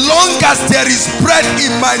as long as there is breath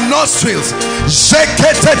in my nostrils,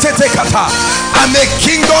 I'm a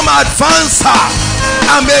kingdom advancer.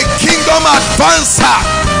 I'm a kingdom advancer.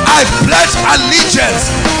 I pledge allegiance.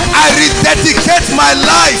 I rededicate my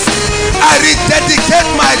life. I rededicate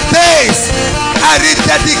my days. I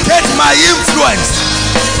rededicate my influence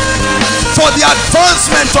for the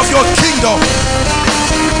advancement of your kingdom.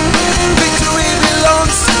 Victory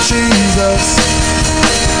belongs to Jesus.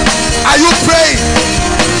 Are you praying?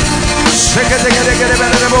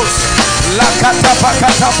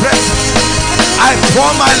 I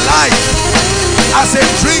pour my life as a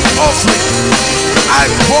drink offering. I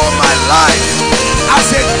pour my life as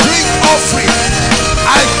a drink offering.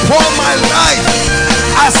 I pour my life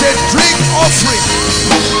as a drink offering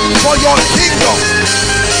for your kingdom,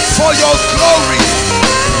 for your glory.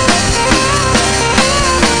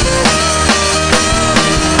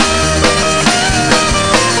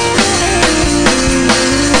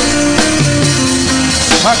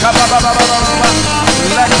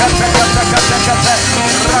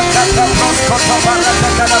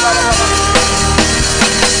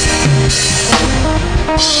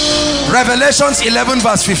 Revelations 11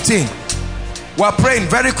 verse 15. We're praying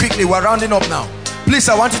very quickly. We're rounding up now. Please,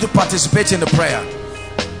 I want you to participate in the prayer.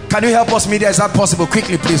 Can you help us, media? Is that possible?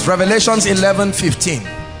 Quickly, please. Revelations 11 15.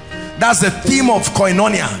 That's the theme of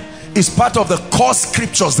Koinonia. It's part of the core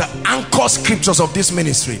scriptures, the anchor scriptures of this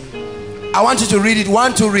ministry. I want you to read it.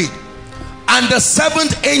 1, 2, read. And the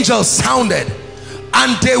seventh angel sounded,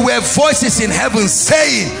 and there were voices in heaven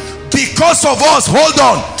saying, because of us, hold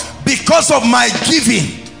on, because of my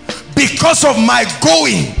giving, because of my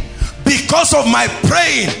going, because of my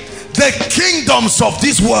praying, the kingdoms of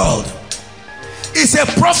this world, is a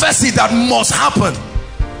prophecy that must happen,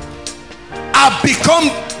 have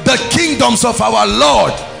become the kingdoms of our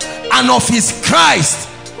Lord and of his Christ,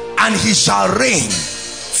 and he shall reign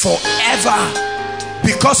forever.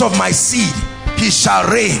 Because of my seed, he shall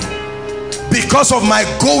reign. Because of my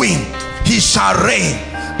going, he shall reign.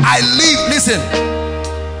 I live, listen,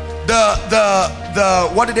 the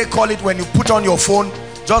what do they call it when you put on your phone?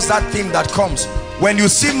 Just that thing that comes. When you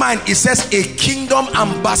see mine, it says a kingdom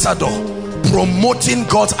ambassador promoting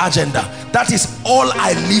God's agenda. That is all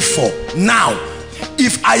I live for. Now,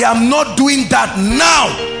 if I am not doing that now,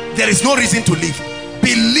 there is no reason to live.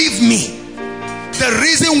 Believe me, the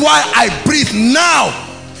reason why I breathe now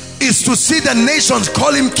is to see the nations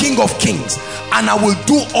call him King of Kings, and I will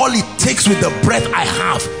do all it takes with the breath I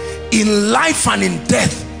have in life and in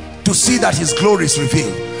death to see that his glory is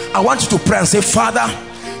revealed. I want you to pray and say, Father,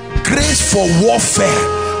 grace for warfare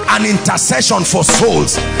and intercession for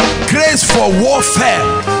souls, grace for warfare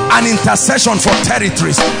and intercession for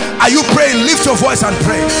territories. Are you praying? Lift your voice and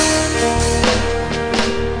pray.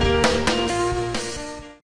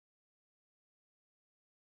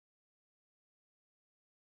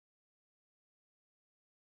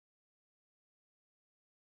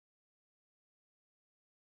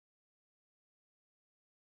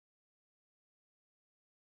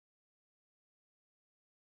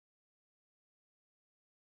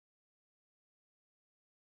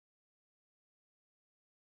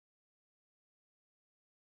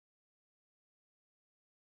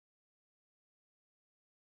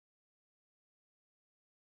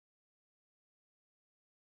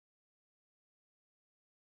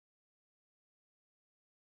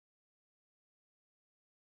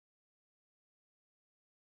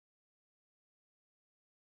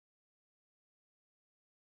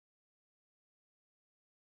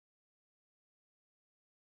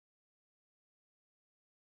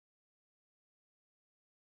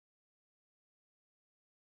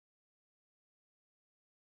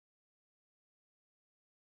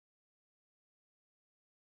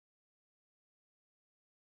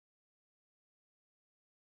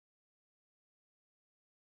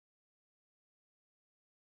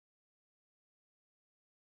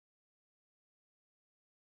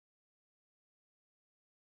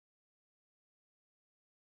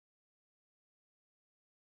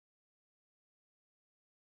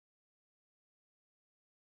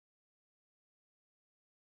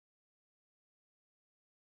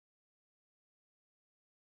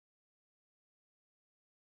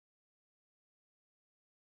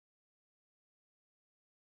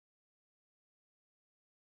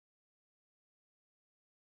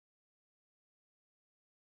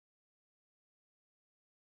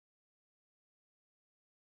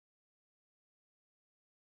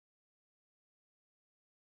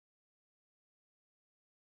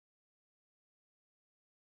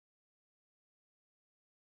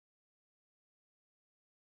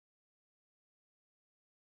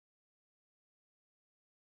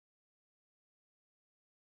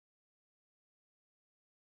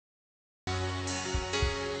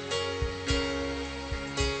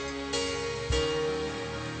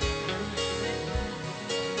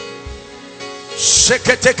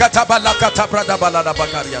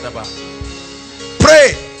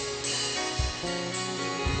 Pray.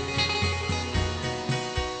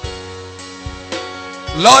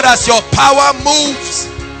 Lord, as your power moves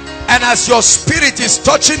and as your spirit is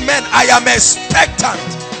touching men, I am expectant.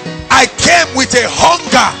 I came with a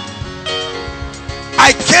hunger.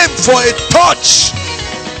 I came for a touch.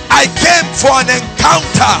 I came for an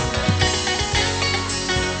encounter.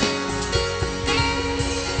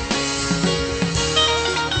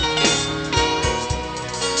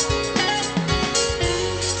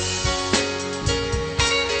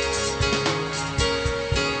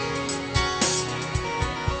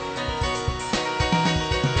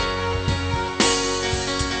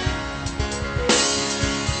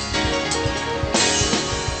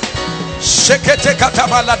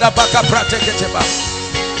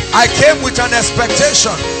 I came with an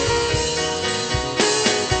expectation.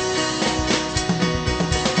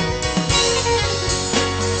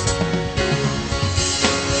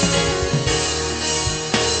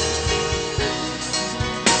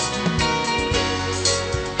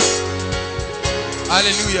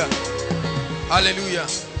 Hallelujah. Hallelujah.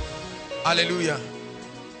 Hallelujah.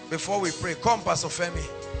 Before we pray, come, Pastor Femi.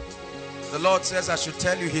 The Lord says I should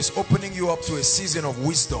tell you He's opening you up to a season of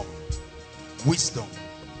wisdom. Wisdom.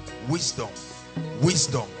 Wisdom.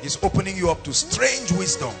 Wisdom. He's opening you up to strange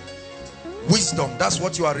wisdom. Wisdom. That's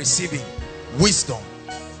what you are receiving. Wisdom.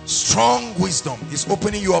 Strong wisdom. He's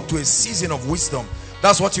opening you up to a season of wisdom.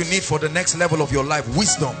 That's what you need for the next level of your life.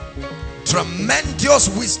 Wisdom. Tremendous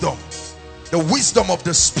wisdom. The wisdom of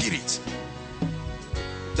the Spirit.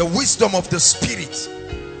 The wisdom of the Spirit.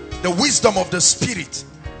 The wisdom of the Spirit.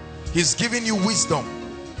 He's giving you wisdom.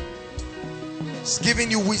 He's giving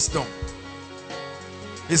you wisdom.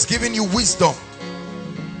 He's giving you wisdom.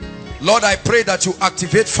 Lord, I pray that you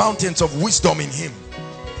activate fountains of wisdom in him.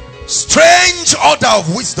 Strange order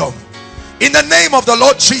of wisdom. In the name of the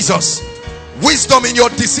Lord Jesus. Wisdom in your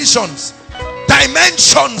decisions.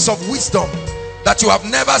 Dimensions of wisdom that you have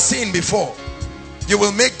never seen before. You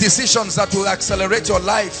will make decisions that will accelerate your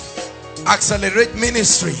life. Accelerate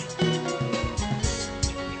ministry.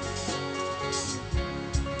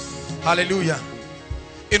 Hallelujah.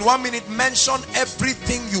 In 1 minute, mention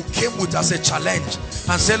everything you came with as a challenge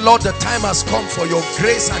and say, Lord, the time has come for your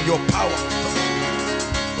grace and your power.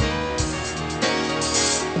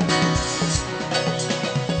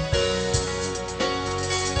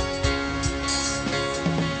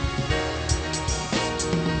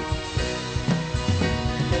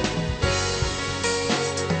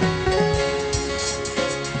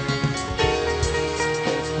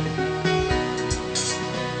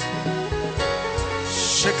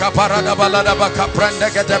 Parada balada baka prende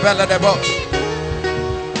gete bele de bo.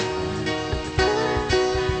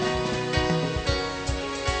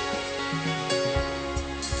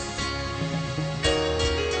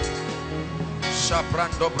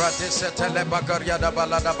 Shaprando brate setele bagaria da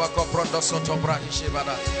balada bako prondo soto brani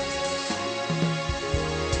shibada.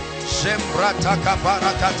 Shembrata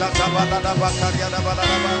kapara kata balada bakaria da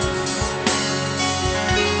balada ba.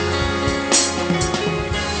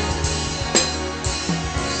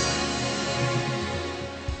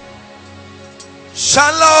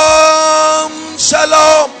 Shalom,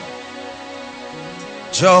 shalom,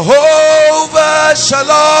 Jehovah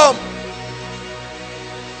shalom,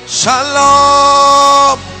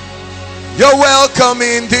 shalom, you're welcome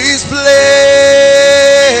in this place.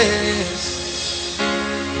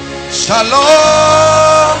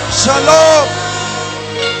 Shalom, shalom,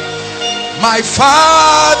 my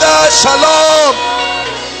Father shalom,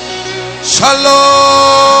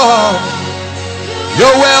 shalom, you're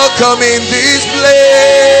welcome in this place.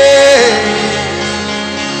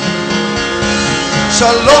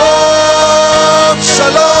 Shalom,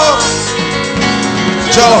 shalom,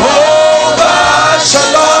 Jehovah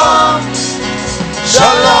shalom,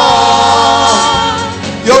 shalom,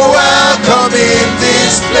 you're welcome in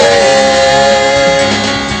this place.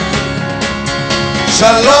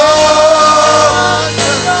 Shalom,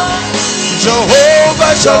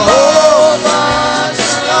 Jehovah shalom,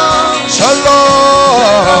 shalom.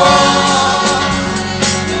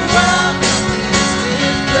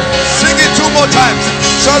 Sing it 2 more times.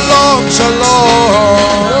 Shalom, shalom,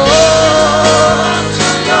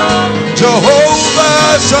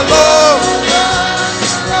 Jehovah shalom,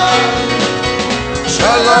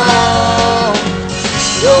 shalom,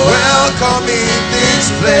 you're welcome in this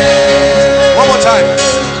place. 1 more time.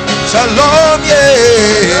 Shalom,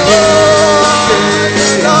 yeah,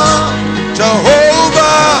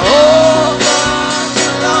 Jehovah,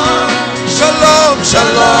 shalom,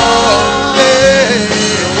 shalom, yeah,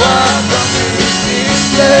 welcome in this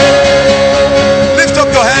place.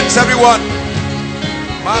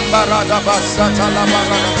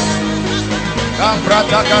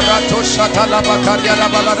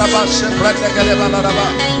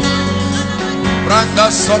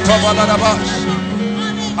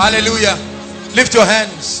 Hallelujah. Lift your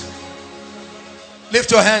hands.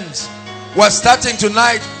 Lift your hands. We're starting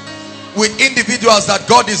tonight with individuals that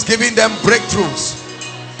God is giving them breakthroughs.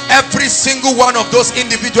 Every single one of those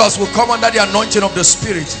individuals will come under the anointing of the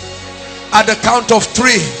Spirit. At the count of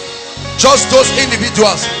 3, just those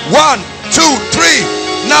individuals. 1, 2,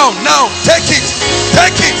 3. Now, take it,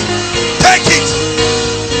 take it, take it,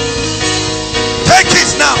 take it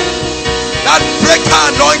now. That breaker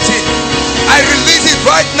anointing, I release it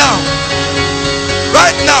right now,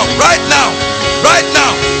 right now, right now, right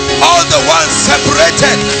now. All the ones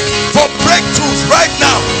separated for breakthroughs right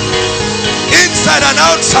now, inside and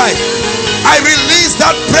outside, I release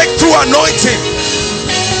that breakthrough anointing,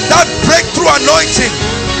 that breakthrough anointing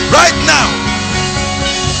right now,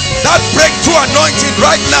 that breakthrough anointing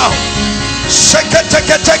right now.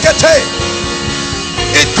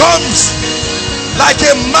 It comes like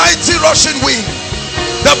a mighty rushing wind.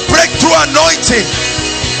 The breakthrough anointing,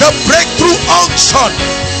 the breakthrough unction.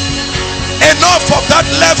 Enough of that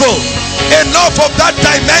level, enough of that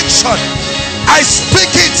dimension. I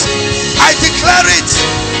speak it, I declare it,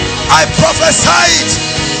 I prophesy it,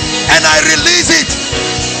 and I release it.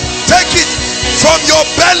 Take it from your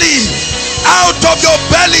belly, out of your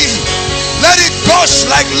belly. Let it gush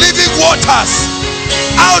like living waters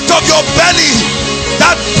out of your belly.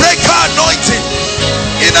 That breaker anointing,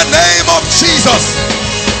 in the name of Jesus,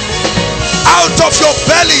 out of your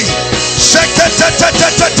belly.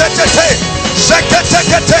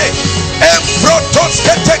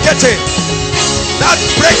 That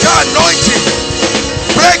breaker anointing.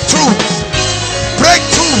 Breakthroughs,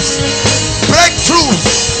 breakthroughs, breakthroughs,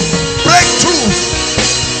 breakthroughs.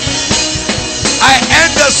 I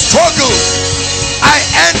end the struggle. I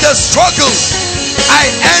end the struggle. I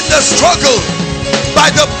end the struggle by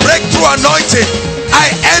the breakthrough anointing.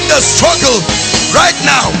 I end the struggle right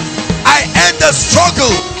now. I end the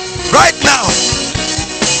struggle right now.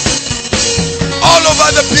 All over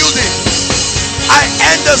the building, I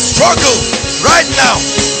end the struggle right now.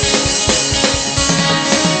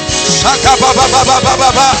 Shaka baba baba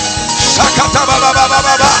baba, shakata baba baba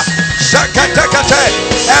baba, shakata kate,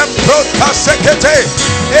 emprota sekete,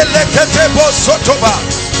 elekete bosotoba,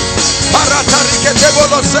 paratarikete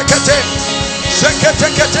bolo sekete, sekete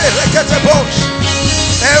kete rekete bosh,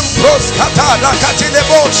 empros kata rakati de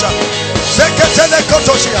bosha, sekete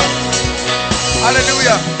lekotoshia.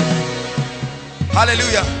 Hallelujah.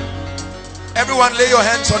 Hallelujah. Everyone lay your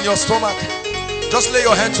hands on your stomach. Just lay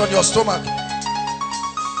your hands on your stomach.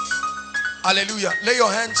 Hallelujah. Lay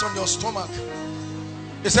your hands on your stomach.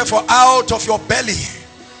 He said, for out of your belly,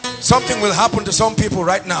 something will happen to some people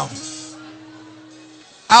right now.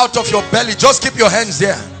 Out of your belly. Just keep your hands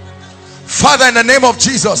there. Father, in the name of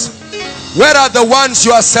Jesus, where are the ones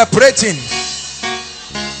you are separating?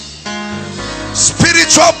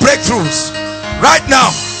 Spiritual breakthroughs. Right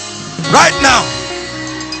now. Right now.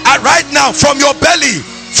 Right now, from your belly,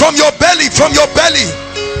 from your belly, from your belly,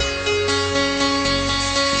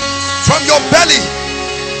 from your belly,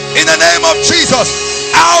 in the name of Jesus,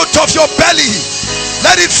 out of your belly,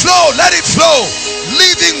 let it flow, let it flow.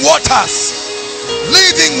 Living waters,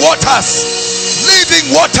 living waters,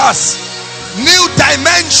 living waters, new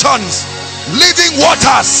dimensions, living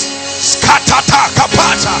waters. Skatata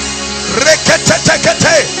kapata,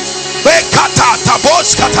 reketetekete, bekata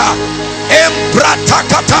taboskata,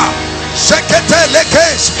 embratakata, shekete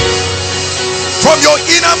lekesh. From your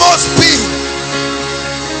innermost being,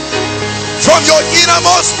 from your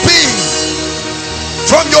innermost being,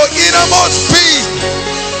 from your innermost being,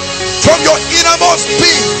 from your innermost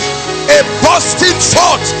being, a bursting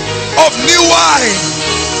forth of new wine,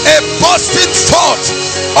 a bursting forth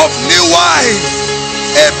of new wine,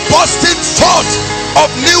 a bursting forth of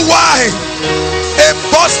new wine, a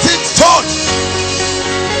bursting forth.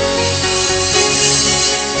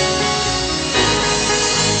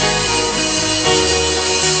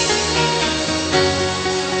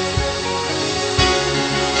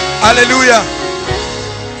 Hallelujah.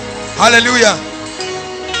 Hallelujah.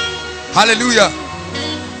 Hallelujah.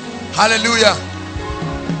 Hallelujah.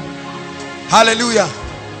 Hallelujah.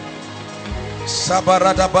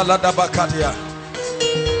 Sabarada balada bakadia.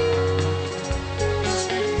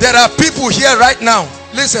 There are people here right now.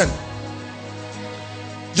 Listen.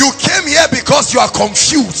 You came here because you are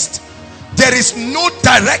confused. There is no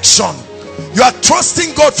direction. You are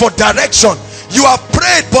trusting God for direction. You have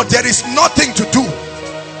prayed, but there is nothing to do.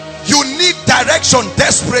 You need direction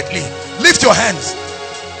desperately. Lift your hands.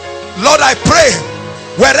 Lord, I pray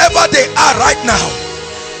wherever they are right now,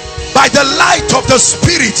 by the light of the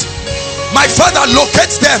Spirit, my Father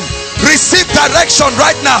locates them. Receive direction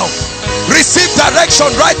right now. Receive direction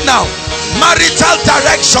right now. Marital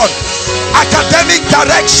direction, academic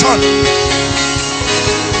direction.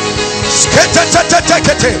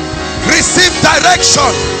 Receive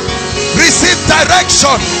direction. Receive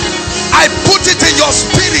direction. I put it in your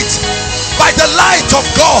spirit by the light of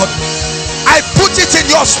God. I put it in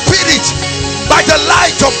your spirit by the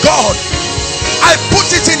light of God. I put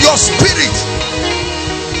it in your spirit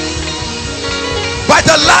by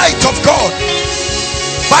the light of God.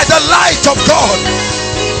 By the light of God.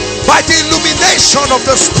 By the illumination of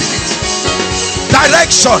the Spirit.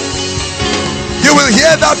 Direction. You will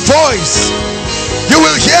hear that voice. You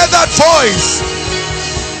will hear that voice.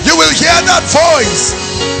 You will hear that voice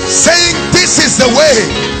saying, this is the way.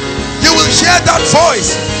 You will hear that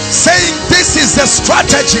voice saying, this is the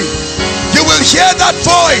strategy. You will hear that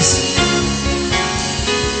voice.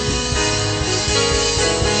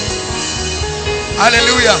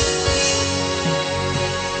 Hallelujah.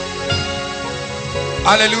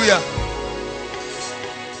 Hallelujah.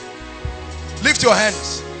 Lift your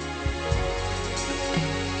hands.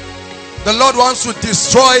 The Lord wants to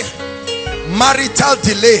destroy marital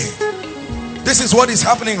delay. This is what is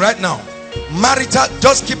happening right now. Marital,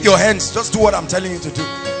 just keep your hands. Just do what I'm telling you to do.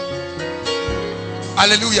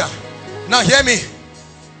 Hallelujah. Now hear me.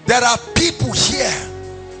 There are people here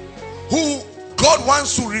who God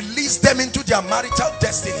wants to release them into their marital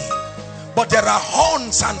destiny, but there are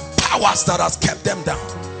horns and powers that has kept them down.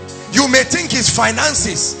 You may think it's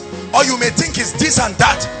finances, or you may think it's this and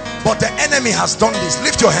that, but the enemy has done this.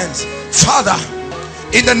 Lift your hands. Father,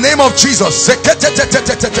 in the name of Jesus, I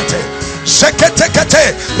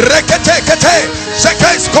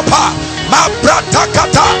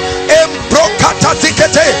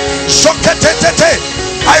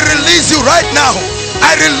release you right now.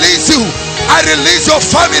 I release you. I release your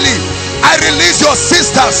family. I release your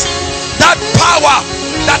sisters. That power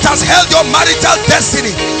that has held your marital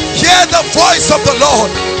destiny, hear the voice of the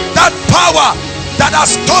Lord. That power that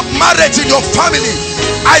has stopped marriage in your family,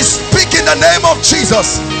 I speak in the name of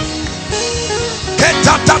Jesus.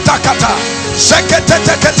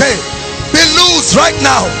 Be loose right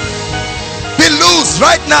now. Be loose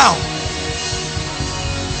right now.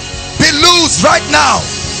 Be loose right now.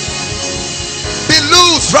 Be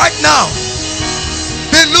loose right now.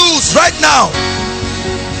 Be loose right now.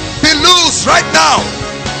 Be loose right now.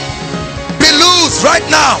 Be loose right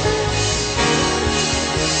now.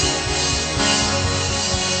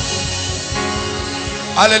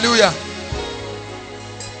 Hallelujah.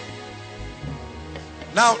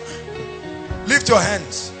 Now lift your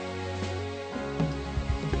hands.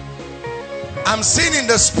 I'm seeing in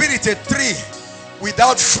the spirit a tree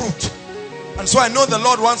without fruit, and so I know the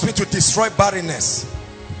Lord wants me to destroy barrenness.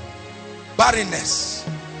 Barrenness.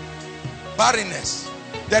 Barrenness.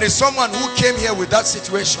 There is someone who came here with that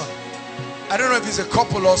situation. I don't know if it's a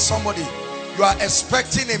couple or somebody. You are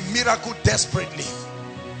expecting a miracle desperately.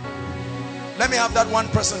 Let me have that one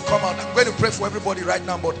person come out. I'm going to pray for everybody right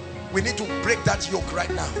now, but we need to break that yoke right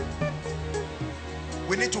now.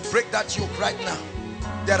 We need to break that yoke right now.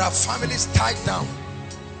 There are families tied down.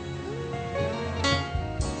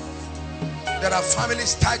 There are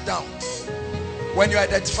families tied down. When you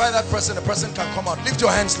identify that person, the person can come out. Lift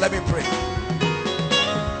your hands, let me pray.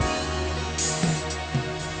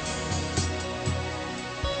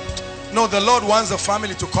 No, the Lord wants the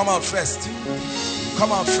family to come out first.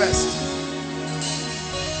 Come out first.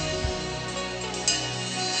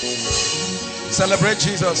 Celebrate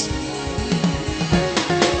Jesus.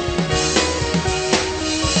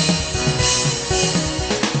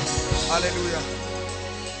 Hallelujah.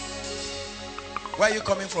 Where are you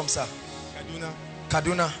coming from, sir? Kaduna.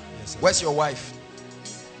 Kaduna. Yes, sir. Where's your wife?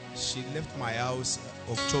 She left my house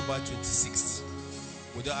October 26th.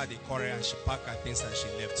 We don't have a quarrel and she packed her things and she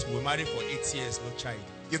left. We were married for 8 years, no child.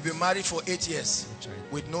 You've been married for 8 years No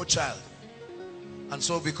child. with no child. And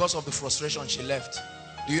so because of the frustration, she left.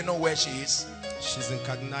 Do you know where she is? She's in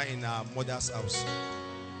Kaduna in her mother's house.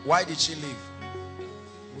 Why did she leave?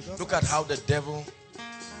 We don't Look at how the devil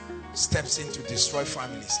steps in to destroy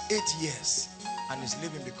families. 8 years and is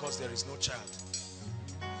leaving because there is no child.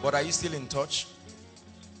 But are you still in touch?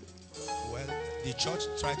 Well, the church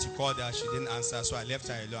tried to call her, she didn't answer, so I left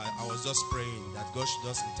her alone. I was just praying that God should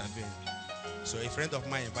just intervene. So a friend of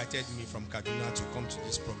mine invited me from Kaduna to come to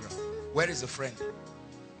this program. Where is the friend?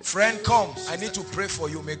 Friend, come. I need to pray for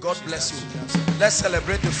you. May God bless you. Let's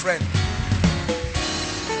celebrate the friend.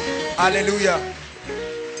 Hallelujah.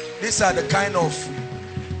 These are the kind of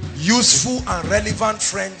useful and relevant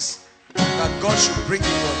friends that that God should bring in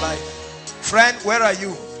your life. Friend, where are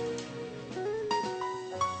you?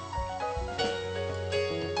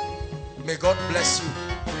 May God bless you.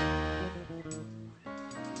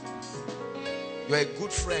 You are a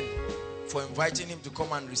good friend for inviting him to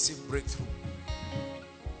come and receive breakthrough.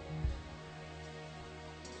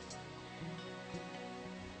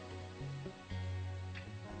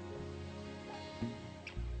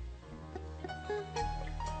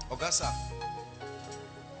 Ogasa,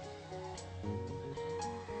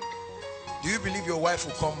 do you believe your wife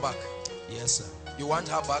will come back? Yes, sir. You want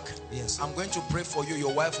her back? Yes. I'm going to pray for you.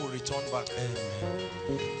 Your wife will return back.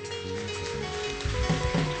 Amen.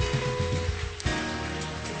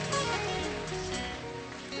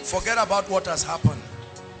 Forget about what has happened.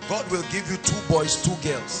 God will give you 2 boys, 2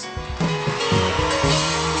 girls.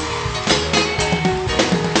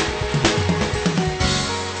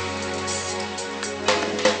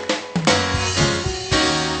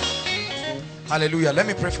 Hallelujah. Let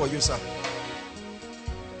me pray for you, sir.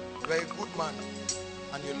 You're a good man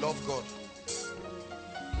and you love God.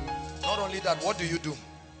 Not only that, what do you do?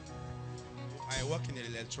 I work in an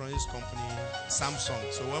electronics company,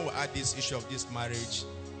 Samsung. So when we had this issue of this marriage,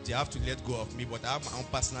 they have to let go of me. But I have my own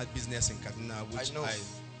personal business in Kaduna, which I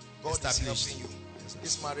God established. is helping you. Yes,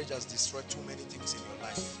 this marriage has destroyed too many things in your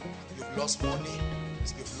life. You've lost money.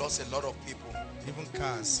 You've lost a lot of people. Even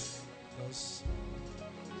cars.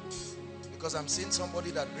 Because I'm seeing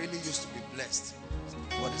somebody that really used to be blessed.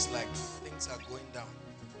 But it's like things are going down.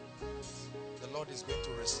 The Lord is going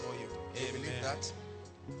to restore you. You Amen. believe that?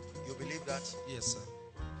 You believe that? Yes, sir.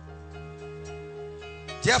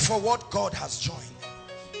 Therefore, what God has joined,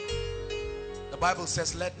 the Bible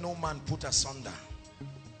says, let no man put asunder.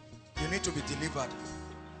 You need to be delivered,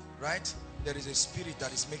 right? There is a spirit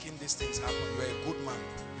that is making these things happen. You are a good man.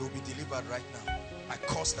 You will be delivered right now. I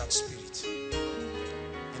curse that spirit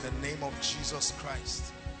in the name of Jesus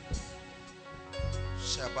Christ.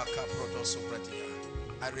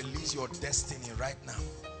 I release your destiny right now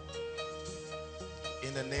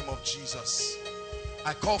in the name of Jesus.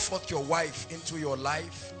 I call forth your wife into your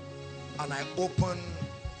life and I open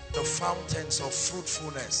the fountains of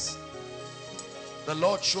fruitfulness. The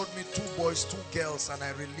Lord showed me 2 boys, 2 girls, and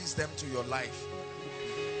I released them to your life.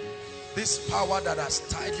 This power that has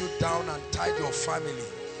tied you down and tied your family,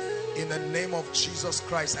 in the name of Jesus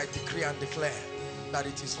Christ, I decree and declare that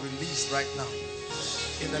it is released right now.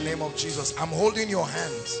 In the name of Jesus, I'm holding your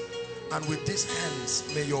hands, and with these hands,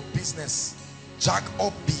 may your business jack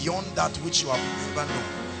up beyond that which you have never known.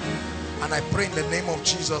 And I pray in the name of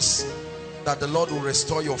Jesus that the Lord will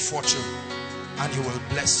restore your fortune and He will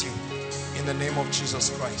bless you in the name of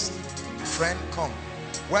Jesus Christ. Friend, come.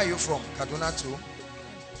 Where are you from? Kaduna too?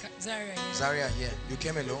 Zaria. Zaria here. You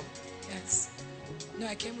came alone? Yes. No,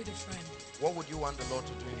 I came with a friend. What would you want the Lord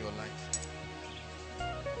to do in your life?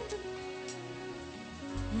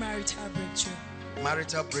 Marital breakthrough.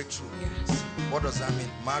 Marital breakthrough. Yes. What does that mean?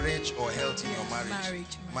 Marriage or health in your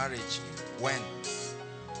marriage? Marriage. When?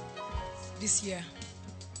 This year.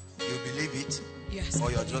 You believe it? Yes.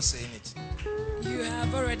 Or you're just saying it? You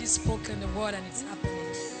have already spoken the word and it's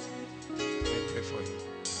happening. Let me pray for you.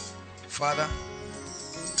 Father,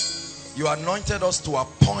 you anointed us to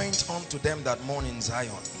appoint unto them that mourn in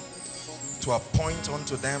Zion. To appoint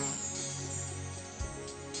unto them.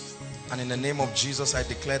 And in the name of Jesus, I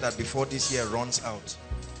declare that before this year runs out,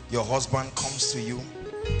 your husband comes to you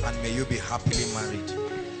and may you be happily married.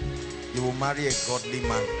 You will marry a godly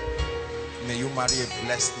man. May you marry a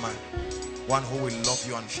blessed man. One who will love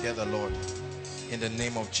you and fear the Lord. In the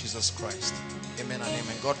name of Jesus Christ. Amen and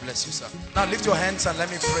amen. God bless you, sir. Now lift your hands and let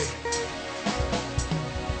me pray.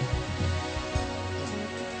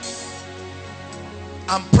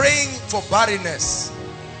 I'm praying for barrenness.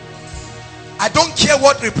 I don't care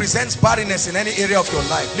what represents barrenness in any area of your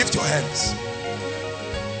life. Lift your hands.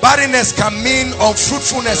 Barrenness can mean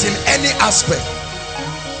unfruitfulness in any aspect.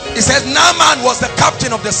 It says Naaman was the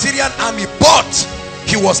captain of the Syrian army, but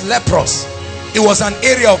he was leprous. It was an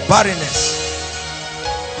area of barrenness.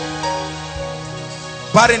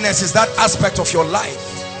 Barrenness is that aspect of your life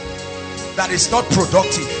that is not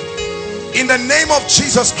productive. In the name of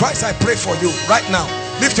Jesus Christ, I pray for you right now.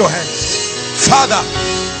 Lift your hands. Father,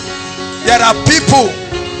 there are people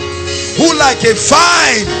who like a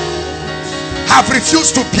vine have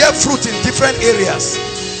refused to bear fruit in different areas.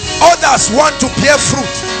 Others want to bear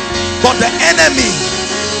fruit, but the enemy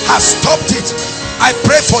has stopped it. I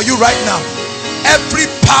pray for you right now. Every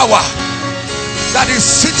power that is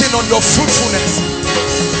sitting on your fruitfulness,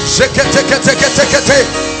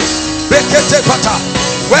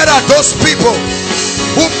 where are those people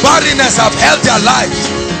who barrenness have held their lives?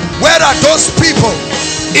 Where are those people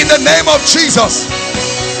In the name of Jesus,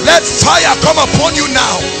 let fire come upon you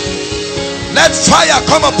now. Let fire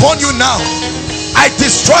come upon you now. I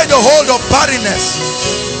destroy the hold of barrenness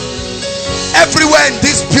everywhere in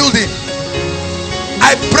this building.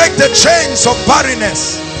 I break the chains of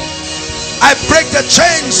barrenness. I break the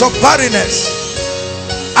chains of barrenness.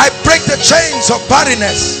 I break the chains of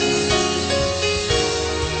barrenness.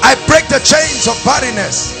 I break the chains of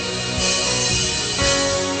barrenness.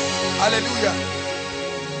 Hallelujah.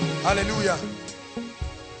 Hallelujah.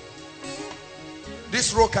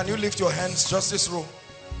 This row, can you lift your hands? Just this row.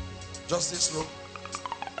 Just this row.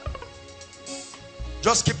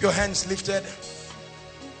 Just keep your hands lifted.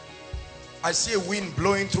 I see a wind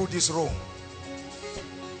blowing through this row.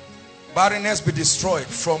 Barrenness be destroyed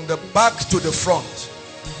from the back to the front.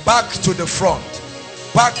 Back to the front.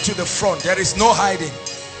 Back to the front. There is no hiding.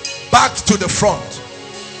 Back to the front.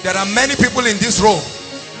 There are many people in this row.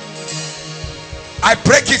 I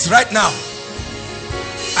break it right now.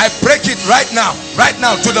 I break it right now. Right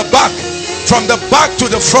now to the back. From the back to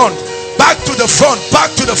the front. Back to the front. Back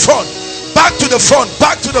to the front. Back to the front.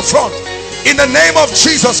 Back to the front. In the name of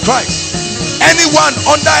Jesus Christ. Anyone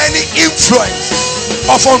under any influence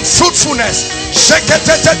of unfruitfulness,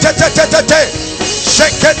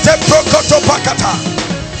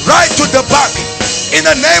 right to the back. In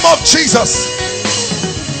the name of Jesus,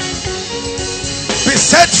 be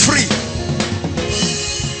set free.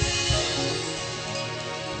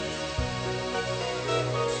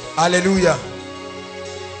 Hallelujah.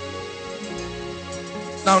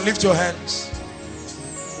 Now lift your hands.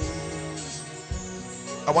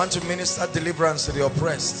 I want to minister deliverance to the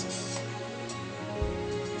oppressed.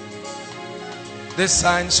 These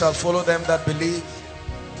signs shall follow them that believe.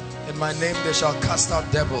 In my name they shall cast out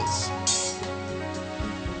devils.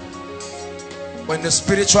 When the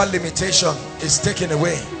spiritual limitation is taken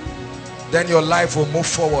away, then your life will move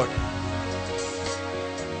forward.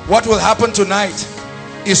 What will happen tonight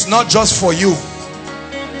is not just for you,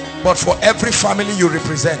 but for every family you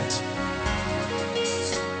represent.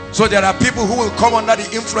 So there are people who will come under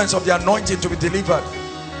the influence of the anointing to be delivered.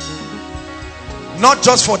 Not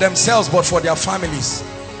just for themselves, but for their families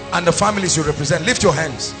and the families you represent. Lift your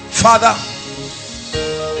hands. Father,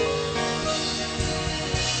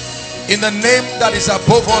 in the name that is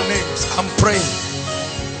above all names, I'm praying.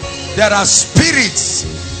 There are spirits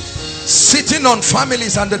sitting on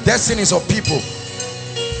families and the destinies of people,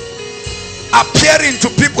 appearing to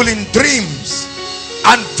people in dreams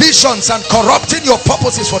and visions and corrupting your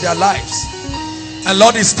purposes for their lives. And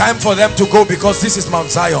Lord, it's time for them to go, because this is Mount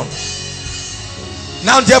Zion.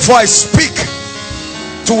 Now therefore I speak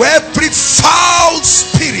to every foul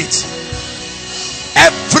spirit,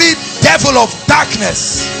 every devil of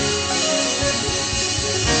darkness,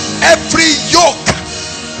 every yoke,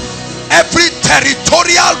 every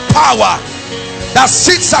territorial power that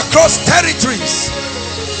sits across territories.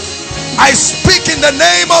 I speak in the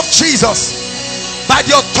name of Jesus, by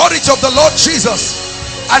the authority of the Lord Jesus,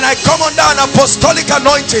 and I come under an apostolic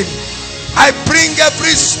anointing. I bring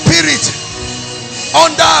every spirit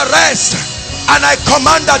under arrest, and I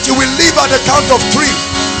command that you will leave at the count of 3.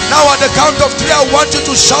 Now at the count of 3, I want you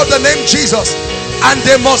to shout the name Jesus, and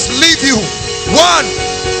they must leave you. 1,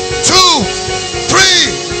 2, 3.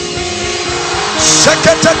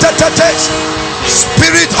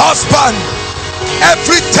 Spirit husband,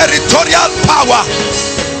 every territorial power,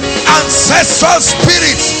 ancestral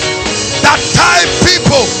spirits that tie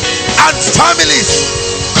people and families,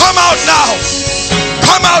 come out now.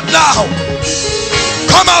 Come out now.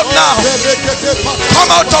 Come out now.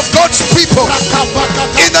 Come out of God's people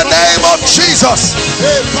in the name of Jesus.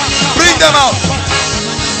 Bring them out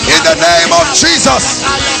in the name of Jesus.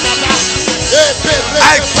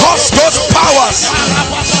 I curse those powers.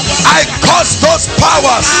 I curse those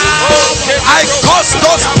powers. I curse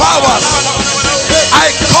those powers.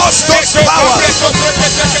 I curse those powers.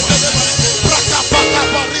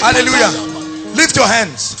 Hallelujah. Lift your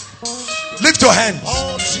hands. Lift your hands.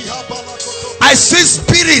 I see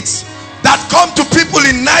spirits that come to people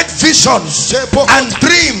in night visions and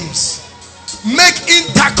dreams, make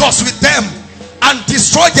intercourse with them and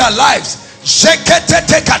destroy their lives. Keep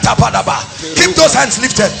those hands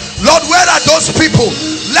lifted. Lord, where are those people?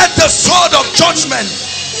 Let the sword of judgment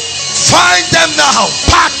find them now.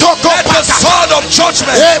 Let the sword of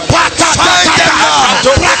judgment find them now.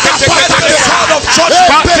 Let the sword of judgment.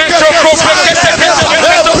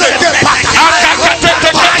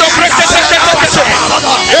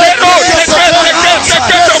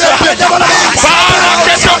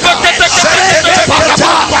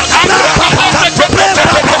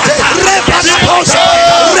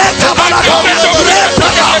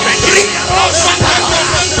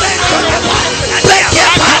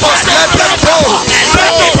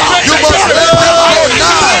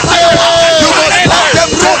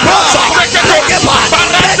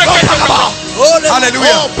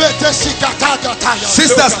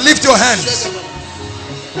 Sisters, lift your hands.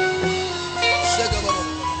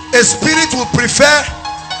 A spirit will prefer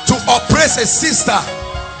to oppress a sister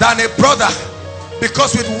than a brother,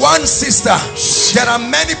 because with one sister there are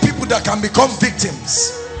many people that can become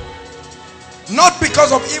victims, not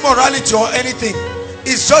because of immorality or anything.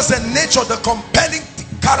 It's just the nature, the compelling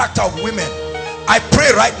character of women. I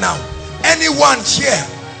pray right now, anyone here,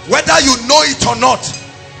 whether you know it or not,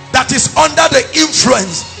 that is under the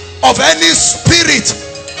influence of any spirit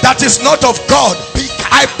that is not of God,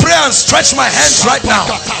 I pray and stretch my hands right now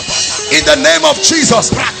in the name of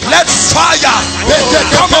Jesus. Let fire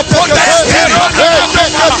come upon that spirit now.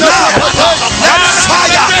 Let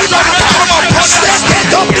fire come upon that spirit.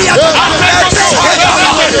 Let fire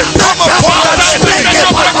come upon that spirit.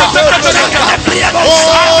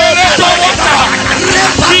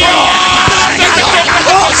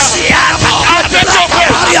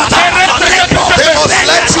 They must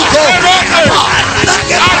let you go in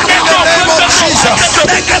the name of Jesus.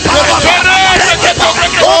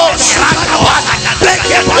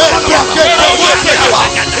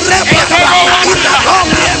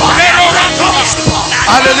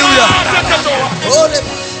 Hallelujah.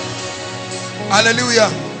 Hallelujah.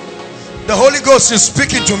 The Holy Ghost is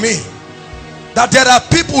speaking to me that there are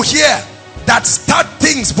people here that start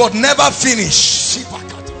things but never finish.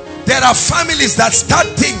 There are families that start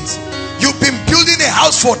things. You've been building a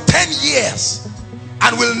house for 10 years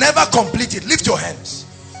and will never complete it. Lift your hands.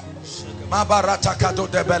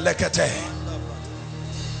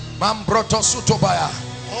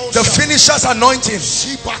 The finisher's anointing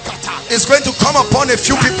is going to come upon a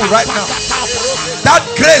few people right now. That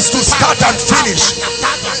grace to start and finish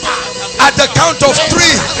at the count of 3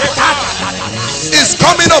 is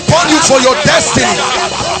coming upon you for your destiny,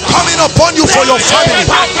 coming upon you for your family.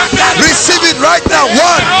 Receive it right now. 1,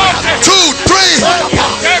 2, 3.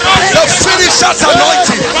 The finisher's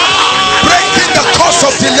anointing, breaking the curse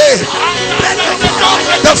of delay.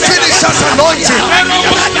 The finisher's anointing,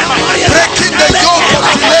 breaking the yoke of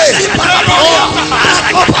delay.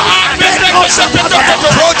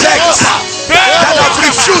 Projects that have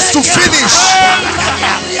refused to finish.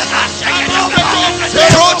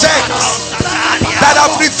 Projects that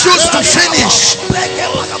have refused to finish.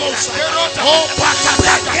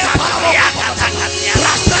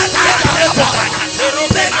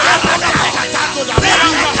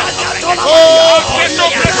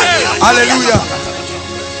 Hallelujah.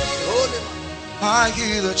 I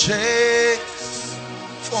hear the chains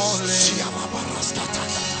falling.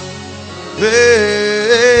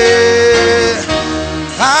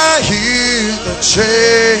 I hear the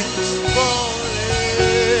chains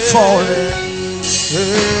falling.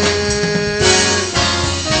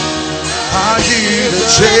 I hear the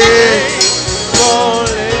chains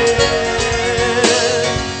falling.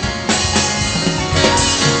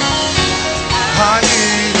 I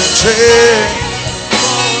hear the chains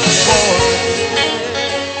falling.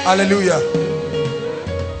 Hallelujah.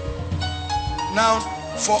 Now,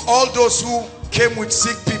 for all those who came with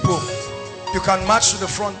sick people, you can march to the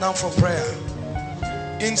front now for prayer.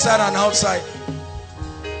 Inside and outside.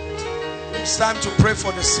 It's time to pray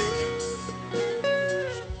for the sick.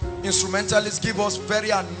 Instrumentalists, give us very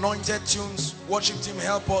anointed tunes. Worship team,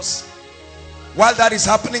 help us. While that is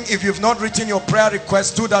happening, if you've not written your prayer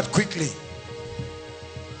request, do that quickly.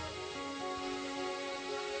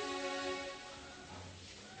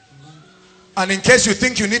 And in case you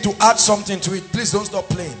think you need to add something to it, please don't stop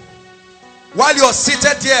playing. While you're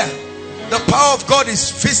seated here, the power of God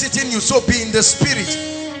is visiting you. So be in the spirit,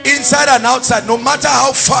 inside and outside. No matter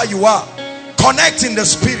how far you are, connect in the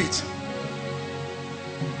spirit.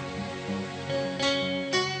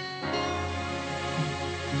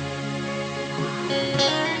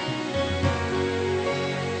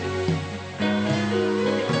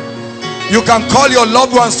 You can call your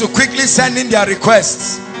loved ones to quickly send in their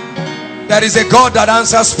requests. There is a God that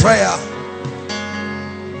answers prayer.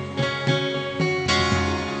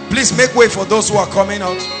 Please make way for those who are coming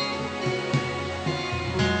out.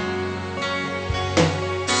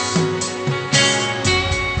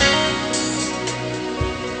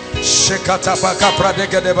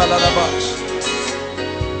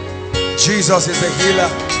 Jesus is the healer.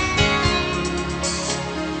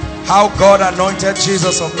 How God anointed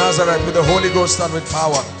Jesus of Nazareth with the Holy Ghost and with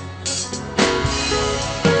power.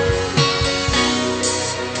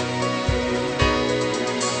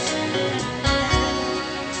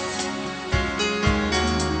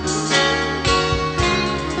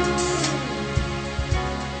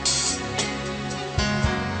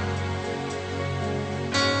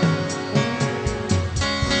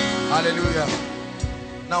 Hallelujah.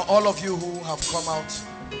 Now all of you who have come out,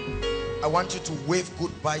 I want you to wave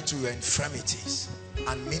goodbye to your infirmities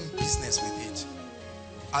and mean business with it.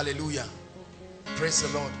 Hallelujah. Praise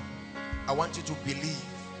the Lord. I want you to believe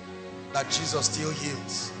that Jesus still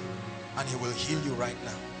heals, and he will heal you right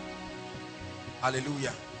now.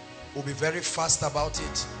 Hallelujah. We'll be very fast about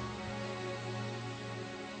it.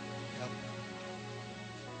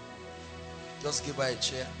 Just give her a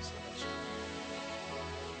chair.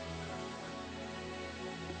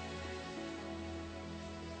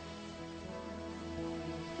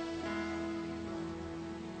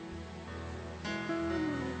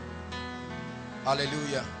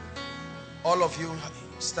 Hallelujah. All of you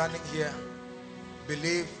standing here,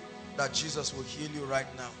 believe that Jesus will heal you right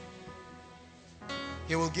now.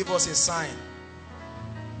 He will give us a sign.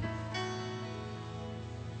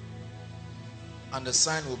 And the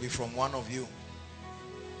sign will be from one of you.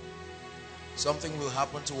 Something will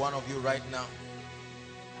happen to one of you right now.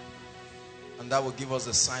 And that will give us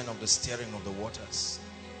the sign of the stirring of the waters.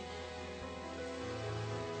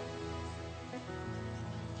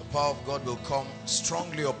 The power of God will come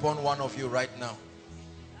strongly upon one of you right now.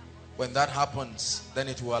 When that happens, then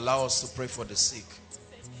it will allow us to pray for the sick.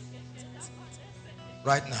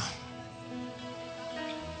 Right now.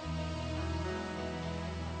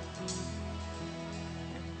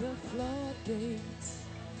 The floodgates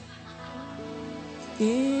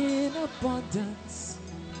in abundance.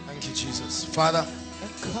 Thank you, Jesus. Father,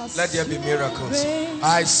 let there be miracles.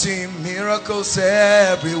 I see miracles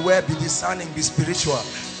everywhere. Be discerning, be spiritual.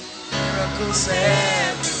 Miracles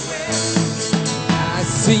everywhere. I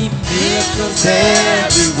see miracles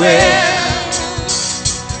everywhere.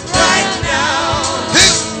 Right now.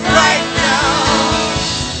 Right now.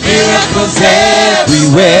 Miracles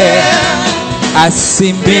everywhere. I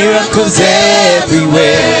see miracles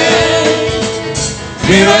everywhere.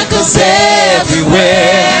 Miracles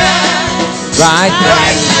everywhere. Right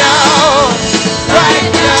now. Right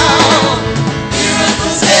now.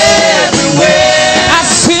 Miracles everywhere. I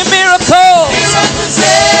see miracles. Miracles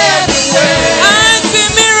everywhere. I see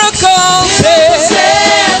miracles. Miracles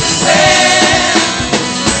everywhere.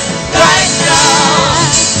 Right now.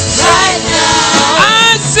 Right now.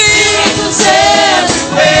 I see Miracles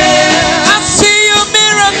everywhere. I see your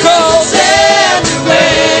miracles.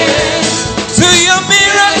 Everywhere. Do your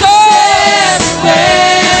miracles.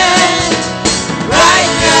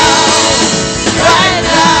 Right now. Right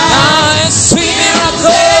now. I see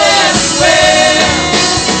miracles.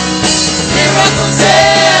 Miracles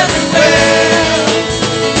everywhere.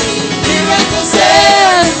 Miracles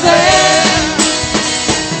everywhere.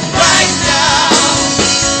 Right now.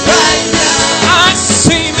 Right now. I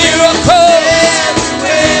see miracles.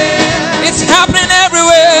 Everywhere. It's happening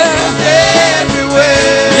everywhere.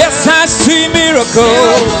 Everywhere. Yes, I see miracles.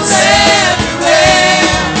 Miracles everywhere.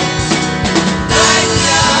 Right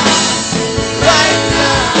now. Right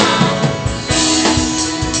now.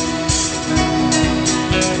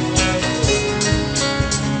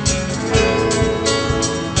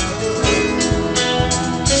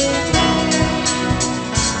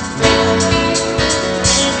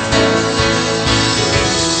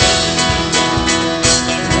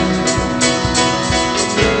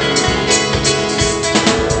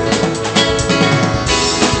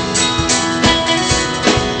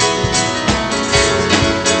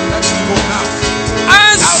 Let's go now.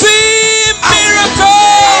 I see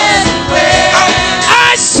miracles.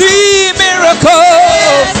 I see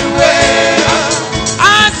miracles.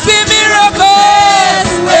 I see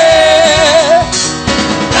miracles.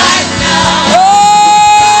 Right now. Oh,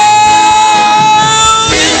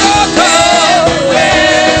 miracles.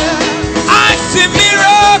 I see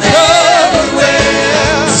miracles.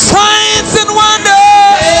 Signs and wonders.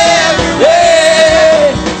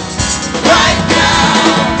 Right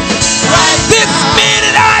now. Right This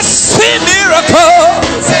minute I see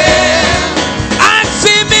miracles. I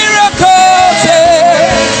see miracles.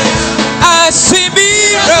 I see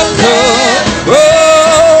miracles.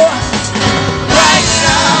 Oh, Right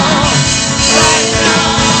now. Right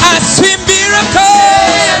now. I see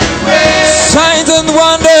miracles. Signs and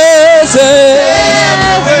wonders.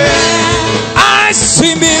 I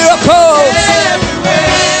see miracles.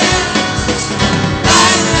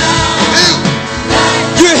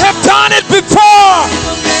 You have done it before.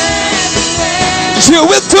 You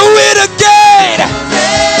will do it again.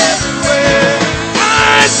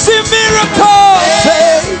 I see miracles.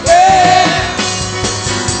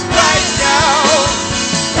 Right now.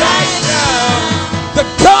 Right now. The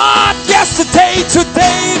God yesterday,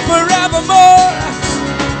 today, forevermore.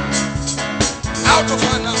 Out of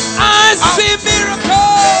her now. I see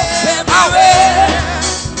miracles everywhere.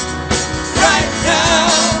 Right now.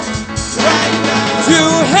 Right now. You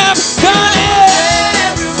have done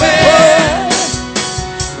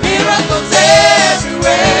Miracles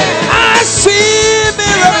everywhere. I see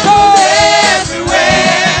miracles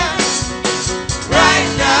Everywhere. Right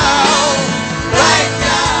now. Right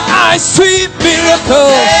now. I see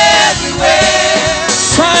miracles, Everywhere.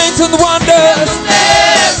 signs and wonders.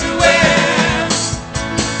 Everywhere.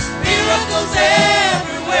 Miracles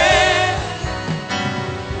everywhere.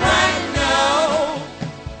 Right now.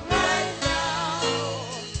 Right now.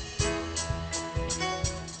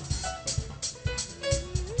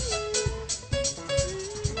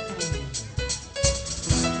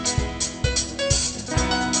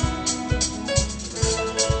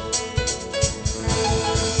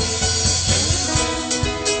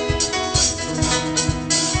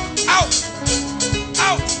 Out!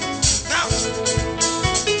 Out!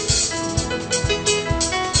 Now!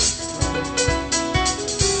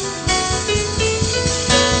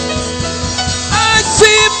 I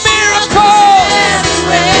see miracles.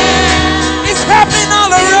 It's happening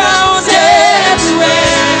all around.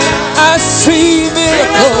 I see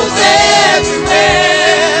miracles.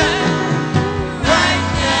 Everywhere. Right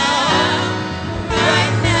now.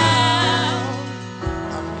 Right now.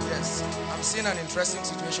 Yes, I'm seeing an interesting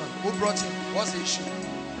situation. Who brought him? What's the issue?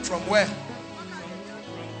 From where?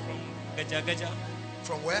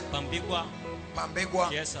 From where? Pambigua.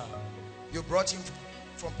 Pambegua. Yes, sir. You brought him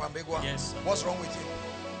from Pambegua? Yes. What's wrong with him?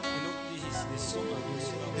 You know, his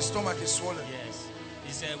stomach. His stomach is swollen. Yes.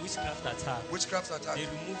 It's a witchcraft attack. Witchcraft attack. They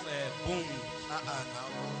remove a bone. Now,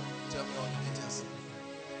 tell me all the details.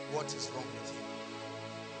 What is wrong with him?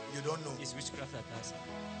 You don't know. It's witchcraft attack, sir.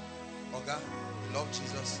 Oga, you love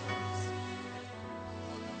Jesus.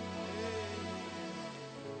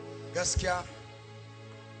 Gaskiya.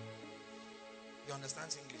 You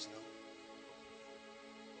understand English now?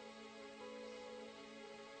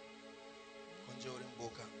 Conjuring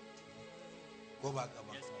Boka. Go back,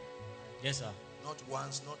 Abba. Yes, sir. Yes, sir. Not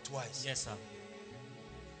once, not twice. Yes, sir.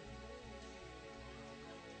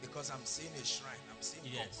 Because I'm seeing a shrine. I'm seeing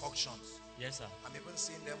Yes. concoctions. Yes, sir. I'm even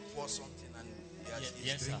seeing them pour something and he's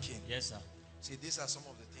Yes, sir. drinking. Yes, sir. See, these are some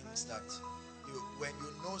of the things that when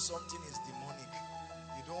you know something is demonic,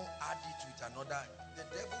 you don't add it with another. The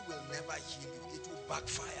devil will never heal you. It will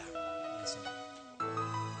backfire. Yes, sir.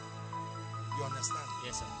 You understand?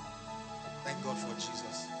 Yes, sir. Thank God for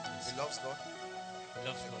Jesus. He loves God. He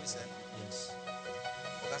loves God. Listen. Yes.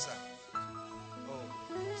 Ogasa. Oh,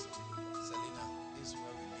 Selena, this is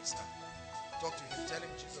where we miss her. Talk to him. Tell him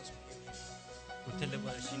Jesus will bring him.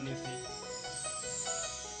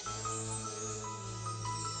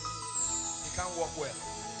 He can't walk well.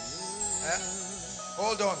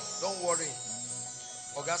 Hold on. Don't worry.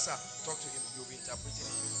 Ogasa, talk to him. You'll be interpreting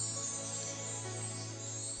it.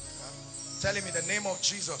 Tell him in the name of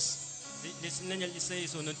Jesus.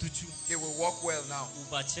 He will walk well now.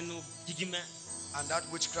 And that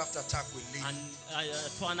witchcraft attack will leave.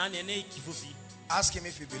 Ask him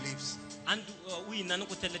if he believes. Tell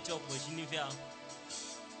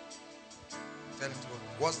him to go.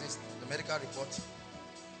 What's this? The medical report?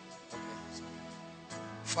 Okay.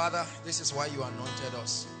 Father, this is why you anointed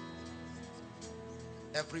us.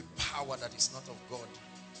 Every power that is not of God,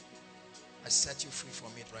 I set you free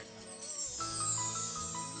from it right now.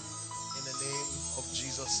 In the name of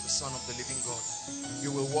Jesus, the Son of the living God,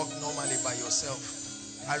 you will walk normally by yourself.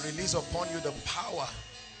 I release upon you the power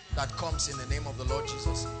that comes in the name of the Lord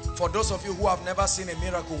Jesus. For those of you who have never seen a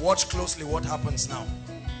miracle, watch closely what happens now.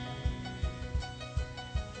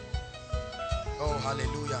 Oh,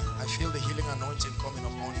 hallelujah. I feel the healing anointing coming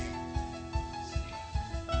upon you.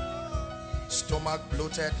 Stomach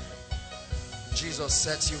bloated. Jesus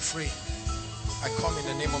sets you free. I come in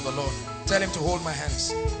the name of the Lord. Tell him to hold my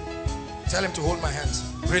hands. Tell him to hold my hands.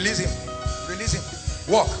 Release him. Release him.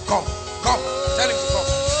 Walk. Come. Come. Tell him to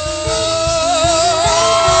come.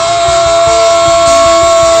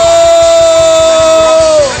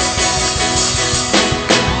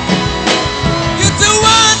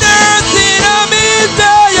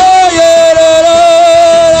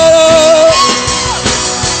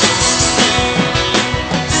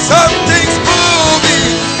 Something's moving,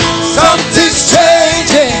 something's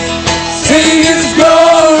changing. See His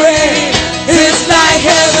glory, it's like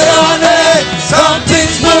heaven on earth.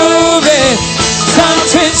 Something's moving,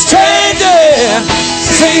 something's changing.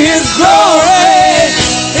 See His glory,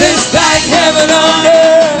 it's like heaven on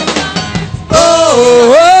earth.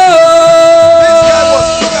 Oh,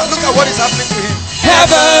 Look at what is happening to him.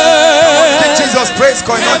 heaven, Jesus, praise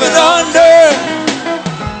going on. heaven on earth.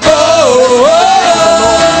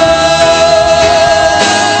 Oh,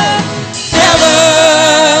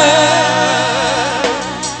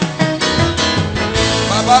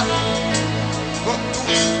 Baba, go do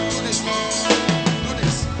this. Do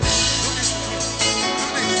this. Do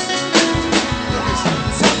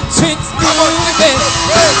moving,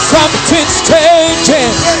 something's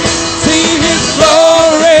changing. See His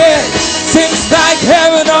glory, seems like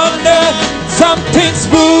heaven on earth. Something's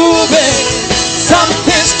moving,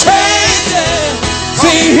 something's changing.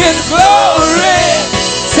 See His glory,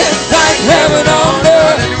 seems like heaven on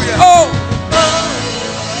earth. Oh,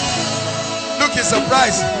 Look, he's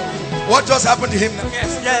surprised. What just happened to him now?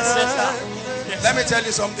 Yes, sir. Yes. Let me tell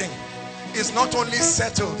you something. It's not only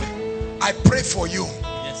settled. I pray for you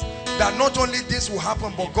Yes. that not only this will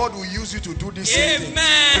happen, but God will use you to do this same thing.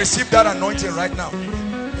 Amen. Receive that anointing right now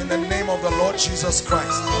in the name of the Lord Jesus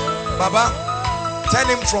Christ. Baba, tell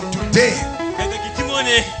him from today,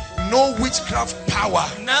 no witchcraft power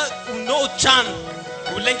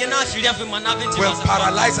will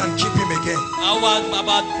paralyze and keep him again.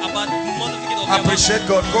 Appreciate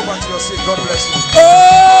God. Go back to your seat. God bless you. oh,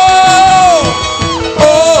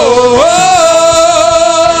 oh,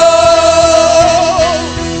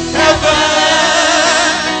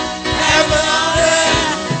 heaven, heaven on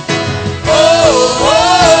earth. Oh,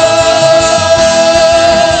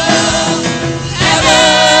 heaven.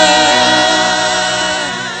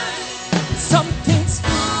 Something's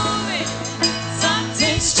moving,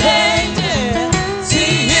 something's changing.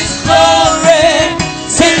 See His glory,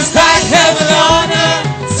 seems like heaven on earth.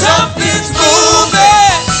 Something's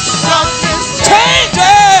moving, something's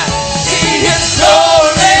changing. See His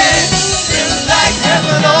glory, seems like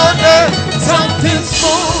heaven on earth. Something's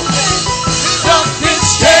moving, something's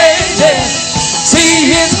changing.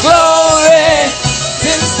 See His glory,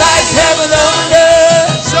 seems like heaven on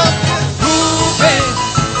earth. Something's moving,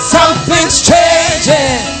 something's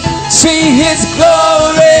changing. See His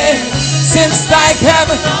glory, seems like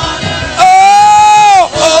heaven on earth. Oh,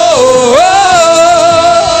 oh, oh.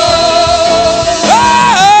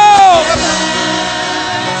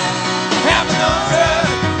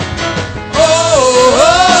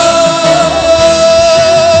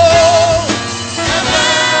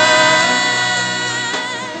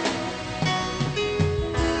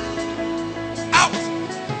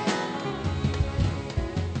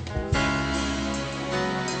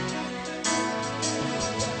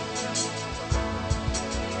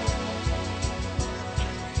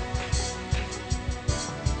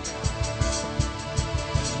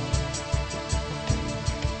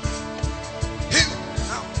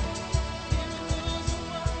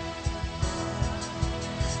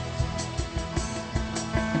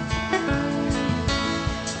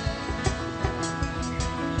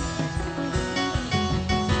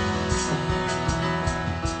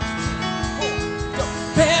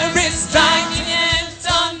 There is lightning and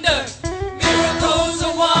thunder, miracles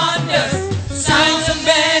and wonders, signs of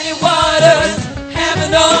many waters,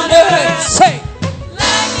 heaven on earth. Say,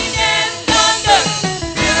 lightning and thunder,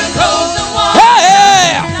 miracles and wonders,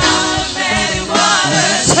 signs of many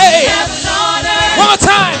waters, heaven on earth. One more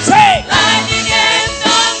time, say, lightning and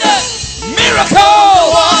thunder, miracles,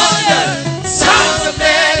 wonders, signs of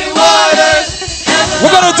many waters.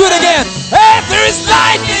 We're gonna do it again. Hey, there is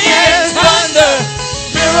lightning and thunder,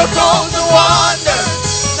 miracles and wonders,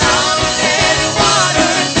 sound of many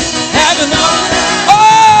waters, heaven on earth.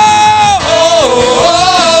 Oh, oh, oh,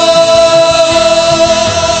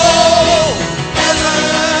 heaven,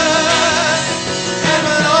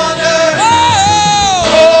 heaven on earth.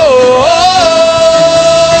 Oh, oh,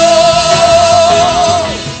 oh,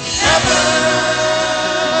 heaven.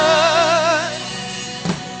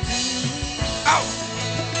 Out.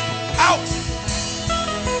 Out.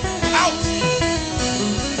 Out.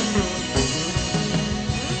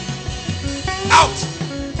 Out.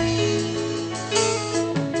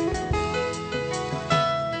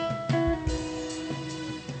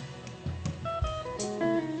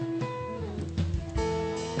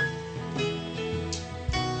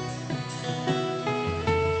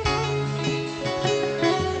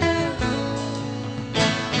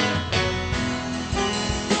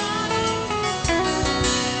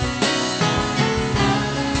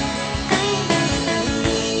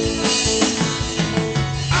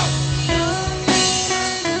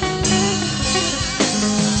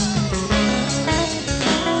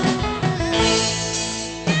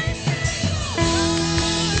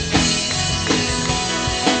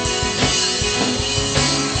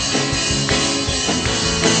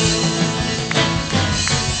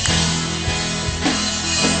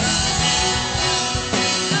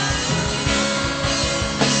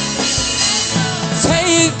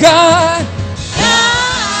 God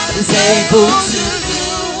is able to do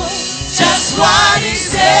just what He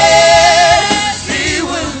says He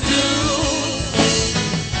will do.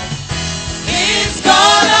 He's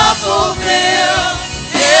gonna fulfill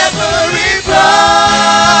every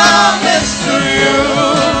promise to you.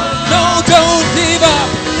 No, don't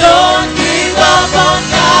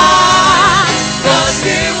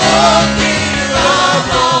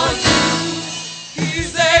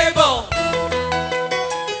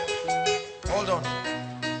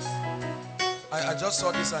I just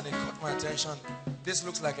saw this and it caught my attention. This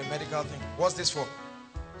looks like a medical thing. What's this for?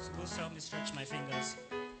 It's supposed to help me stretch my fingers.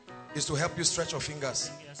 It's to help you stretch your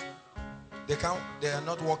fingers. Yes, sir. They are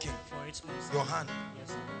not working. For 8 months. Your hand. Yes,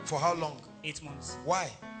 sir. For how long? 8 months.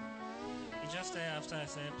 Why? It's just after I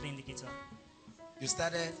started playing the guitar. You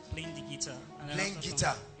started playing the guitar. And then playing after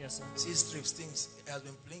guitar. Yes, sir. See, Strips thinks he has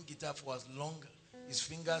been playing guitar for as long. His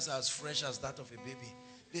fingers are as fresh as that of a baby.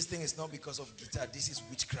 This thing is not because of guitar. This is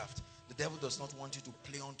witchcraft. The devil does not want you to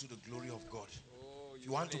play unto the glory of God. If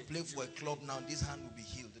you want to play for a club now, this hand will be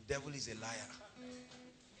healed. The devil is a liar.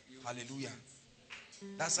 Hallelujah.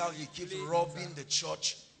 That's how he keeps robbing the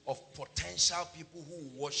church of potential people who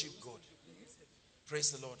worship God.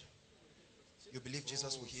 Praise the Lord. You believe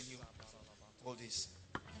Jesus will heal you? Hold this.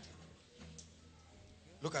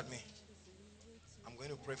 Look at me. I'm going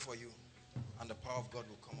to pray for you, and the power of God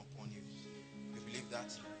will come upon you. You believe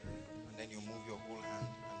that? And then you move your whole hand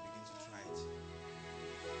and begin to try it.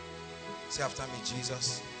 Say after me,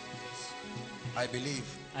 Jesus, I believe.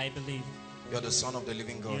 I believe. You're the Son of the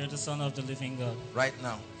living God. You're the Son of the living God. Right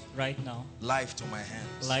now. Right now. Life to my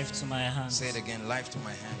hands. Life to my hands. Say it again. Life to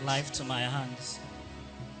my hands. Life to my hands.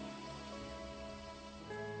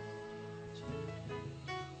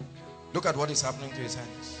 Look at what is happening to his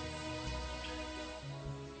hands.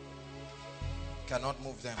 Cannot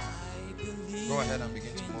move them. Go ahead and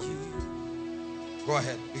begin to move it. Go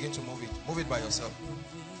ahead. Begin to move it. Move it by yourself.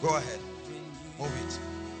 Go ahead. Move it.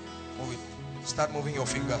 Move it. Start moving your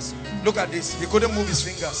fingers. Look at this. He couldn't move his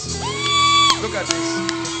fingers. Look at this.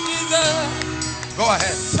 Go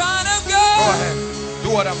ahead. Go ahead.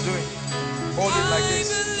 Do what I'm doing. Hold it like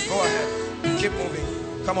this. Go ahead. Keep moving.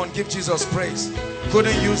 Come on, give Jesus praise.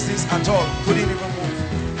 Couldn't use this at all. Couldn't even move.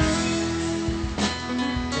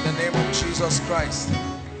 In the name of Jesus Christ,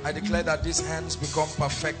 I declare that these hands become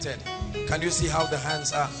perfected. Can you see how the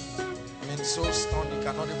hands are? I mean, so stunned you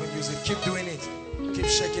cannot even use it. Keep doing it. Keep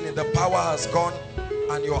shaking it. The power has gone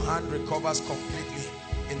and your hand recovers completely.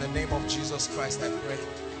 In the name of Jesus Christ, I pray.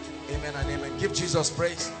 Amen and amen. Give Jesus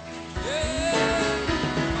praise.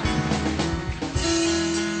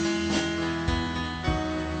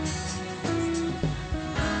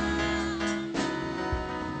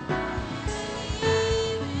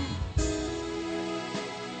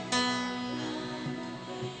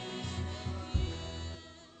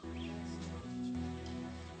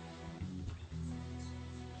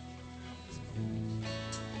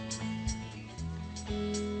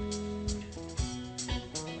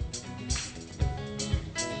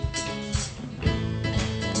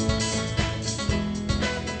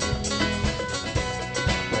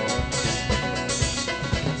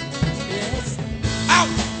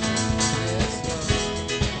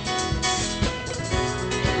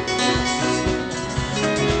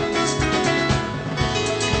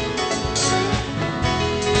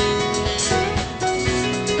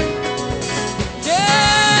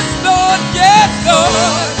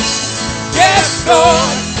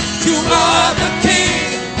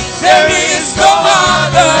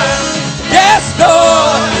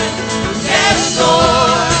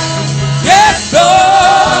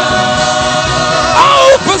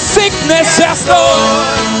 Yes,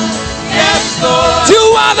 Lord. Yes, Lord. You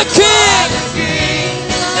are the King.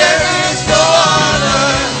 There is no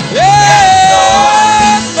other.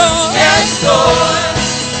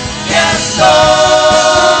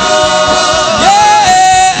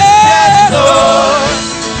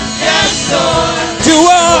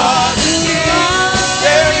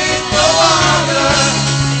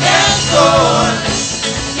 Yes, Lord.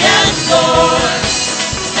 Yes, Lord.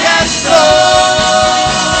 Yes, Lord.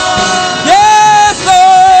 Yes,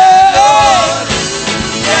 Lord.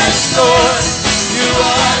 Yes, Lord. You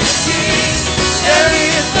are the King. There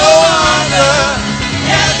is no other.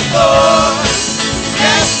 Yes, Lord.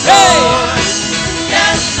 Yes,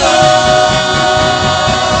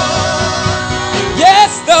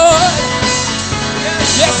 Lord.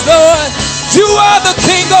 Yes, Lord. You are the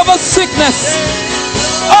King over sickness,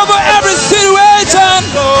 over every situation.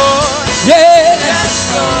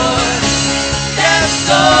 Yes, Lord. Yes,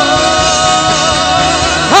 Lord.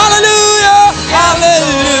 Hallelujah.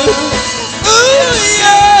 Hallelujah.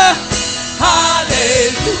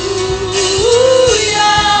 Hallelujah.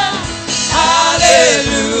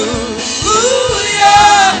 Hallelujah.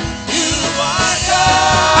 You are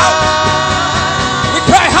God. We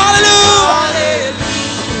cry hallelujah.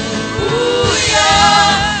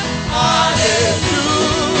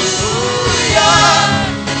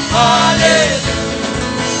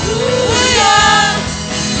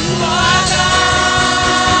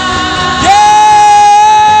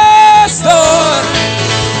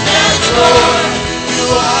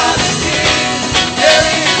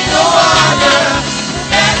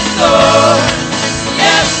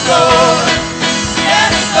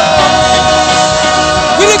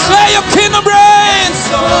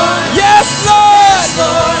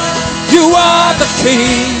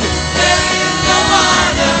 King. There is no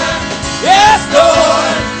other. Yes,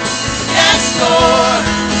 Lord. Yes, Lord.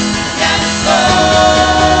 Yes, Lord.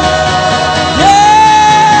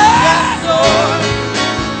 Yes, Lord.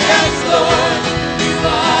 Yes, Lord. You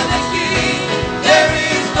are the King. There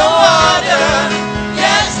is no other.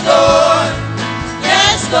 Yes, Lord.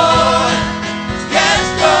 Yes, Lord. Yes,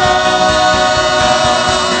 Lord.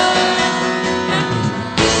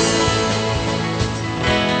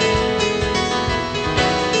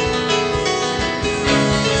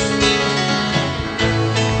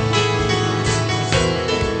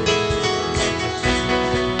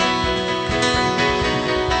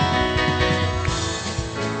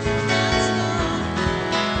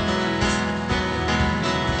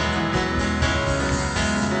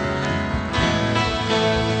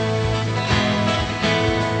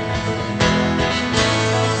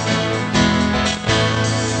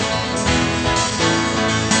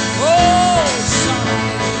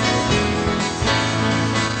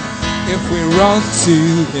 If we run to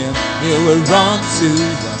Him, He will run to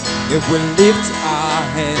us. If we lift our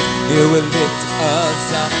hands, He will lift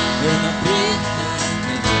us up. In the business,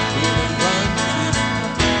 He will run to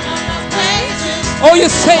us. Oh, you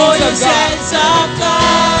saints of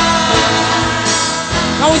God.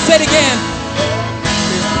 Can we say it again?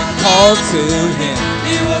 If we call to Him,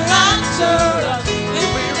 He will answer us. If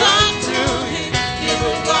we run to Him, He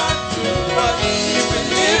will run to us. If we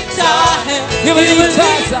lift our hands, He will lift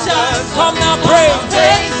us up. Come now, praise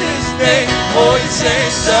His name, oh, you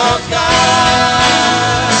saints of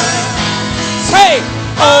God. Say,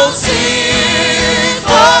 oh, sing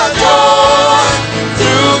for joy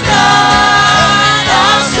to God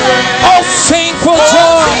our strength. Oh, sing for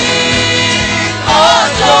joy. Sing for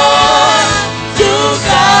joy to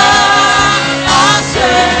God our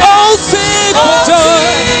strength. Oh, sing for joy.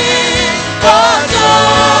 Sing for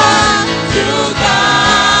joy to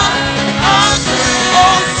God our strength.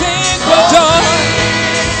 Oh, sing for joy.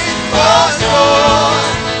 For joy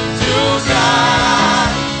to God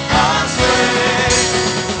our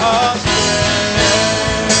strength, our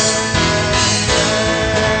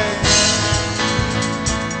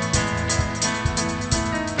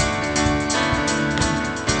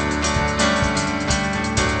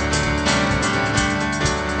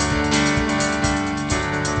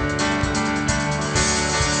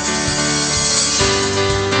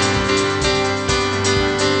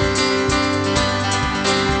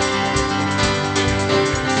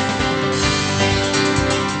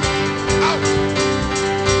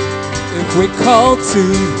If we call to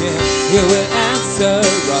Him, He will answer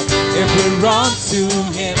us. If we run to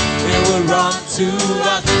Him, He will run to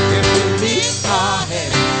us. If we lift our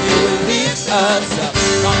hands, He will lift us up.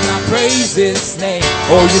 Come now, praise His name,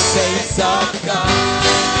 oh, you saints of God.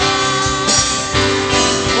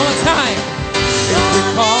 One more time. If we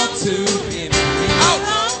call to Him, He will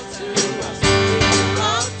run to us. If we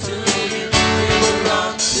run to Him, He will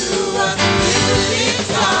run to us. If we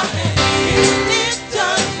lift our hands, He will lift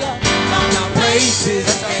us up. Come now, praise His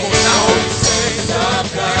name, oh, you saints of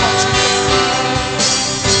God.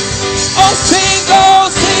 Oh, sing,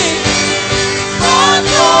 for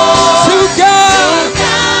joy to God.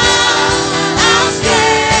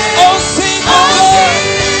 Oh, sing, for joy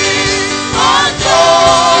to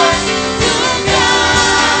God.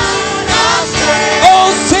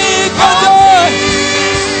 Oh, sing, for joy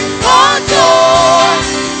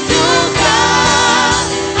to God.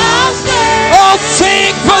 Oh,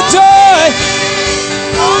 sing for joy.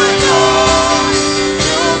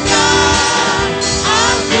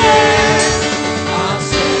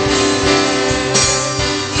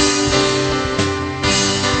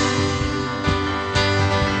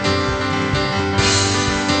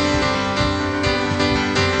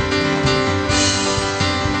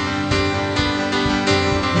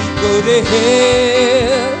 Go to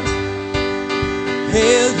hail,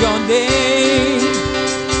 hail your name,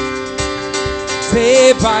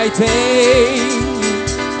 day by day,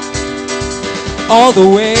 all the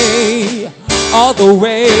way,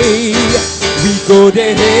 we go to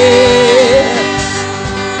hail,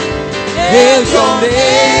 hail your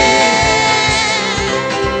name,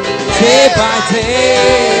 day by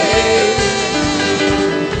day,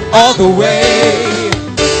 all the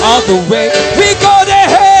way, we go to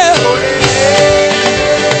hail.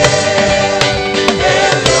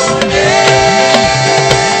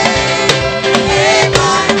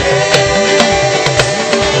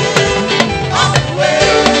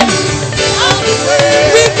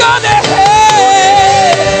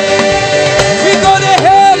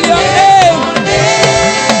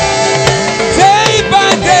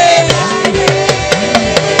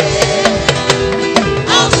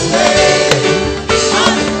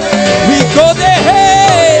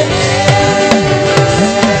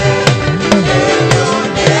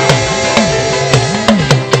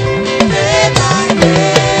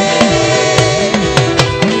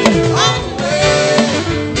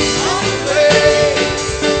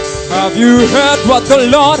 you heard what the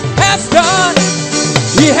Lord has done?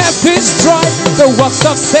 He has destroyed the works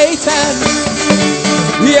of Satan.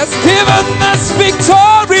 He has given us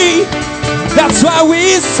victory. That's why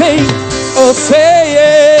we sing, oh say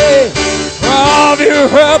it. Have you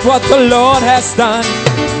heard what the Lord has done?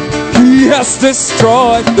 He has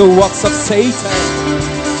destroyed the works of Satan.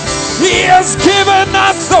 He has given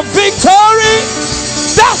us the victory.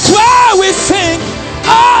 That's why we sing,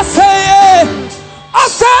 oh say it. Oh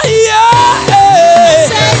say it.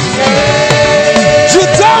 You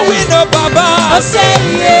don't win no baba. Oh say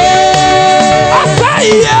it. Oh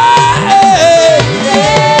say it.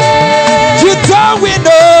 You don't win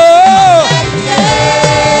no.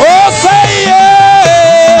 Oh say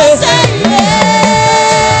it.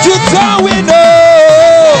 You don't win no.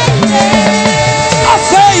 Oh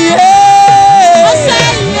say it.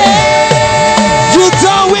 You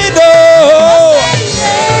don't win no.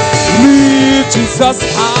 Lift Jesus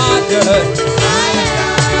higher.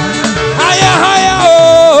 Higher, higher,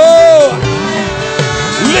 oh.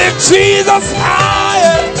 Lift Jesus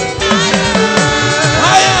higher.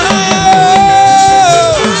 Higher, higher,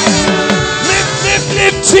 oh.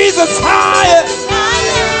 Lift Jesus higher.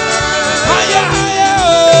 Higher, higher,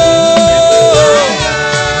 oh.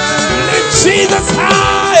 Lift Jesus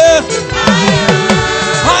higher.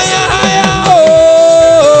 Higher, higher,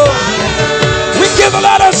 oh. We give a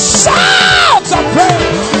lot of shouts of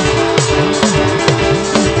praise.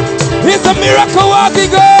 He's a miracle working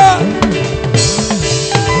God.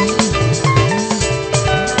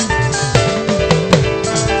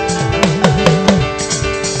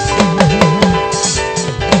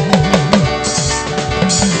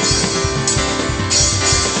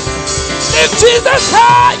 Lift Jesus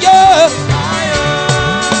higher.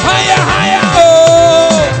 Higher, higher, oh.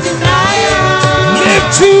 Lift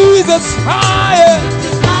Jesus higher.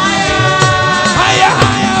 Higher,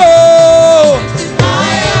 higher, oh.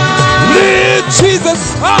 Lift Jesus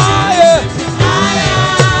higher.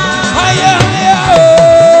 Higher, higher, oh.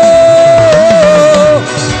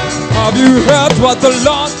 Have you heard what the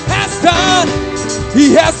Lord has done?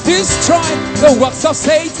 He has destroyed the works of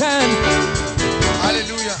Satan.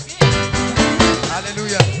 Hallelujah.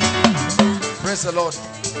 Hallelujah. Praise the Lord.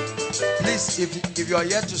 Please, if you are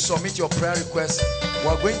yet to submit your prayer request, we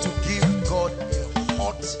are going to give God a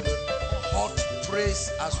hot praise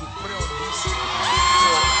as we pray on this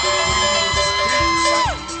for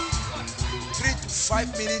 3 to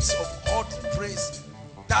 5 minutes of hot praise.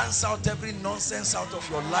 Dance out every nonsense out of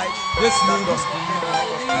your life.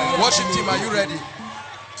 Worship team, are you ready?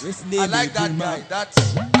 I like that guy. That's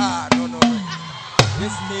no.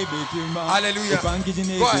 Hallelujah.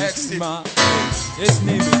 Go ahead, Steve.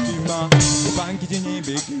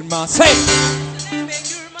 Say.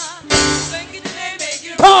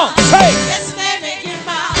 Come on, say.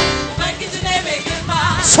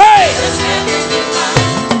 Say.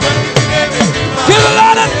 Give a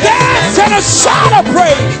lot of dance and a shout of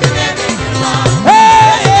praise.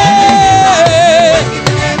 Hey, hey,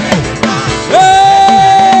 hey.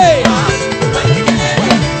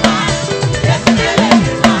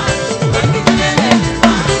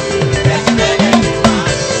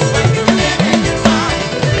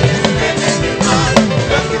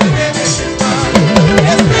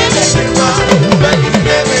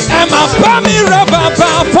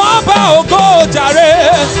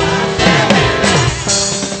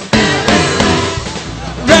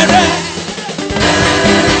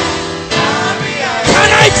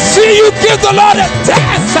 See you give the Lord a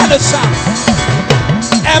dance and a shout.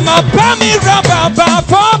 Emma Bami Rabba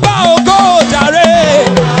Baba Ogo Jare.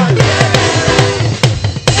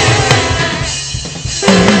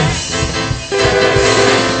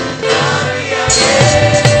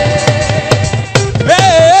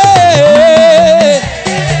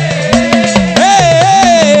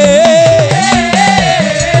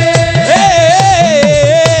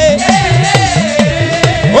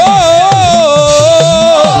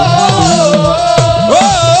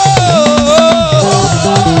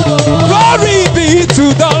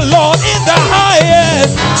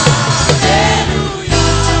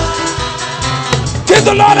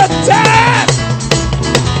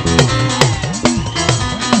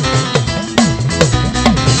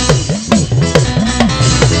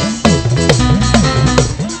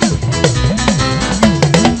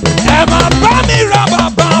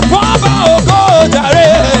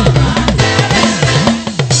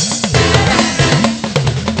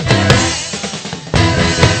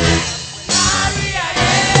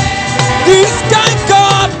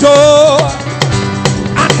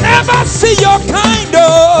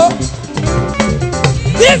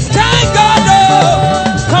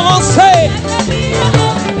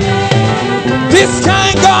 This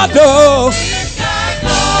kind God, oh.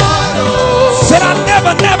 Said I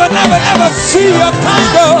never, never, never, never see your kind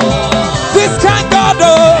God. This kind God,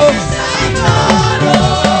 oh.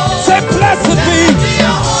 Say blessed be.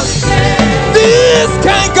 This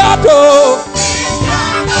kind God, oh.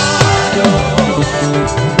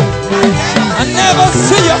 I never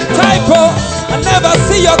see your typo. I never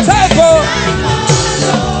see your typo.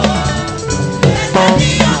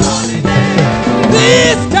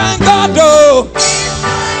 This kind God, oh.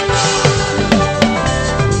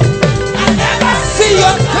 I never see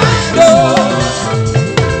your kind, oh.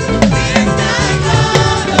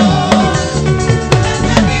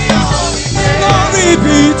 Glory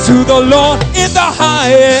be to the Lord in the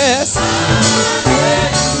highest.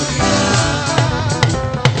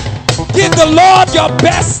 Give the Lord your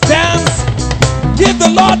best dance. Give the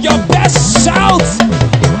Lord your best shout.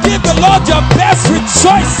 Give the Lord your best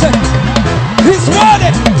rejoicing. He's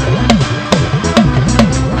worthy.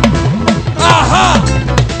 Aha.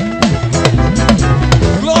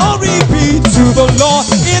 Glory be to the Lord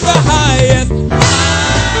in the highest.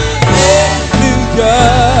 Hallelujah.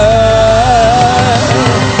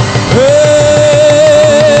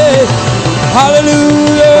 Hey.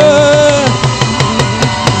 Hallelujah.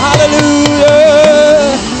 Hallelujah.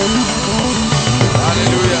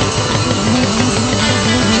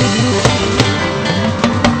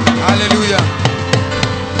 Hallelujah.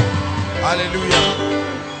 Hallelujah.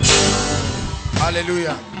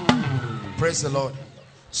 Hallelujah. Praise the Lord.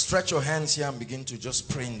 Stretch your hands here and begin to just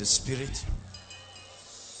pray in the Spirit.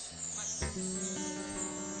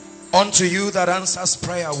 Unto you that answers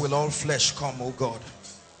prayer will all flesh come, O God.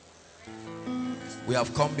 We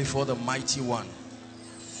have come before the mighty one.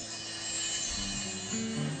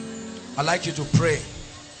 I'd like you to pray.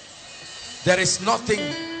 There is nothing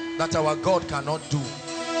that our God cannot do.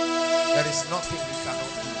 There is nothing he cannot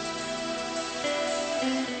do.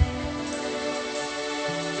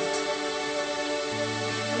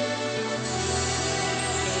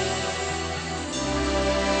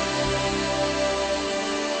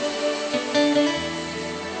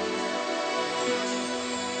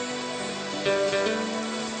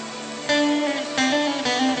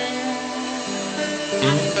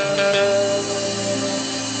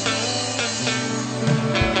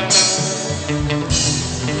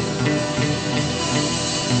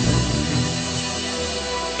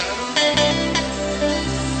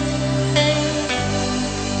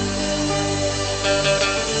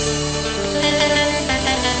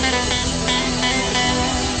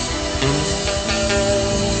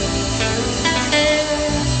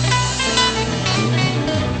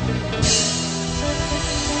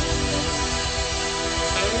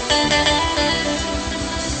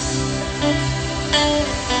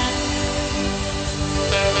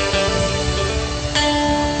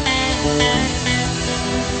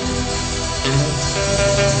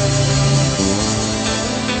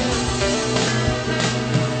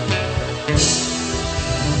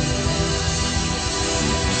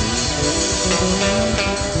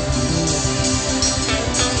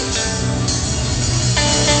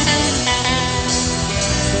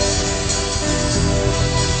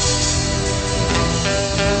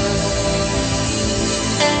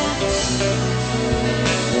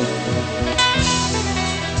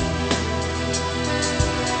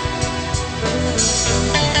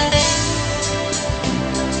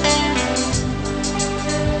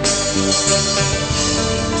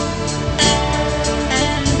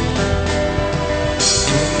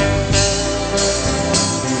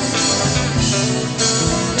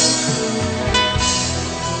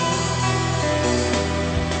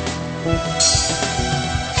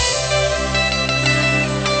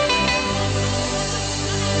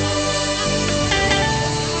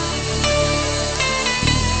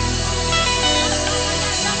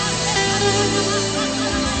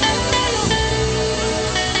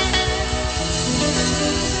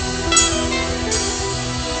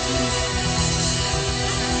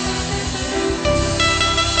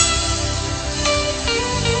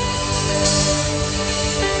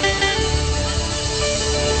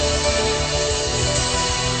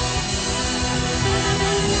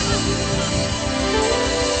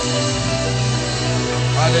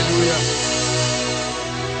 Hallelujah.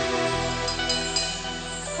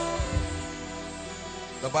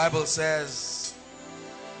 The Bible says,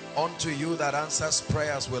 unto you that answers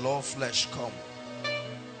prayers will all flesh come.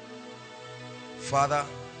 Father,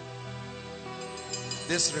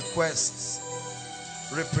 these requests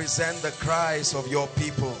represent the cries of your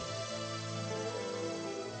people.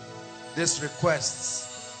 These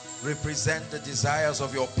requests represent the desires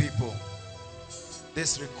of your people.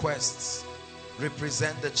 These requests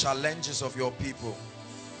represent the challenges of your people.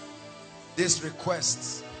 This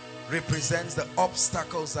request represents the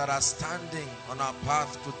obstacles that are standing on our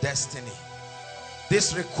path to destiny.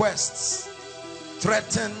 These requests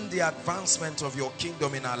threaten the advancement of your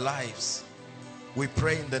kingdom in our lives. We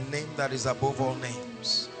pray in the name that is above all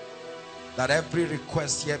names, that every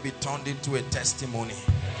request here be turned into a testimony.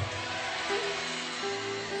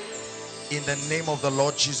 In the name of the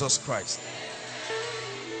Lord Jesus Christ.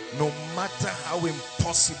 No matter how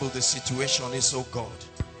impossible the situation is, oh God,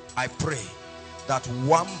 I pray that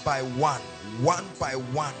one by one,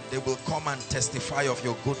 they will come and testify of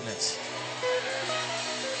your goodness.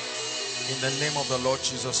 In the name of the Lord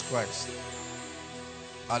Jesus Christ.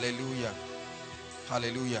 Hallelujah.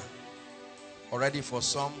 Hallelujah. Already for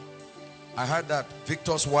some, I heard that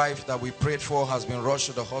Victor's wife that we prayed for has been rushed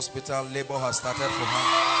to the hospital. Labor has started for her.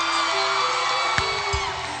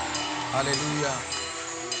 Hallelujah.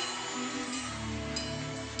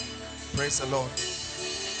 Praise the Lord.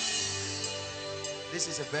 This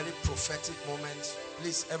is a very prophetic moment.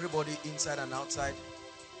 Please, everybody inside and outside,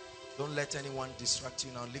 don't let anyone distract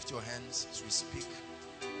you now. Lift your hands as we speak.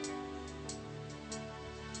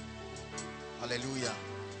 Hallelujah.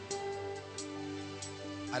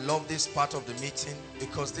 I love this part of the meeting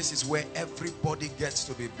because this is where everybody gets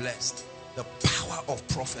to be blessed. The power of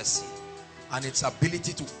prophecy and its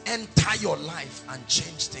ability to enter your life and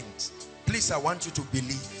change things. Please, I want you to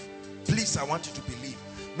believe. Please, I want you to believe.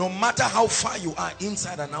 No matter how far you are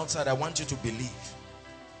inside and outside, I want you to believe.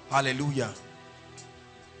 Hallelujah.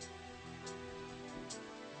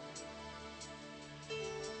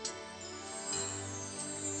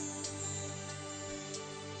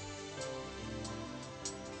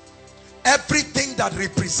 Everything that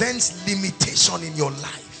represents limitation in your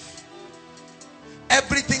life,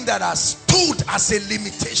 everything that has stood as a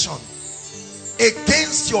limitation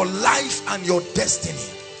against your life and your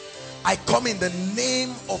destiny, I come in the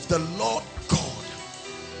name of the Lord God,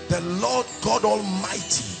 the Lord God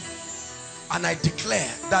Almighty, and I declare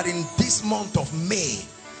that in this month of May,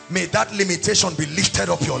 may that limitation be lifted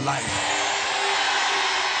up your life.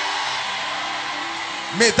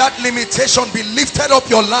 May that limitation be lifted up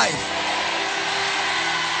your life.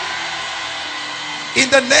 In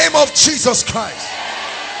the name of Jesus Christ.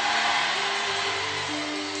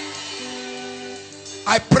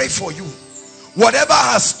 I pray for you. Whatever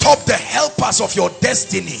has stopped the helpers of your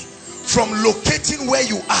destiny from locating where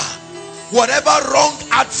you are, whatever wrong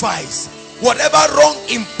advice, whatever wrong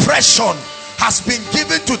impression has been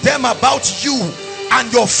given to them about you and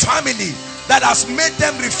your family that has made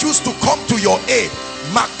them refuse to come to your aid,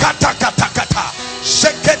 makata kata kata,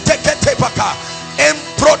 shekete baka,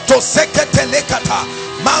 emproto sekete lekata,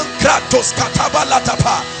 mankratos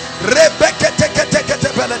katabalatapa, rebekete kete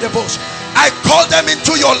beledebos. I call them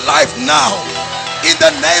into your life now in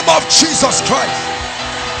the name of Jesus Christ.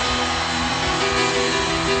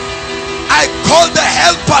 I call the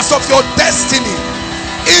helpers of your destiny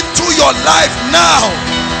into your life now.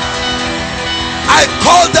 I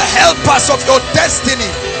call the helpers of your destiny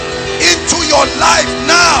into your life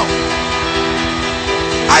now.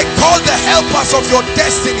 I call the helpers of your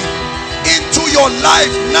destiny into your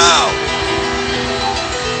life now.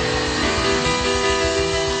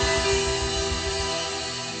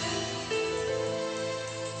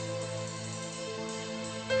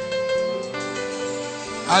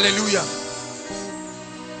 Hallelujah.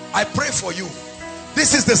 I pray for you.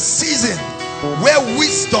 This is the season where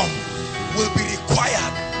wisdom will be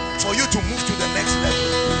required for you to move to the next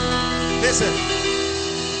level. Listen,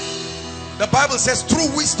 the Bible says through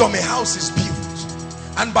wisdom a house is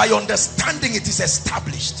built, and by understanding it is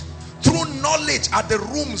established. Through knowledge are the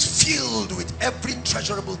rooms filled with every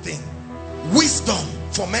treasurable thing. Wisdom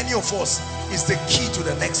for many of us is the key to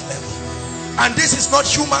the next level. And this is not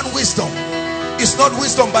human wisdom. It's not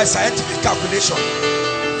wisdom by scientific calculation.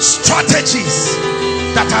 Strategies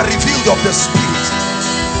that are revealed of the Spirit.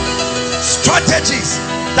 Strategies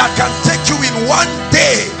that can take you in one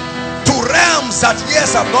day to realms that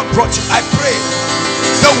years have not brought you. I pray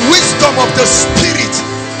the wisdom of the Spirit,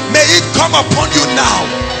 may it come upon you now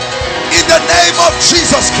in the name of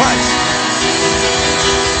Jesus Christ.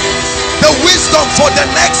 The wisdom for the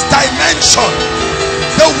next dimension.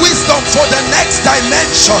 The wisdom for the next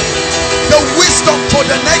dimension. The wisdom for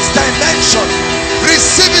the next dimension.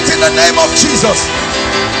 Receive it in the name of Jesus.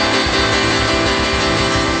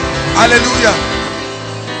 Hallelujah.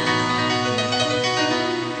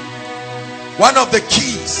 One of the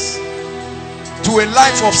keys to a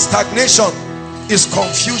life of stagnation is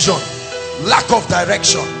confusion, lack of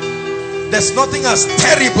direction. There's nothing as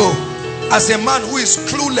terrible as a man who is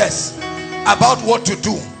clueless about what to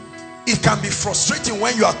do. it can be frustrating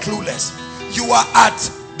when you are clueless. You are at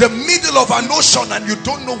the middle of an ocean and you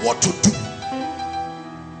don't know what to do.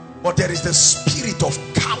 But there is the spirit of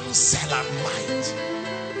counsel and might.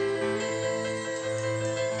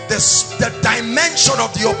 The dimension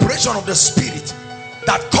of the operation of the spirit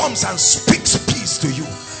that comes and speaks peace to you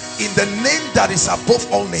in the name that is above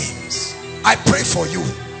all names. I pray for you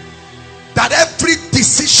that every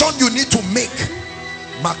decision you need to make,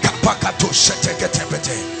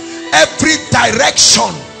 every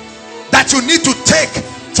direction that you need to take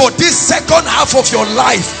for this second half of your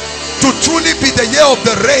life to truly be the year of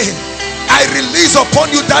the rain, I release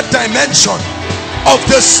upon you that dimension of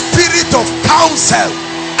the spirit of counsel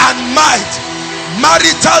and might,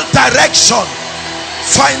 marital direction,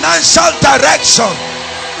 financial direction,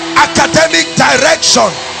 academic direction,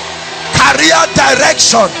 career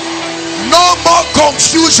direction. No more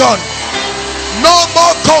confusion, no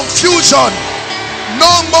more confusion, no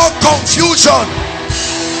more confusion.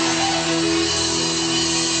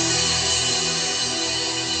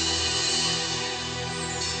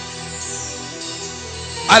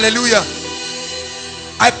 Hallelujah.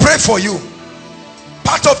 I pray for you.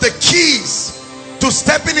 Part of the keys to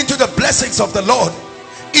stepping into the blessings of the Lord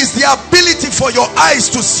is the ability for your eyes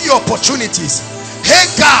to see opportunities.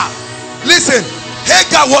 Hagar, listen,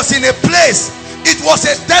 Hagar was in a place, it was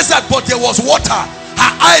a desert, but there was water.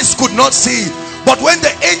 Her eyes could not see. But when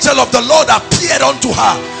the angel of the Lord appeared unto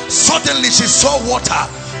her, suddenly she saw water.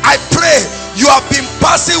 I pray you have been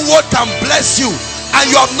passing what can bless you and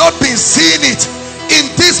you have not been seeing it. In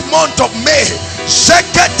this month of May,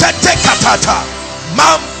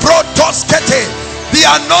 the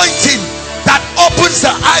anointing that opens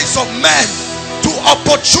the eyes of men to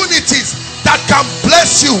opportunities that can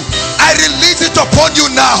bless you, I release it upon you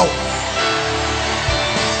now.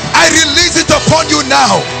 I release it upon you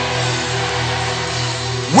now.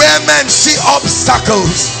 Where men see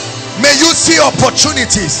obstacles, may you see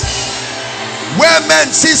opportunities. Where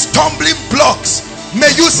men see stumbling blocks, may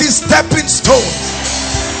you see stepping stones.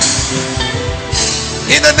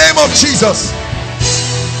 In the name of Jesus.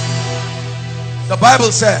 The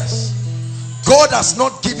Bible says God has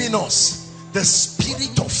not given us the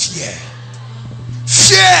spirit of fear.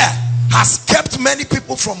 Fear has kept many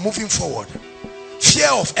people from moving forward. Fear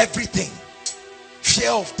of everything.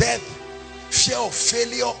 Fear of death. Fear of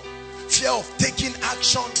failure. Fear of taking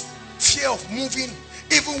action. Fear of moving.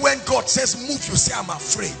 Even when God says move, you say I'm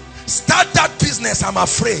afraid. Start that business, I'm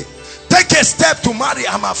afraid. Take a step to marry,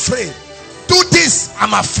 I'm afraid. Do this,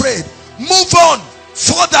 I'm afraid. Move on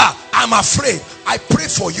further, I'm afraid. I pray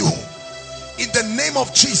for you in the name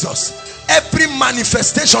of Jesus. Every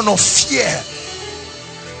manifestation of fear,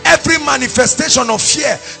 every manifestation of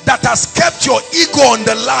fear that has kept your ego on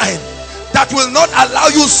the line, that will not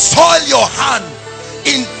allow you soil your hand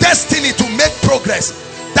in destiny to make progress,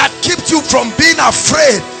 that keeps you from being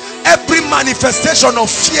afraid, every manifestation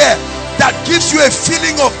of fear that gives you a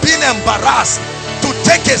feeling of being embarrassed to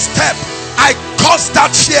take a step, I curse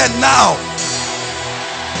that fear now.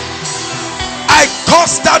 I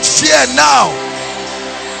curse that fear now.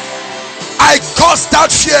 I curse that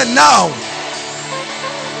fear now.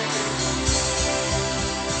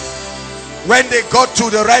 When they got to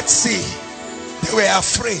the Red Sea, they were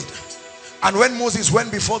afraid. And when Moses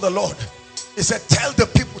went before the Lord, he said, tell the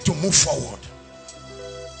people to move forward.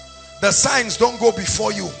 The signs don't go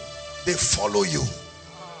before you, they follow you.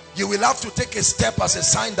 You will have to take a step as a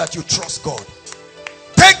sign that you trust God.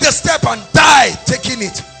 Take the step and die taking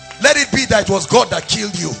it. Let it be that it was God that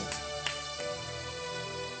killed you.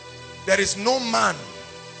 There is no man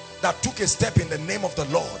that took a step in the name of the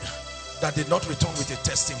Lord that did not return with a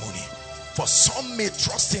testimony. For some may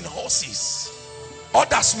trust in horses,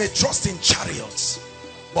 others may trust in chariots,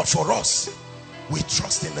 but for us, we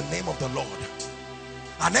trust in the name of the Lord.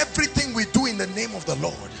 And everything we do in the name of the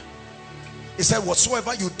Lord, he said,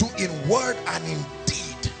 whatsoever you do in word and in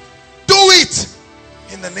deed, do it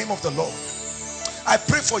in the name of the Lord. I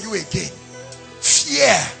pray for you again.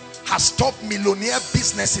 Fear has stopped millionaire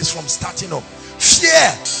businesses from starting up. Fear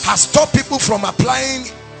has stopped people from applying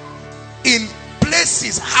in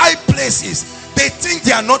places, high places. They think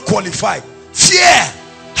they are not qualified. Fear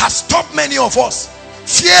has stopped many of us.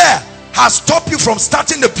 Fear has stopped you from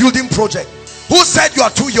starting the building project. Who said you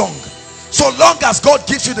are too young? So long as God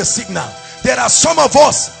gives you the signal. There are some of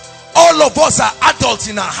us, all of us are adults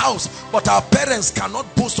in our house, but our parents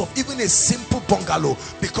cannot boast of even a simple bungalow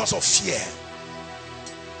because of fear.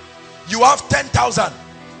 You have 10,000.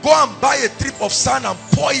 Go and buy a strip of sand and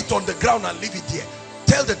pour it on the ground and leave it there.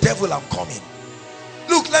 Tell the devil I'm coming.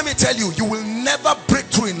 Look, let me tell you, you will never break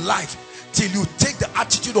through in life till you take the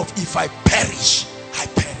attitude of if I perish, I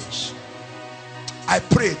perish. I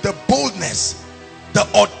pray the boldness, the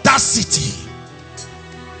audacity,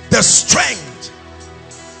 the strength,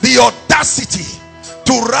 the audacity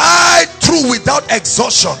to ride through without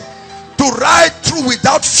exhaustion, to ride through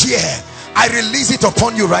without fear. I release it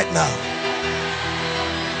upon you right now.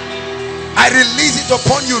 I release it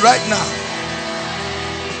upon you right now.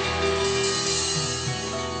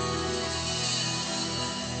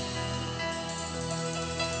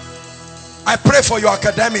 I pray for your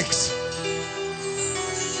academics.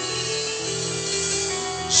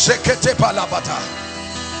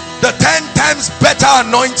 The 10 times better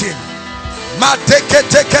anointing.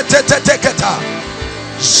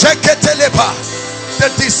 The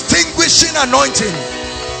distinguishing anointing.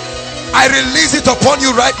 I release it upon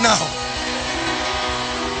you right now.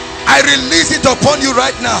 I release it upon you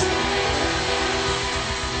right now.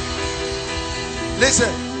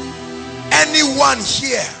 Listen, anyone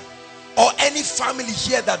here or any family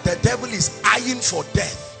here that the devil is eyeing for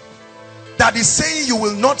death, that is saying you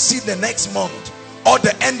will not see the next month or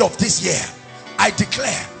the end of this year, I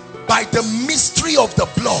declare by the mystery of the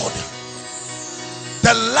blood,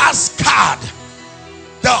 the last card,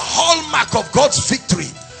 the hallmark of God's victory,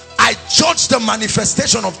 I judge the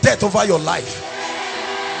manifestation of death over your life.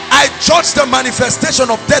 I judge the manifestation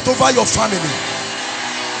of death over your family.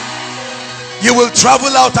 You will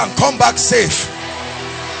travel out and come back safe.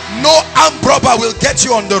 No armed robber will get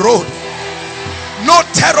you on the road. No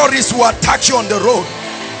terrorist will attack you on the road.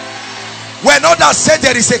 When others say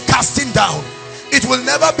there is a casting down, it will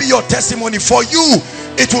never be your testimony. For you,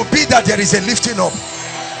 it will be that there is a lifting up.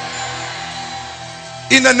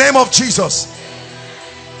 In the name of Jesus,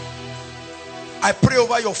 I pray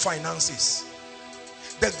over your finances.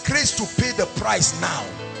 The grace to pay the price now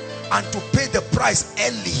and to pay the price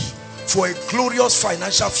early for a glorious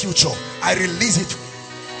financial future, I release it.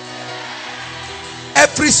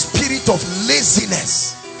 Every spirit of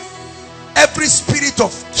laziness, every spirit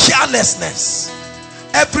of carelessness,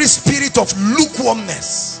 every spirit of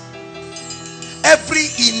lukewarmness, every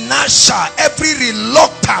inertia, every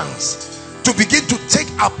reluctance to begin to take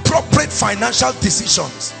appropriate financial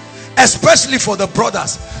decisions, especially for the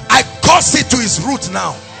brothers, I curse it to its root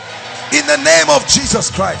now in the name of Jesus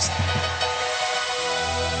Christ.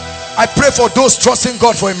 I pray for those trusting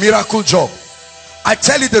God for a miracle job. I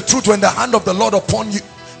tell you the truth, when the hand of the Lord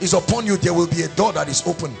is upon you, there will be a door that is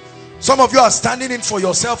open. Some of you are standing in for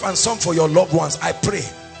yourself and some for your loved ones. I pray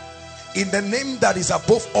in the name that is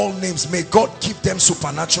above all names, may God give them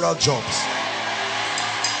supernatural jobs.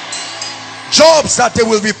 Jobs that they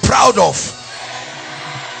will be proud of.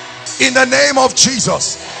 In the name of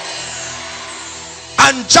Jesus.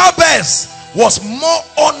 And Jabez was more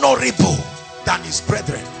honorable than his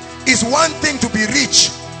brethren. It's one thing to be rich,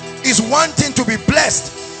 it's one thing to be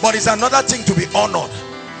blessed, but it's another thing to be honored.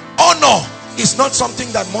 Honor is not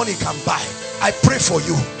something that money can buy. I pray for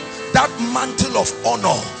you, that mantle of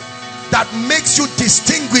honor that makes you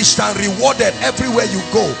distinguished and rewarded everywhere you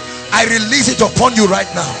go, I release it upon you right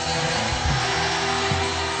now.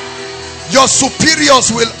 Your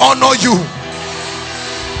superiors will honor you.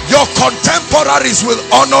 Your contemporaries will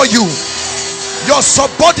honor you. Your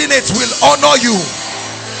subordinates will honor you.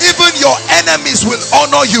 Even your enemies will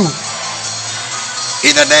honor you.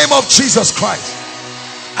 In the name of Jesus Christ.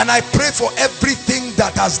 And I pray for everything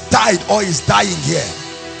that has died or is dying here.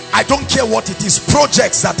 I don't care what it is.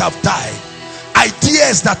 Projects that have died,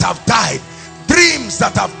 ideas that have died, dreams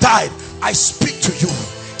that have died, I speak to you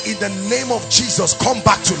in the name of Jesus. Come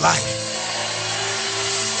back to life.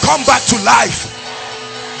 Come back to life.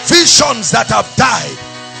 Visions that have died,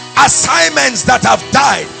 assignments that have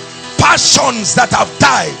died, passions that have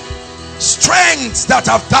died, strengths that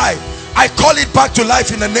have died, I call it back to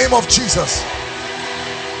life in the name of Jesus.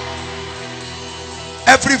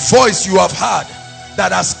 Every voice you have heard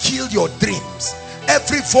that has killed your dreams,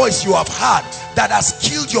 every voice you have heard that has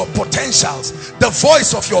killed your potentials, the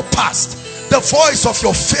voice of your past, the voice of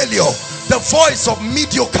your failure, the voice of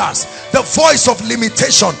mediocres, the voice of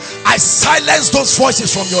limitation, I silence those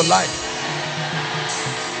voices from your life.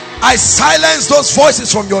 I silence those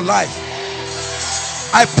voices from your life.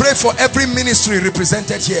 I pray for every ministry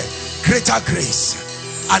represented here, greater grace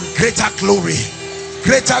and greater glory,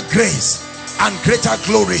 greater grace and greater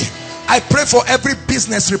glory. I pray for every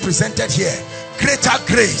business represented here, greater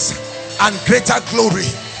grace and greater glory.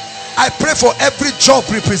 I pray for every job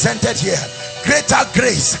represented here, greater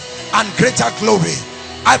grace and greater glory.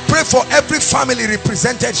 I pray for every family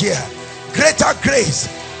represented here, greater grace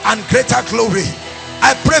and greater glory.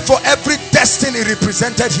 I pray for every destiny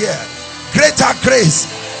represented here, greater grace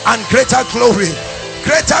and greater glory,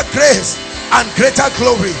 greater grace and greater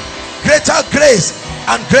glory, greater grace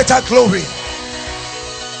and greater glory.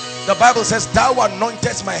 The Bible says, thou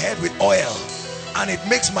anointest my head with oil, and it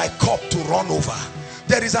makes my cup to run over.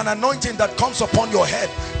 There is an anointing that comes upon your head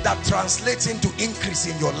that translates into increase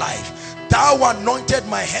in your life. Thou anointed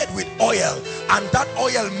my head with oil, and that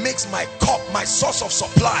oil makes my cup, my source of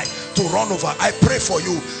supply, to run over. I pray for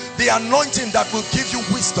you, the anointing that will give you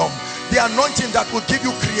wisdom, the anointing that will give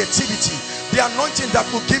you creativity, the anointing that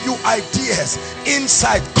will give you ideas,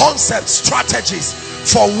 insight, concepts, strategies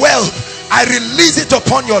for wealth. I release it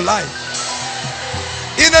upon your life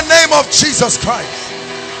in the name of Jesus Christ.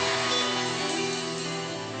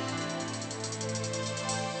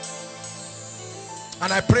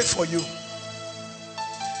 And I pray for you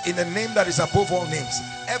in the name that is above all names.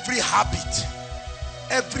 Every habit,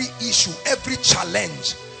 every issue, every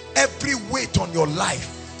challenge, every weight on your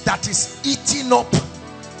life that is eating up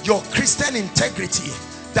your Christian integrity,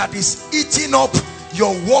 that is eating up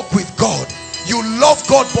your walk with God. You love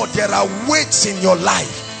God, but there are weights in your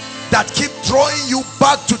life that keep drawing you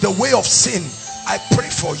back to the way of sin. I pray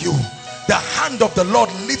for you. The hand of the Lord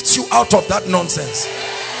lifts you out of that nonsense.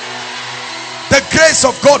 The grace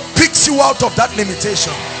of God picks you out of that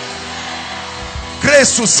limitation.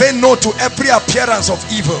 Grace to say no to every appearance of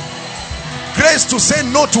evil. Grace to say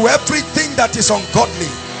no to everything that is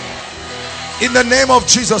ungodly. In the name of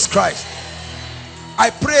Jesus Christ.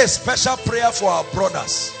 I pray a special prayer for our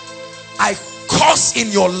brothers. I curse in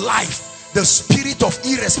your life the spirit of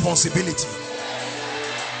irresponsibility.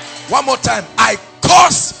 One more time. I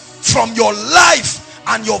curse from your life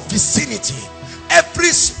and your vicinity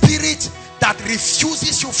every spirit that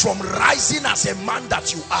refuses you from rising as a man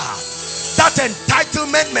that you are. That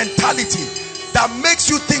entitlement mentality that makes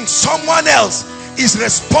you think someone else is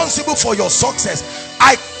responsible for your success.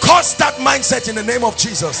 I curse that mindset in the name of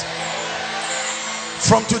Jesus.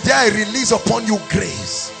 From today I release upon you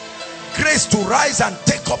grace. Grace to rise and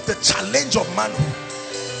take up the challenge of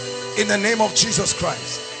manhood in the name of Jesus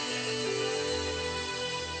Christ.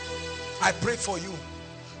 I pray for you.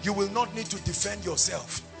 You will not need to defend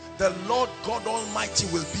yourself. The Lord God Almighty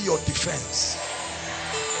will be your defense.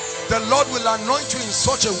 The Lord will anoint you in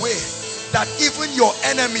such a way that even your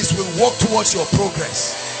enemies will walk towards your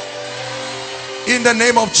progress. In the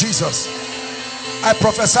name of Jesus, I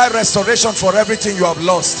prophesy restoration for everything you have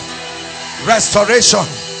lost. Restoration,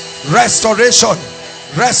 restoration,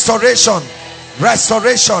 restoration,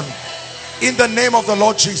 restoration in the name of the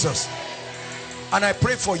Lord Jesus. And I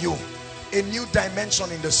pray for you a new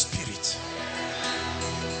dimension in the spirit,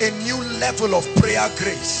 a new level of prayer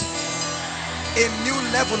grace, a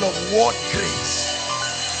new level of word grace,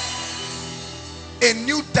 a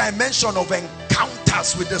new dimension of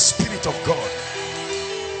encounters with the Spirit of God,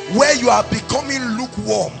 where you are becoming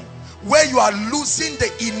lukewarm, where you are losing the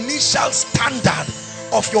initial standard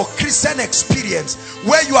of your Christian experience,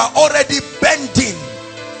 where you are already bending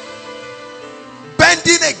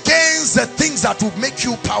against the things that will make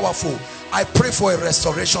you powerful. I pray for a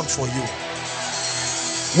restoration for you.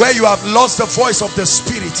 Where you have lost the voice of the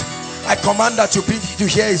Spirit, I command that you begin to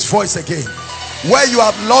hear his voice again. Where you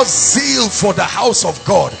have lost zeal for the house of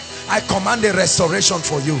God, I command a restoration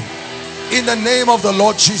for you in the name of the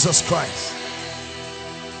Lord Jesus Christ.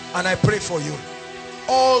 And I pray for you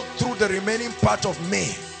all through the remaining part of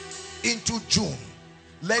May into June.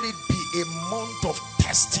 Let it be a month of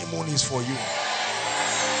testimonies for you,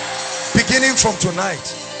 beginning from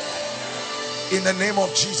tonight, in the name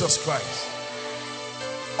of Jesus Christ.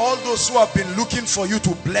 All those who have been looking for you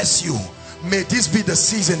to bless you, may this be the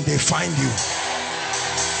season they find you.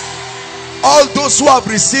 All those who have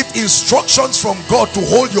received instructions from God to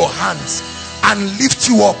hold your hands and lift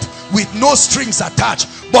you up with no strings attached,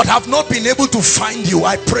 but have not been able to find you,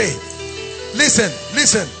 I pray. Listen,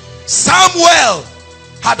 listen. Samuel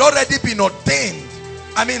had already been ordained.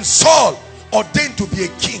 Saul ordained to be a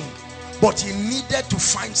king, but he needed to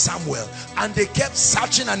find Samuel, and they kept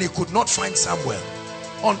searching and he could not find Samuel,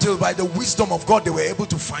 until by the wisdom of God they were able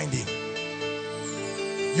to find him.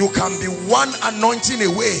 You can be one anointing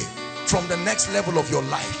away from the next level of your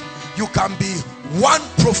life. You can be one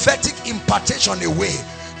prophetic impartation away.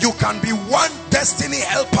 You can be one destiny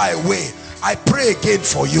helper away. I pray again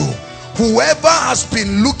for you. Whoever has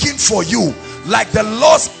been looking for you, like the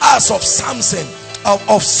lost ass of Samson,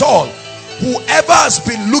 of Saul, whoever has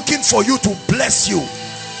been looking for you to bless you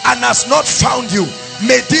and has not found you,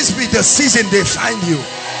 may this be the season they find you.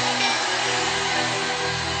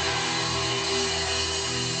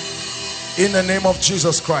 In the name of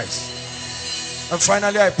Jesus Christ. And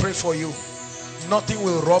finally, I pray for you. Nothing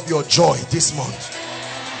will rob your joy this month.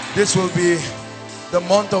 This will be, the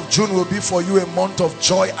month of June will be for you a month of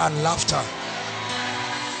joy and laughter.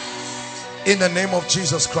 In the name of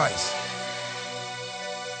Jesus Christ.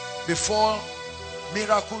 before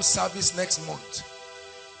miracle service next month,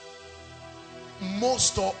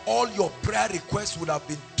 most or all your prayer requests would have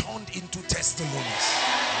been turned into testimonies.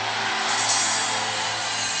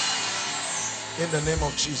 In the name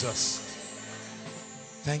of Jesus.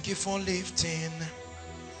 Thank you for lifting.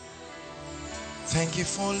 Thank you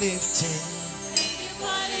for lifting.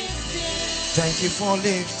 Thank you for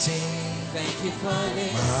lifting. Thank you for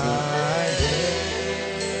lifting. My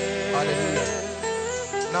head.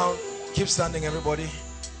 Hallelujah. Now keep standing, everybody.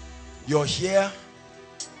 You're here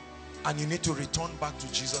and you need to return back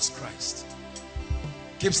to Jesus Christ.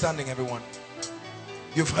 Keep standing, everyone.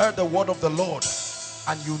 You've heard the word of the Lord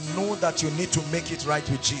and you know that you need to make it right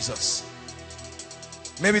with Jesus.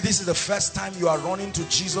 Maybe this is the first time you are running to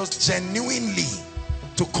Jesus genuinely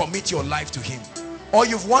to commit your life to him. Or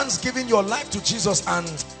you've once given your life to Jesus and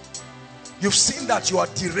you've seen that you are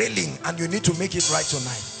derailing and you need to make it right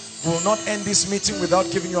tonight. We will not end this meeting without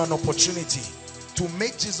giving you an opportunity to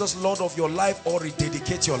make Jesus Lord of your life or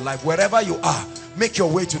rededicate your life. Wherever you are, make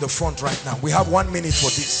your way to the front right now. We have 1 minute for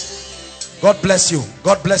this. God bless you.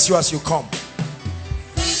 God bless you as you come.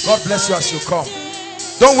 God bless you as you come.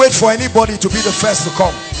 Don't wait for anybody to be the first to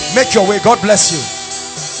come. Make your way. God bless you.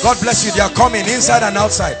 God bless you. They are coming inside and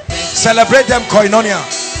outside. Celebrate them, Koinonia.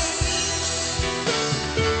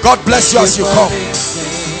 God bless you as you come.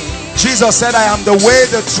 Jesus said, I am the way,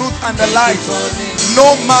 the truth, and the life.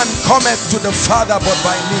 No man cometh to the Father but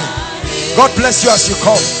by me. God bless you as you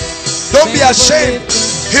come. Don't be ashamed.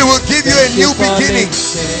 He will give you a new beginning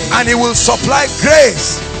and he will supply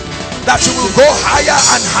grace that you will go higher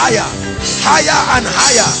and higher, higher and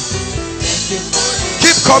higher.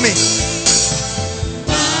 Keep coming.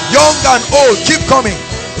 Young and old, keep coming.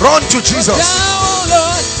 Run to Jesus.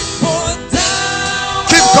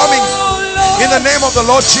 Keep coming in the name of the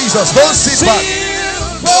Lord Jesus. Don't sit back.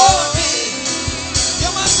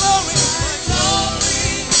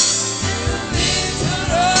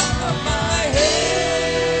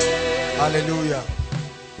 Hallelujah.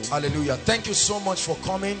 Hallelujah. Thank you so much for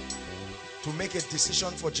coming to make a decision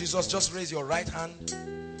for Jesus. Just raise your right hand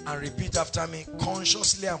and repeat after me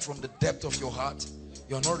consciously and from the depth of your heart.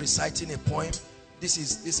 You're not reciting a poem. This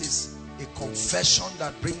is a confession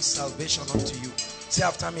that brings salvation unto you. Say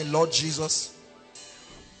after me, Lord Jesus,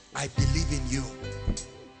 I believe in you.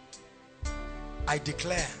 I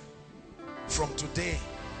declare from today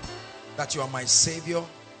that you are my Savior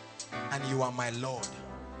and you are my Lord.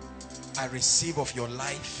 I receive of your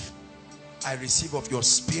life. I receive of your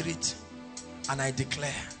spirit. And I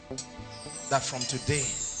declare that from today,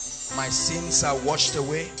 my sins are washed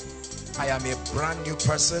away. I am a brand new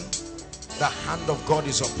person. The hand of God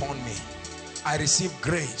is upon me. I receive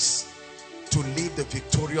grace to live the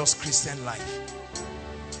victorious Christian life.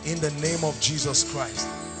 In the name of Jesus Christ,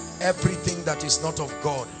 everything that is not of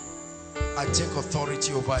God, I take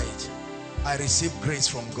authority over it. I receive grace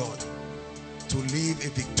from God to live a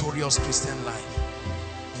victorious Christian life.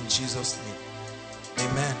 In Jesus' name.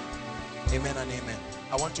 Amen. Amen and amen.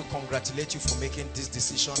 I want to congratulate you for making this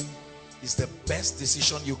decision. It's the best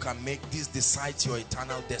decision you can make. This decides your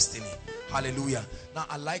eternal destiny. Hallelujah. Now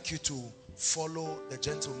I'd like you to follow the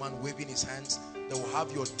gentleman waving his hands. They will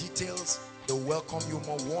have your details. They will welcome you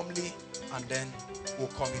more warmly and then we'll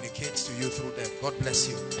communicate to you through them. God bless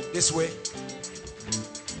you. This way.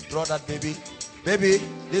 Draw that baby. Baby,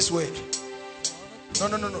 this way. No.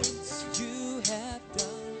 You have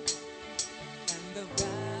done and the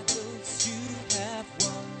battles you have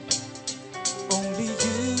won. Only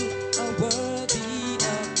you are worthy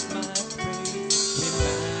of my praise. We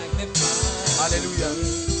magnify. Hallelujah.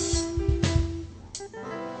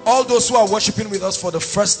 All those who are worshiping with us for the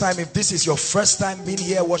first time, if this is your first time being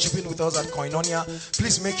here worshiping with us at Koinonia,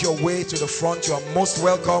 please make your way to the front. You are most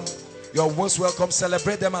welcome. You are most welcome.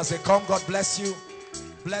 Celebrate them as they come. God bless you.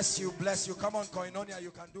 Bless you, bless you. Come on, Koinonia,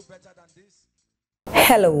 you can do better than this.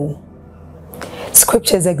 Hello.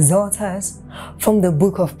 Scriptures exhort us from the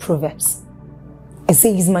book of Proverbs. It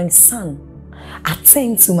says, my son,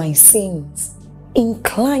 attend to my sayings.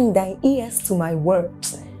 Incline thy ears to my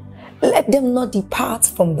words. Let them not depart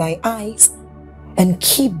from thy eyes, and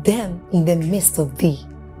keep them in the midst of thee.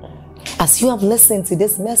 As you have listened to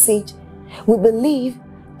this message, we believe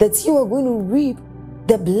that you are going to reap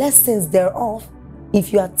the blessings thereof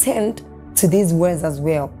if you attend to these words as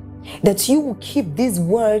well. That you will keep these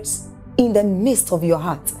words in the midst of your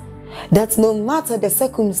heart. That no matter the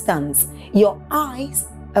circumstance, your eyes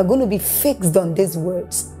are going to be fixed on these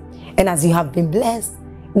words. And as you have been blessed,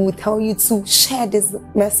 we will tell you to share this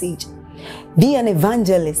message. Be an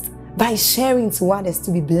evangelist by sharing to others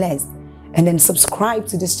to be blessed. And then subscribe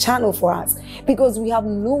to this channel for us, because we have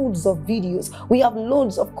loads of videos, we have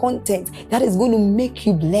loads of content that is going to make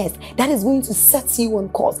you blessed, that is going to set you on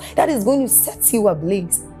course, that is going to set you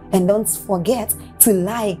ablaze. And don't forget to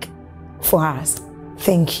like for us.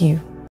 Thank you.